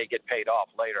 and then they get paid off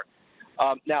later.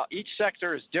 Now, each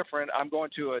sector is different. I'm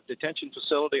going to a detention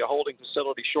facility, a holding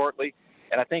facility shortly.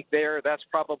 And I think that's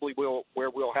probably where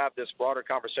we'll have this broader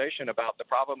conversation about the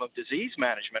problem of disease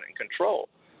management and control,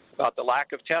 about the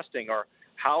lack of testing, or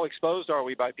how exposed are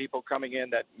we by people coming in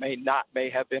that may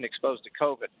have been exposed to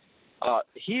COVID.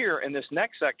 Here in this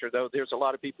next sector, though, there's a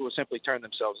lot of people who simply turn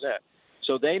themselves in.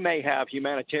 So they may have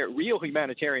real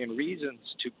humanitarian reasons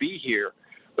to be here,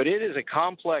 but it is a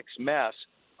complex mess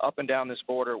up and down this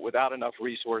border without enough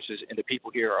resources, and the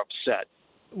people here are upset.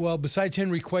 Well, besides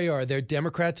Henry Cuellar, are there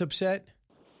Democrats upset?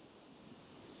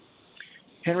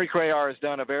 Henry Cuellar has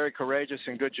done a very courageous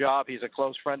and good job. He's a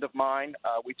close friend of mine.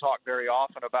 We talk very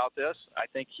often about this. I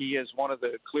think he is one of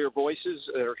the clear voices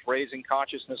that are raising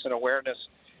consciousness and awareness,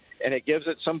 and it gives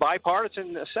it some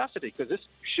bipartisan necessity, because this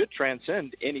should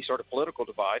transcend any sort of political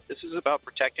divide. This is about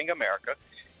protecting America,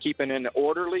 keeping an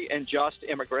orderly and just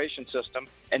immigration system,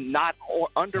 and not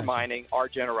undermining our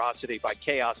generosity by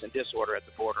chaos and disorder at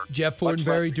the border. Jeff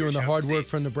Fortenberry doing the hard work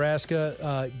from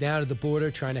Nebraska down to the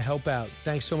border, trying to help out.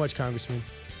 Thanks so much, Congressman.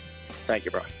 Thank you,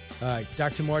 Brian. All right,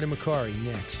 Dr. Marty Makary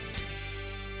next.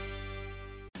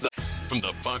 From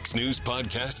the Fox News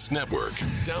Podcasts Network.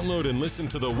 Download and listen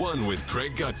to The One with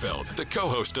Craig Gutfeld, the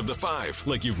co-host of The Five,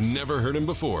 like you've never heard him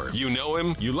before. You know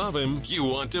him, you love him, you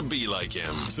want to be like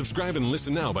him. Subscribe and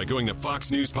listen now by going to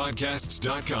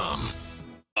foxnewspodcasts.com.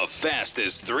 The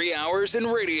fastest 3 hours in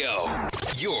radio.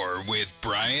 You're with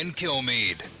Brian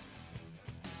Kilmeade.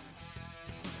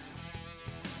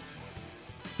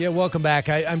 Yeah, welcome back.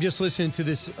 I'm just listening to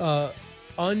this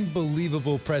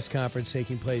unbelievable press conference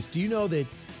taking place. Do you know that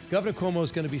Governor Cuomo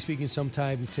is going to be speaking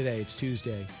sometime today? It's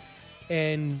Tuesday.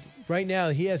 And right now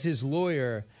he has his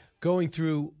lawyer going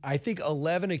through, I think,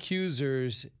 11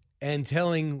 accusers and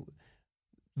telling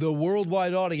the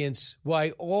worldwide audience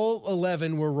why all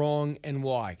 11 were wrong and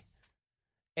why.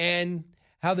 And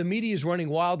how the media is running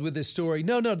wild with this story.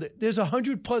 No, there's a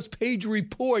 100-plus page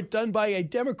report done by a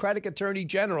Democratic attorney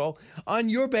general on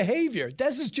your behavior.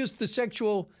 This is just the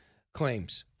sexual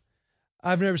claims.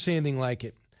 I've never seen anything like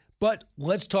it. But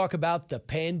let's talk about the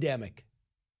pandemic.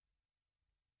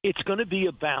 It's going to be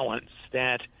a balance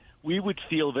that we would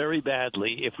feel very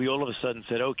badly if we all of a sudden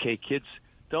said, okay, kids,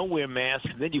 don't wear masks.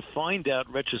 And then you find out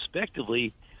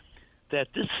retrospectively that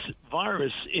this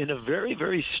virus, in a very,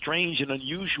 very strange and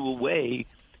unusual way,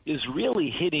 is really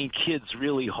hitting kids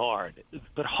really hard.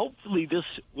 But hopefully this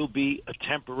will be a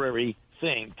temporary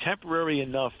thing, temporary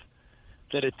enough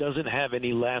that it doesn't have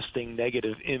any lasting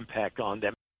negative impact on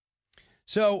them.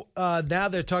 So now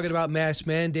they're talking about mask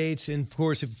mandates. And, of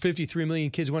course, if 53 million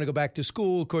kids want to go back to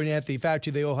school, according to Anthony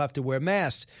Fauci, they all have to wear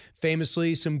masks.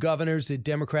 Famously, some governors that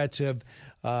Democrats have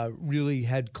really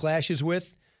had clashes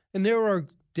with. And there are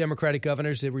Democratic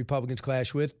governors that Republicans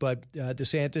clash with. But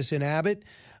DeSantis and Abbott,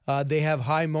 they have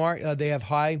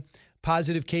high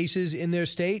positive cases in their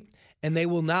state. And they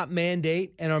will not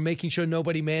mandate and are making sure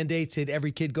nobody mandates that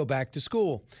every kid go back to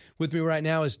school. With me right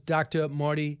now is Dr.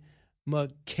 Marty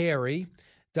Makary.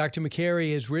 Dr.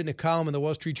 Makary has written a column in the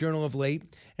Wall Street Journal of late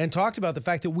and talked about the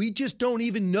fact that we just don't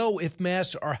even know if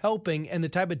masks are helping and the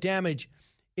type of damage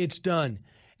it's done.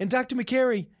 And Dr.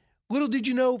 Makary, little did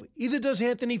you know, either does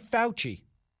Anthony Fauci.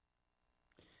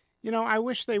 You know, I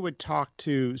wish they would talk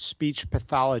to speech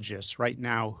pathologists right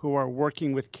now who are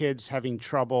working with kids having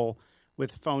trouble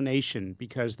with phonation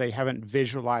because they haven't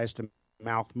visualized a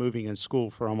mouth moving in school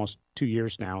for almost 2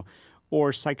 years now,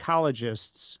 or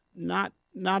psychologists not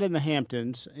in the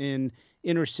Hamptons, in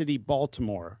inner city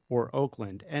Baltimore or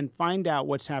Oakland, and find out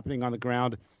what's happening on the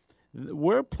ground.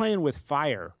 We're playing with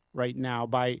fire right now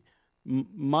by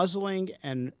muzzling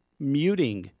and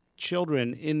muting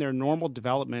children in their normal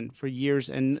development for years,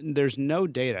 and there's no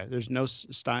data. There's no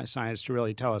science to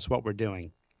really tell us what we're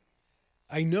doing.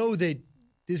 I know that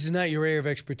this is not your area of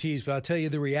expertise, but I'll tell you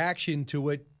the reaction to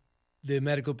what the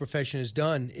medical profession has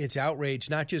done. It's outrage,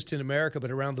 not just in America,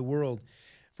 but around the world.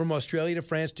 From Australia to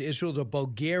France to Israel to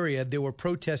Bulgaria, there were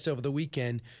protests over the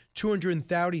weekend.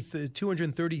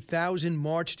 230,000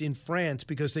 marched in France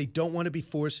because they don't want to be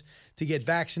forced to get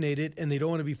vaccinated and they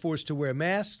don't want to be forced to wear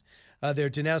masks. They're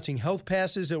denouncing health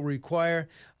passes that will require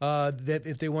that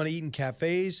if they want to eat in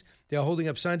cafes. They're holding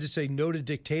up signs that say no to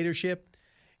dictatorship.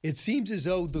 It seems as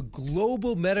though the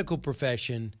global medical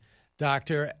profession,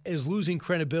 doctor, is losing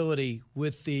credibility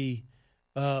with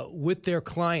their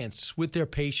clients, with their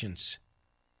patients.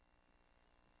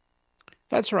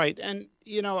 That's right. And,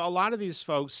 a lot of these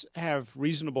folks have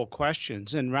reasonable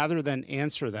questions, and rather than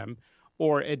answer them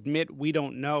or admit we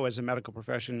don't know as a medical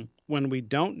profession when we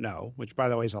don't know, which, by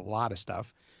the way, is a lot of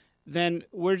stuff, then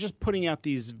we're just putting out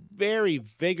these very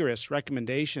vigorous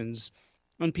recommendations,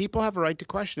 and people have a right to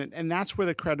question it. And that's where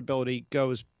the credibility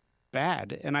goes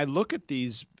bad. And I look at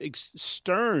these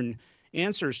stern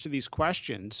answers to these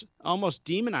questions, almost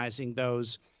demonizing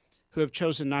those who have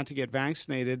chosen not to get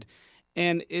vaccinated.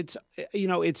 And it's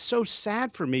so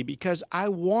sad for me because I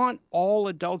want all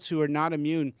adults who are not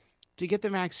immune to get the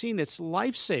vaccine. It's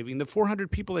life-saving. The 400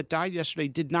 people that died yesterday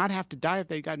did not have to die if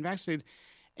they'd gotten vaccinated.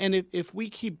 And if we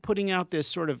keep putting out this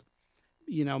sort of,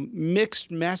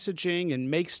 mixed messaging and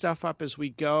make stuff up as we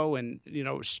go and,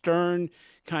 stern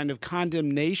kind of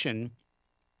condemnation,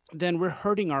 then we're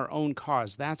hurting our own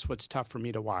cause. That's what's tough for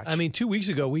me to watch. I mean, 2 weeks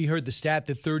ago, we heard the stat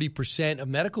that 30% of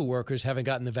medical workers haven't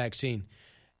gotten the vaccine.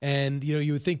 And,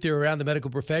 you would think they're around the medical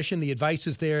profession. The advice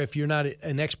is there if you're not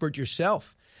an expert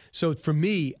yourself. So for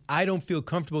me, I don't feel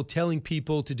comfortable telling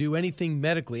people to do anything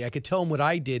medically. I could tell them what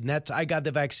I did, and that's I got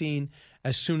the vaccine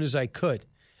as soon as I could.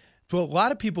 But a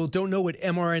lot of people don't know what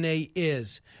mRNA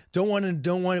is. Don't want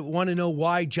to know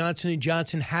why Johnson &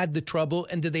 Johnson had the trouble,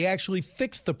 and did they actually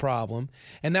fix the problem?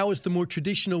 And that was the more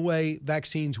traditional way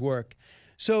vaccines work.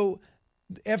 So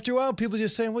after a while, people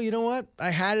just say, well, you know what? I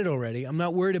had it already. I'm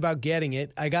not worried about getting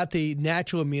it. I got the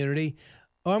natural immunity.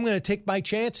 Oh, I'm going to take my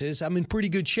chances. I'm in pretty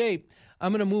good shape.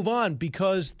 I'm going to move on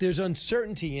because there's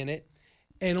uncertainty in it.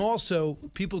 And also,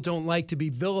 people don't like to be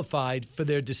vilified for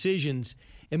their decisions.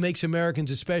 It makes Americans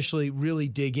especially really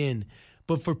dig in.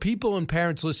 But for people and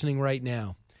parents listening right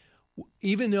now,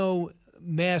 even though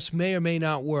masks may or may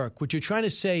not work, what you're trying to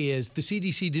say is the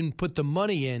CDC didn't put the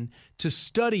money in to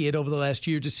study it over the last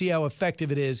year to see how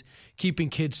effective it is keeping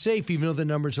kids safe, even though the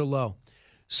numbers are low.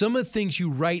 Some of the things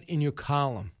you write in your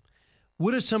column,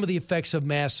 what are some of the effects of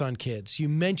masks on kids? You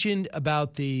mentioned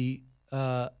about the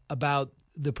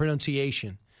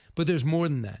pronunciation, but there's more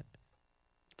than that.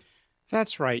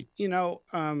 That's right.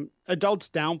 Adults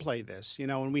downplay this,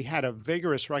 and we had a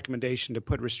vigorous recommendation to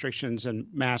put restrictions and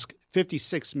mask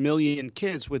 56 million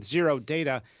kids with zero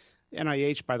data.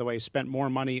 NIH, by the way, spent more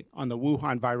money on the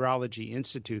Wuhan Virology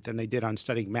Institute than they did on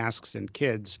studying masks in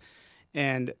kids.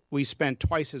 And we spent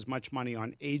twice as much money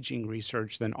on aging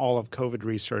research than all of COVID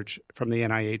research from the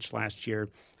NIH last year.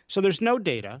 So there's no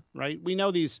data, right? We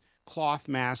know these cloth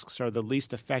masks are the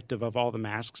least effective of all the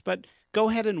masks, but go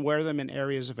ahead and wear them in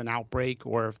areas of an outbreak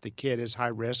or if the kid is high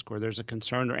risk or there's a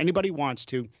concern or anybody wants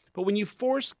to. But when you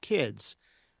force kids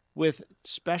with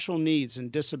special needs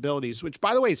and disabilities, which,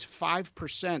 by the way, is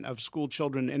 5% of school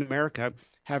children in America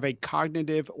have a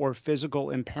cognitive or physical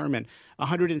impairment.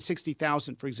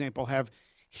 160,000, for example, have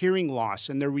hearing loss,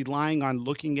 and they're relying on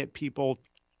looking at people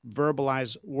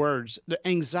verbalize words. The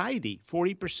anxiety,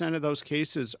 40% of those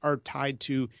cases are tied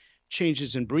to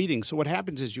changes in breathing. So what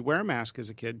happens is you wear a mask as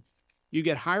a kid, you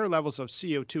get higher levels of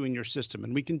CO2 in your system,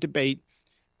 and we can debate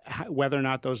whether or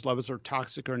not those levels are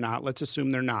toxic or not. Let's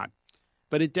assume they're not.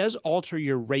 But it does alter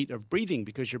your rate of breathing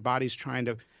because your body's trying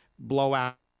to blow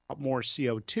out more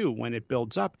CO2 when it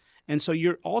builds up. And so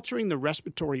you're altering the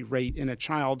respiratory rate in a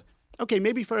child. Okay,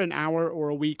 maybe for an hour or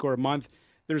a week or a month,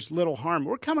 there's little harm.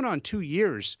 We're coming on 2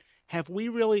 years. Have we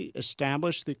really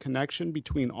established the connection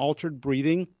between altered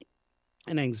breathing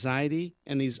and anxiety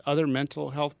and these other mental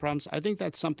health problems? I think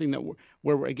that's something that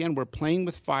we're playing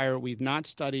with fire. We've not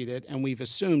studied it, and we've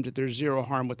assumed that there's zero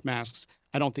harm with masks.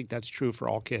 I don't think that's true for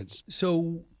all kids.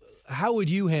 So how would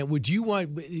you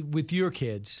want with your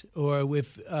kids, or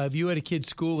if you had a kid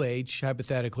school age,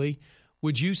 hypothetically,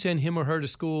 would you send him or her to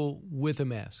school with a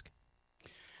mask?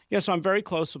 Yeah, so I'm very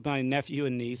close with my nephew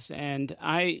and niece, and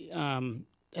I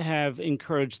have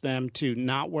encouraged them to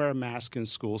not wear a mask in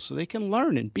school so they can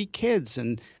learn and be kids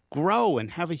and grow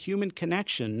and have a human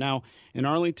connection. Now, in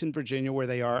Arlington, Virginia, where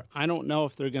they are, I don't know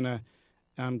if they're going to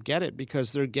get it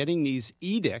because they're getting these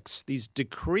edicts, these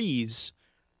decrees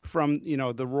from,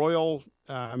 the Royal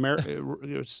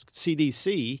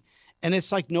CDC, and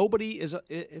it's like nobody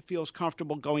feels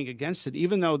comfortable going against it,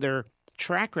 even though their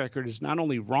track record is not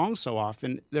only wrong so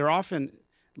often, they're often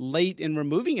late in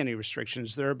removing any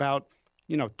restrictions. They're about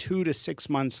 2 to 6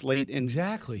 months late in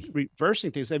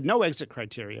reversing things. They have no exit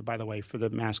criteria, by the way, for the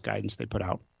mask guidance they put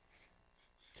out.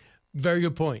 Very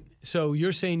good point. So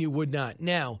you're saying you would not.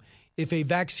 Now, if a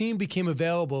vaccine became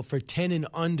available for 10 and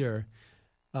under,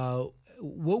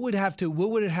 what would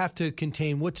it have to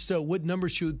contain? What number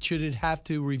should it have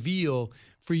to reveal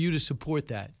for you to support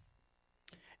that?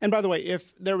 And by the way,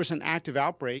 if there was an active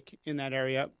outbreak in that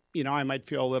area, I might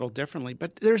feel a little differently.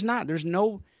 But there's not. There's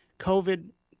no COVID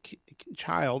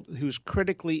child who's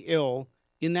critically ill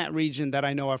in that region that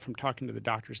I know of from talking to the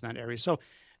doctors in that area. So,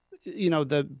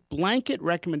 the blanket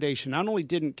recommendation not only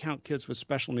didn't count kids with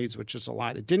special needs, which is a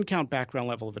lot, it didn't count background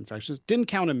level of infections, didn't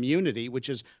count immunity, which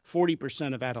is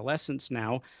 40% of adolescents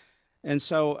now. And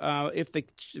so if the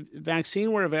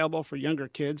vaccine were available for younger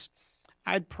kids,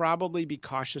 I'd probably be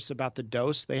cautious about the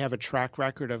dose. They have a track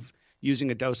record of using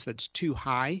a dose that's too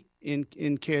high in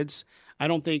kids. I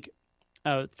don't think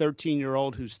a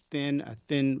 13-year-old who's thin, a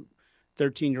thin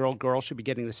 13-year-old girl should be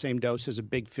getting the same dose as a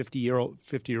big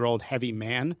 50-year-old heavy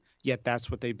man. Yet that's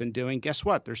what they've been doing. Guess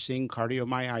what? They're seeing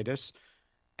cardiomyopathy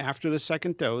after the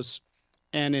second dose.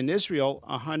 And in Israel,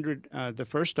 the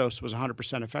first dose was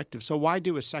 100% effective. So why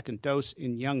do a second dose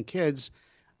in young kids?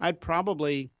 I'd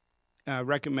probably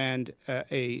recommend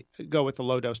go with the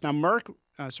low dose. Now,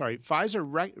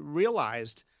 Pfizer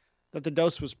realized that the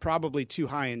dose was probably too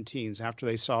high in teens after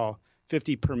they saw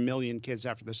 50 per million kids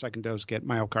after the second dose get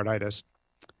myocarditis.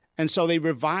 And so they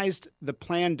revised the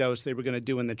planned dose they were going to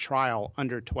do in the trial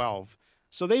under 12.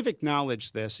 So they've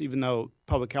acknowledged this, even though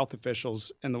public health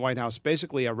officials in the White House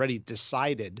basically already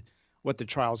decided what the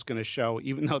trial is going to show,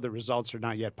 even though the results are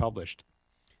not yet published.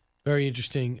 Very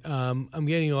interesting. I'm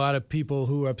getting a lot of people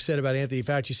who are upset about Anthony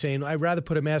Fauci saying, I'd rather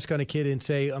put a mask on a kid and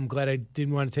say, I'm glad I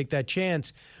didn't want to take that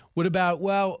chance. What about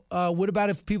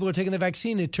if people are taking the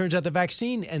vaccine and it turns out the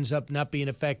vaccine ends up not being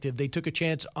effective? They took a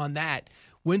chance on that.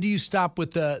 When do you stop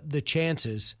with the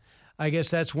chances? I guess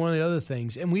that's one of the other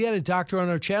things. And we had a doctor on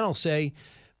our channel say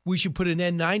we should put an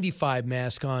N95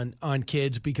 mask on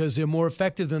kids because they're more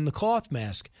effective than the cloth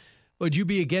mask. Would you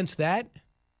be against that?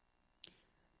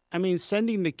 I mean,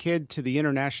 sending the kid to the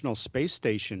International Space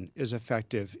Station is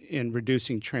effective in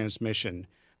reducing transmission.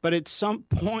 But at some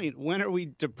point, when are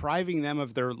we depriving them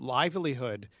of their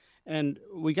livelihood? And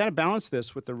we got to balance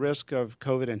this with the risk of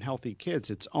COVID in healthy kids.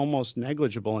 It's almost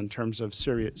negligible in terms of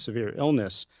severe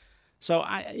illness. So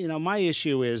my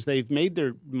issue is they've made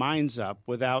their minds up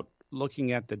without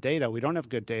looking at the data. We don't have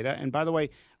good data. And by the way,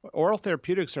 oral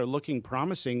therapeutics are looking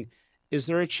promising. Is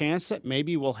there a chance that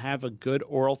maybe we'll have a good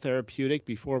oral therapeutic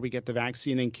before we get the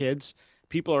vaccine in kids?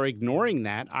 People are ignoring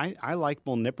that. I like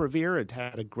molnupiravir. It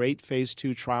had a great phase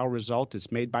 2 trial result.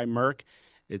 It's made by Merck.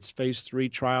 Its phase 3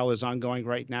 trial is ongoing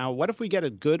right now. What if we get a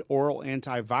good oral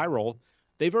antiviral?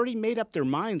 They've already made up their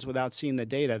minds without seeing the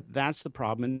data. That's the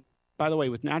problem. And by the way,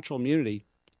 with natural immunity,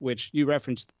 which you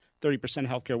referenced, 30% of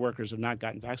healthcare workers have not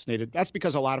gotten vaccinated. That's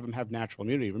because a lot of them have natural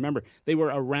immunity. Remember, they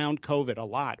were around COVID a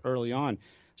lot early on.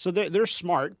 So they're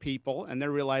smart people, and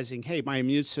they're realizing, hey, my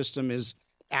immune system is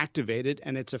activated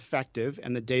and it's effective,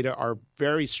 and the data are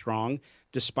very strong,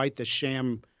 despite the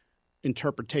sham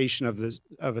interpretation of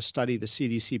a study the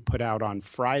CDC put out on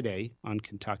Friday on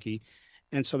Kentucky.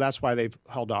 And so that's why they've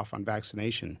held off on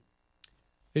vaccination.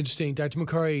 Interesting. Dr.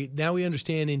 Makary, now we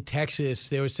understand in Texas,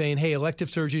 they were saying, hey, elective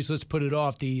surgeries, let's put it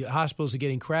off. The hospitals are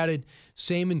getting crowded.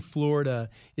 Same in Florida.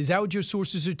 Is that what your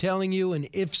sources are telling you? And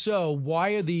if so,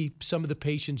 why are some of the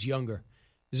patients younger?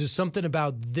 Is there something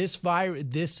about this virus,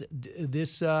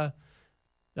 this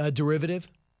derivative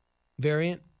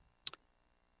variant?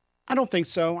 I don't think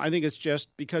so. I think it's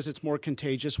just because it's more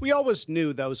contagious. We always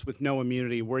knew those with no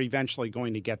immunity were eventually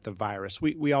going to get the virus.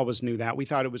 We always knew that. We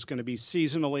thought it was going to be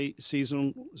seasonal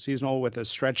with a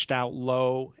stretched out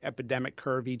low epidemic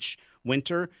curve each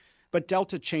winter. But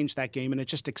Delta changed that game and it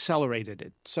just accelerated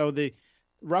it. So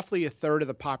roughly a third of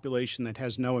the population that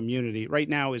has no immunity right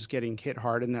now is getting hit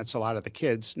hard, and that's a lot of the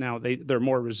kids. Now they're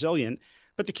more resilient.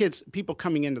 But the people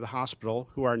coming into the hospital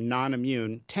who are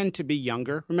non-immune tend to be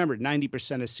younger. Remember,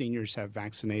 90% of seniors have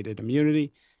vaccinated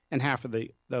immunity, and half of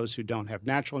those who don't have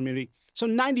natural immunity. So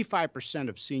 95%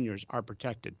 of seniors are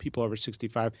protected, people over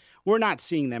 65. We're not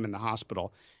seeing them in the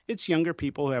hospital. It's younger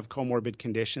people who have comorbid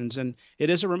conditions. And it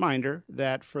is a reminder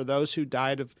that for those who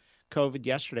died of COVID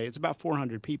yesterday, it's about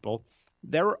 400 people.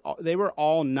 They were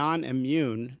all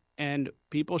non-immune, and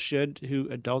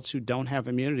adults who don't have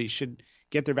immunity should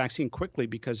get their vaccine quickly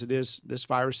because this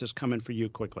virus is coming for you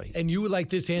quickly. And you would like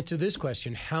this answer to this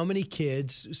question. How many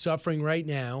kids suffering right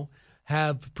now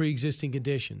have pre-existing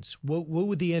conditions? What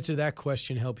would the answer to that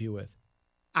question help you with?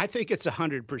 I think it's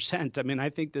 100%. I mean, I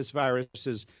think this virus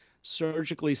is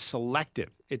surgically selective.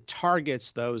 It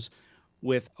targets those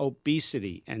with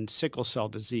obesity and sickle cell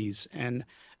disease and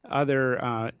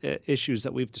other issues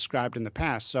that we've described in the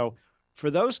past. So for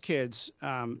those kids,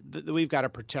 we've got to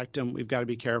protect them. We've got to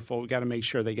be careful. We've got to make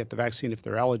sure they get the vaccine if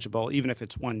they're eligible, even if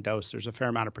it's one dose. There's a fair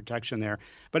amount of protection there.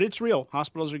 But it's real.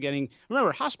 Hospitals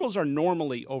are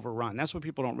normally overrun. That's what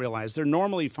people don't realize. They're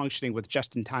normally functioning with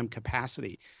just-in-time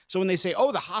capacity. So when they say,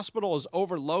 oh, the hospital is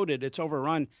overloaded, it's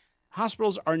overrun,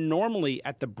 hospitals are normally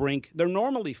at the brink. They're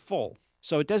normally full.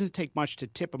 So it doesn't take much to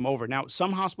tip them over. Now,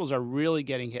 some hospitals are really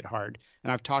getting hit hard,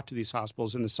 and I've talked to these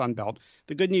hospitals in the Sun Belt.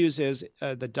 The good news is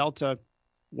the Delta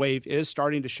wave is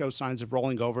starting to show signs of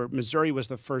rolling over. Missouri was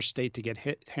the first state to get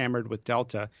hammered with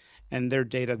Delta, and their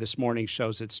data this morning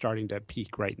shows it's starting to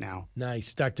peak right now.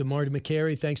 Nice. Dr. Marty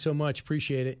Makary, thanks so much.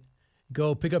 Appreciate it.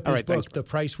 Go pick up his book, thanks, The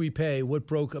Price We Pay, What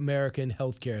Broke American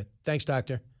Healthcare. Thanks,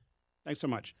 Doctor. Thanks so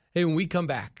much. Hey, when we come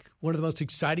back, one of the most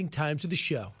exciting times of the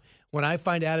show, when I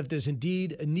find out if there's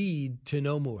indeed a need to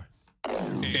know more.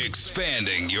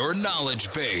 Expanding your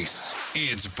knowledge base.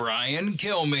 It's Brian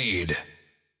Kilmeade.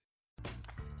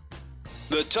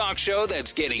 The talk show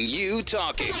that's getting you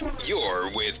talking. You're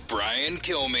with Brian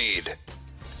Kilmeade.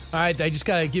 All right, I just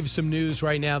got to give some news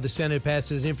right now. The Senate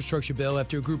passes an infrastructure bill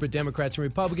after a group of Democrats and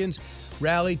Republicans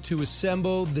rallied to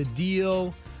assemble the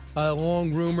deal.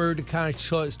 Long rumored, kind of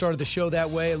started the show that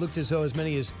way. It looked as though as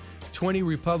many as 20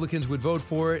 Republicans would vote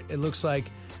for it. It looks like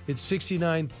it's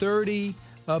 69-30.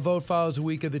 Vote follows a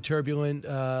week of the turbulent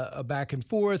back and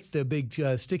forth. The big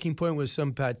sticking point was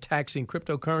some taxing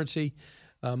cryptocurrency.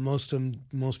 Most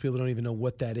people don't even know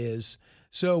what that is.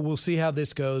 So we'll see how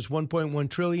this goes. $1.1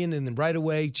 trillion, and then right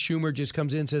away Schumer just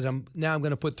comes in and says, I'm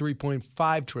going to put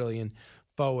 $3.5 trillion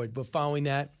forward. But following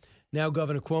that, now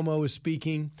Governor Cuomo is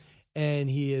speaking, and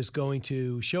he is going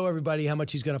to show everybody how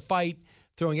much he's going to fight,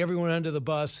 throwing everyone under the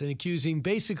bus and accusing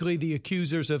basically the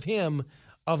accusers of him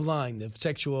of lying, of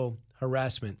sexual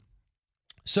harassment.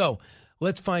 So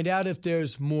let's find out if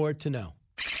there's more to know.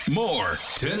 More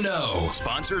to know.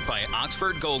 Sponsored by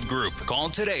Oxford Gold Group. Call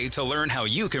today to learn how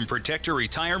you can protect your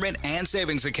retirement and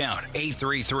savings account.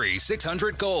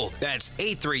 833-600-GOLD. That's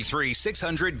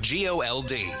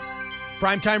 833-600-GOLD.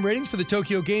 Primetime ratings for the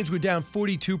Tokyo Games were down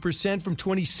 42% from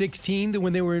 2016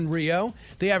 when they were in Rio.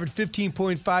 They averaged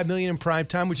 15.5 million in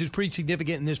primetime, which is pretty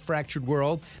significant in this fractured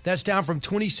world. That's down from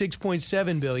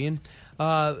 26.7 billion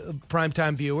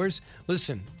primetime viewers.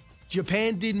 Listen,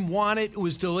 Japan didn't want it. It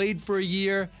was delayed for a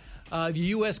year. The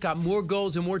U.S. got more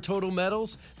golds and more total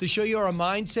medals. To show you our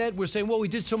mindset, we're saying, well, we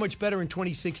did so much better in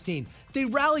 2016. They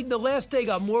rallied the last day,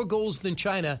 got more golds than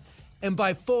China, and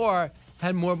by far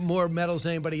had more medals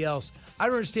than anybody else. I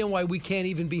don't understand why we can't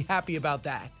even be happy about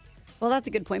that. Well, that's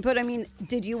a good point. But, I mean,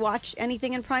 did you watch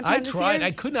anything in primetime this year? I tried. I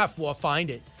could not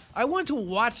find it. I wanted to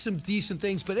watch some decent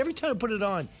things, but every time I put it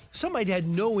on, something I had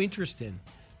no interest in.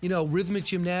 You know, rhythmic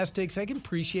gymnastics, I can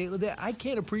appreciate that. I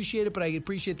can't appreciate it, but I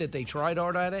appreciate that they tried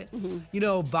hard at it. Mm-hmm. You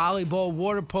know, volleyball,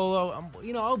 water polo,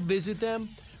 I'll visit them.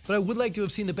 But I would like to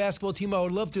have seen the basketball team. I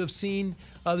would love to have seen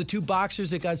the two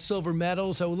boxers that got silver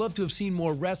medals. I would love to have seen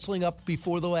more wrestling up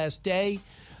before the last day.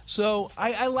 So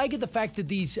I like it, the fact that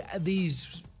these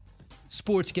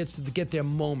sports get their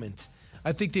moment.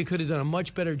 I think they could have done a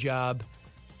much better job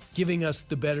giving us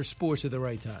the better sports at the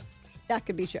right time. That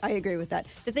could be true. I agree with that.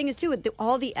 The thing is, too,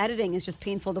 all the editing is just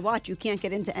painful to watch. You can't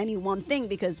get into any one thing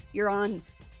because you're on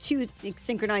two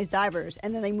synchronized divers,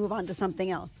 and then they move on to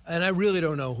something else. And I really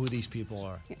don't know who these people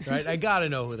are, right? I got to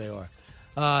know who they are.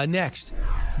 Next,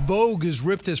 Vogue is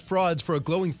ripped as frauds for a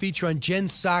glowing feature on Jen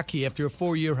Psaki after a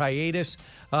 4-year hiatus.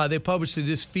 They published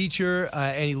this feature.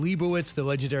 Annie Leibovitz, the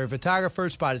legendary photographer,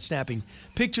 spotted snapping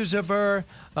pictures of her.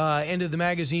 Ended the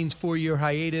magazine's 4-year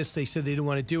hiatus. They said they didn't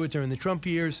want to do it during the Trump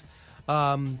years.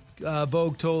 Psaki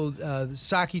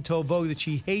told Vogue that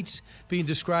she hates being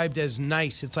described as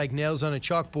nice. It's like nails on a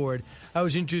chalkboard. I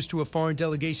was introduced to a foreign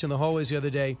delegation in the hallways the other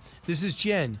day. This is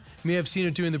Jen. You may have seen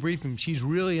her during the briefing. She's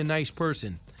really a nice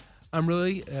person.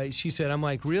 She said, I'm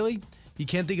like, really? You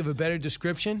can't think of a better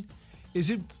description?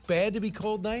 Is it bad to be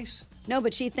called nice? No,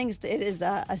 but she thinks that it is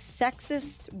a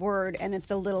sexist word and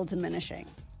it's a little diminishing.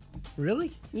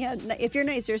 Really? Yeah, if you're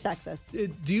nice, you're sexist.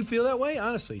 Do you feel that way?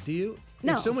 Honestly, do you?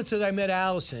 No. If someone said, I met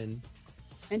Allison.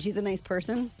 And she's a nice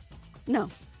person? No.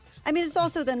 I mean, it's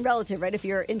also then relative, right? If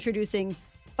you're introducing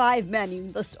 5 men,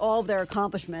 you list all of their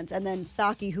accomplishments, and then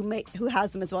Psaki, who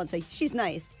has them as well, and say, she's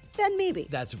nice, then maybe.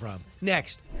 That's a problem.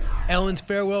 Next, Ellen's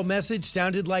farewell message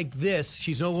sounded like this.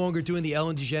 She's no longer doing the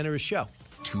Ellen DeGeneres show.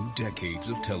 2 decades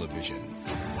of television.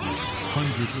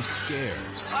 Hundreds of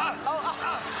scares.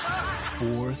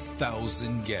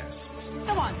 4,000 guests.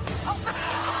 Come on.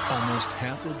 Almost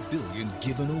 $500 million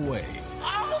given away.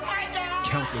 Oh my God!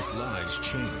 Countless lives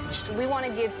changed. We want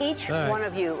to give each one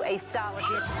of you a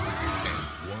scholarship. And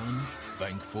one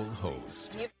thankful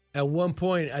host. At one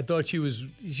point, I thought she was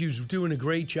doing a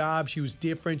great job. She was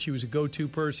different. She was a go-to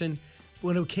person.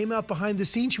 When it came out behind the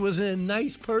scenes, she wasn't a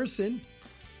nice person.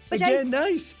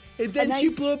 Nice. And then she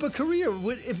blew up a career.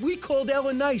 If we called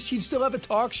Ellen nice, she'd still have a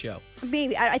talk show.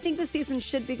 Maybe. I think this season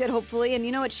should be good, hopefully. And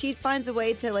you know what? She finds a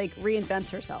way to, reinvent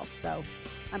herself. So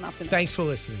I'm optimistic. Thanks for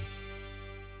listening.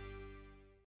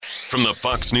 From the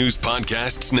Fox News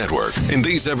Podcasts Network. In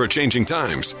these ever-changing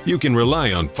times, you can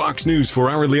rely on Fox News for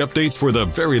hourly updates for the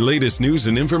very latest news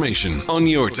and information on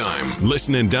your time.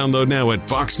 Listen and download now at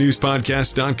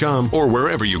foxnewspodcast.com or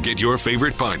wherever you get your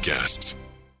favorite podcasts.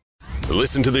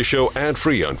 Listen to the show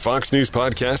ad-free on Fox News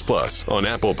Podcast Plus, on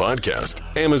Apple Podcast,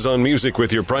 Amazon Music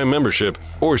with your Prime membership,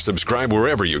 or subscribe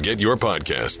wherever you get your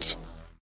podcasts.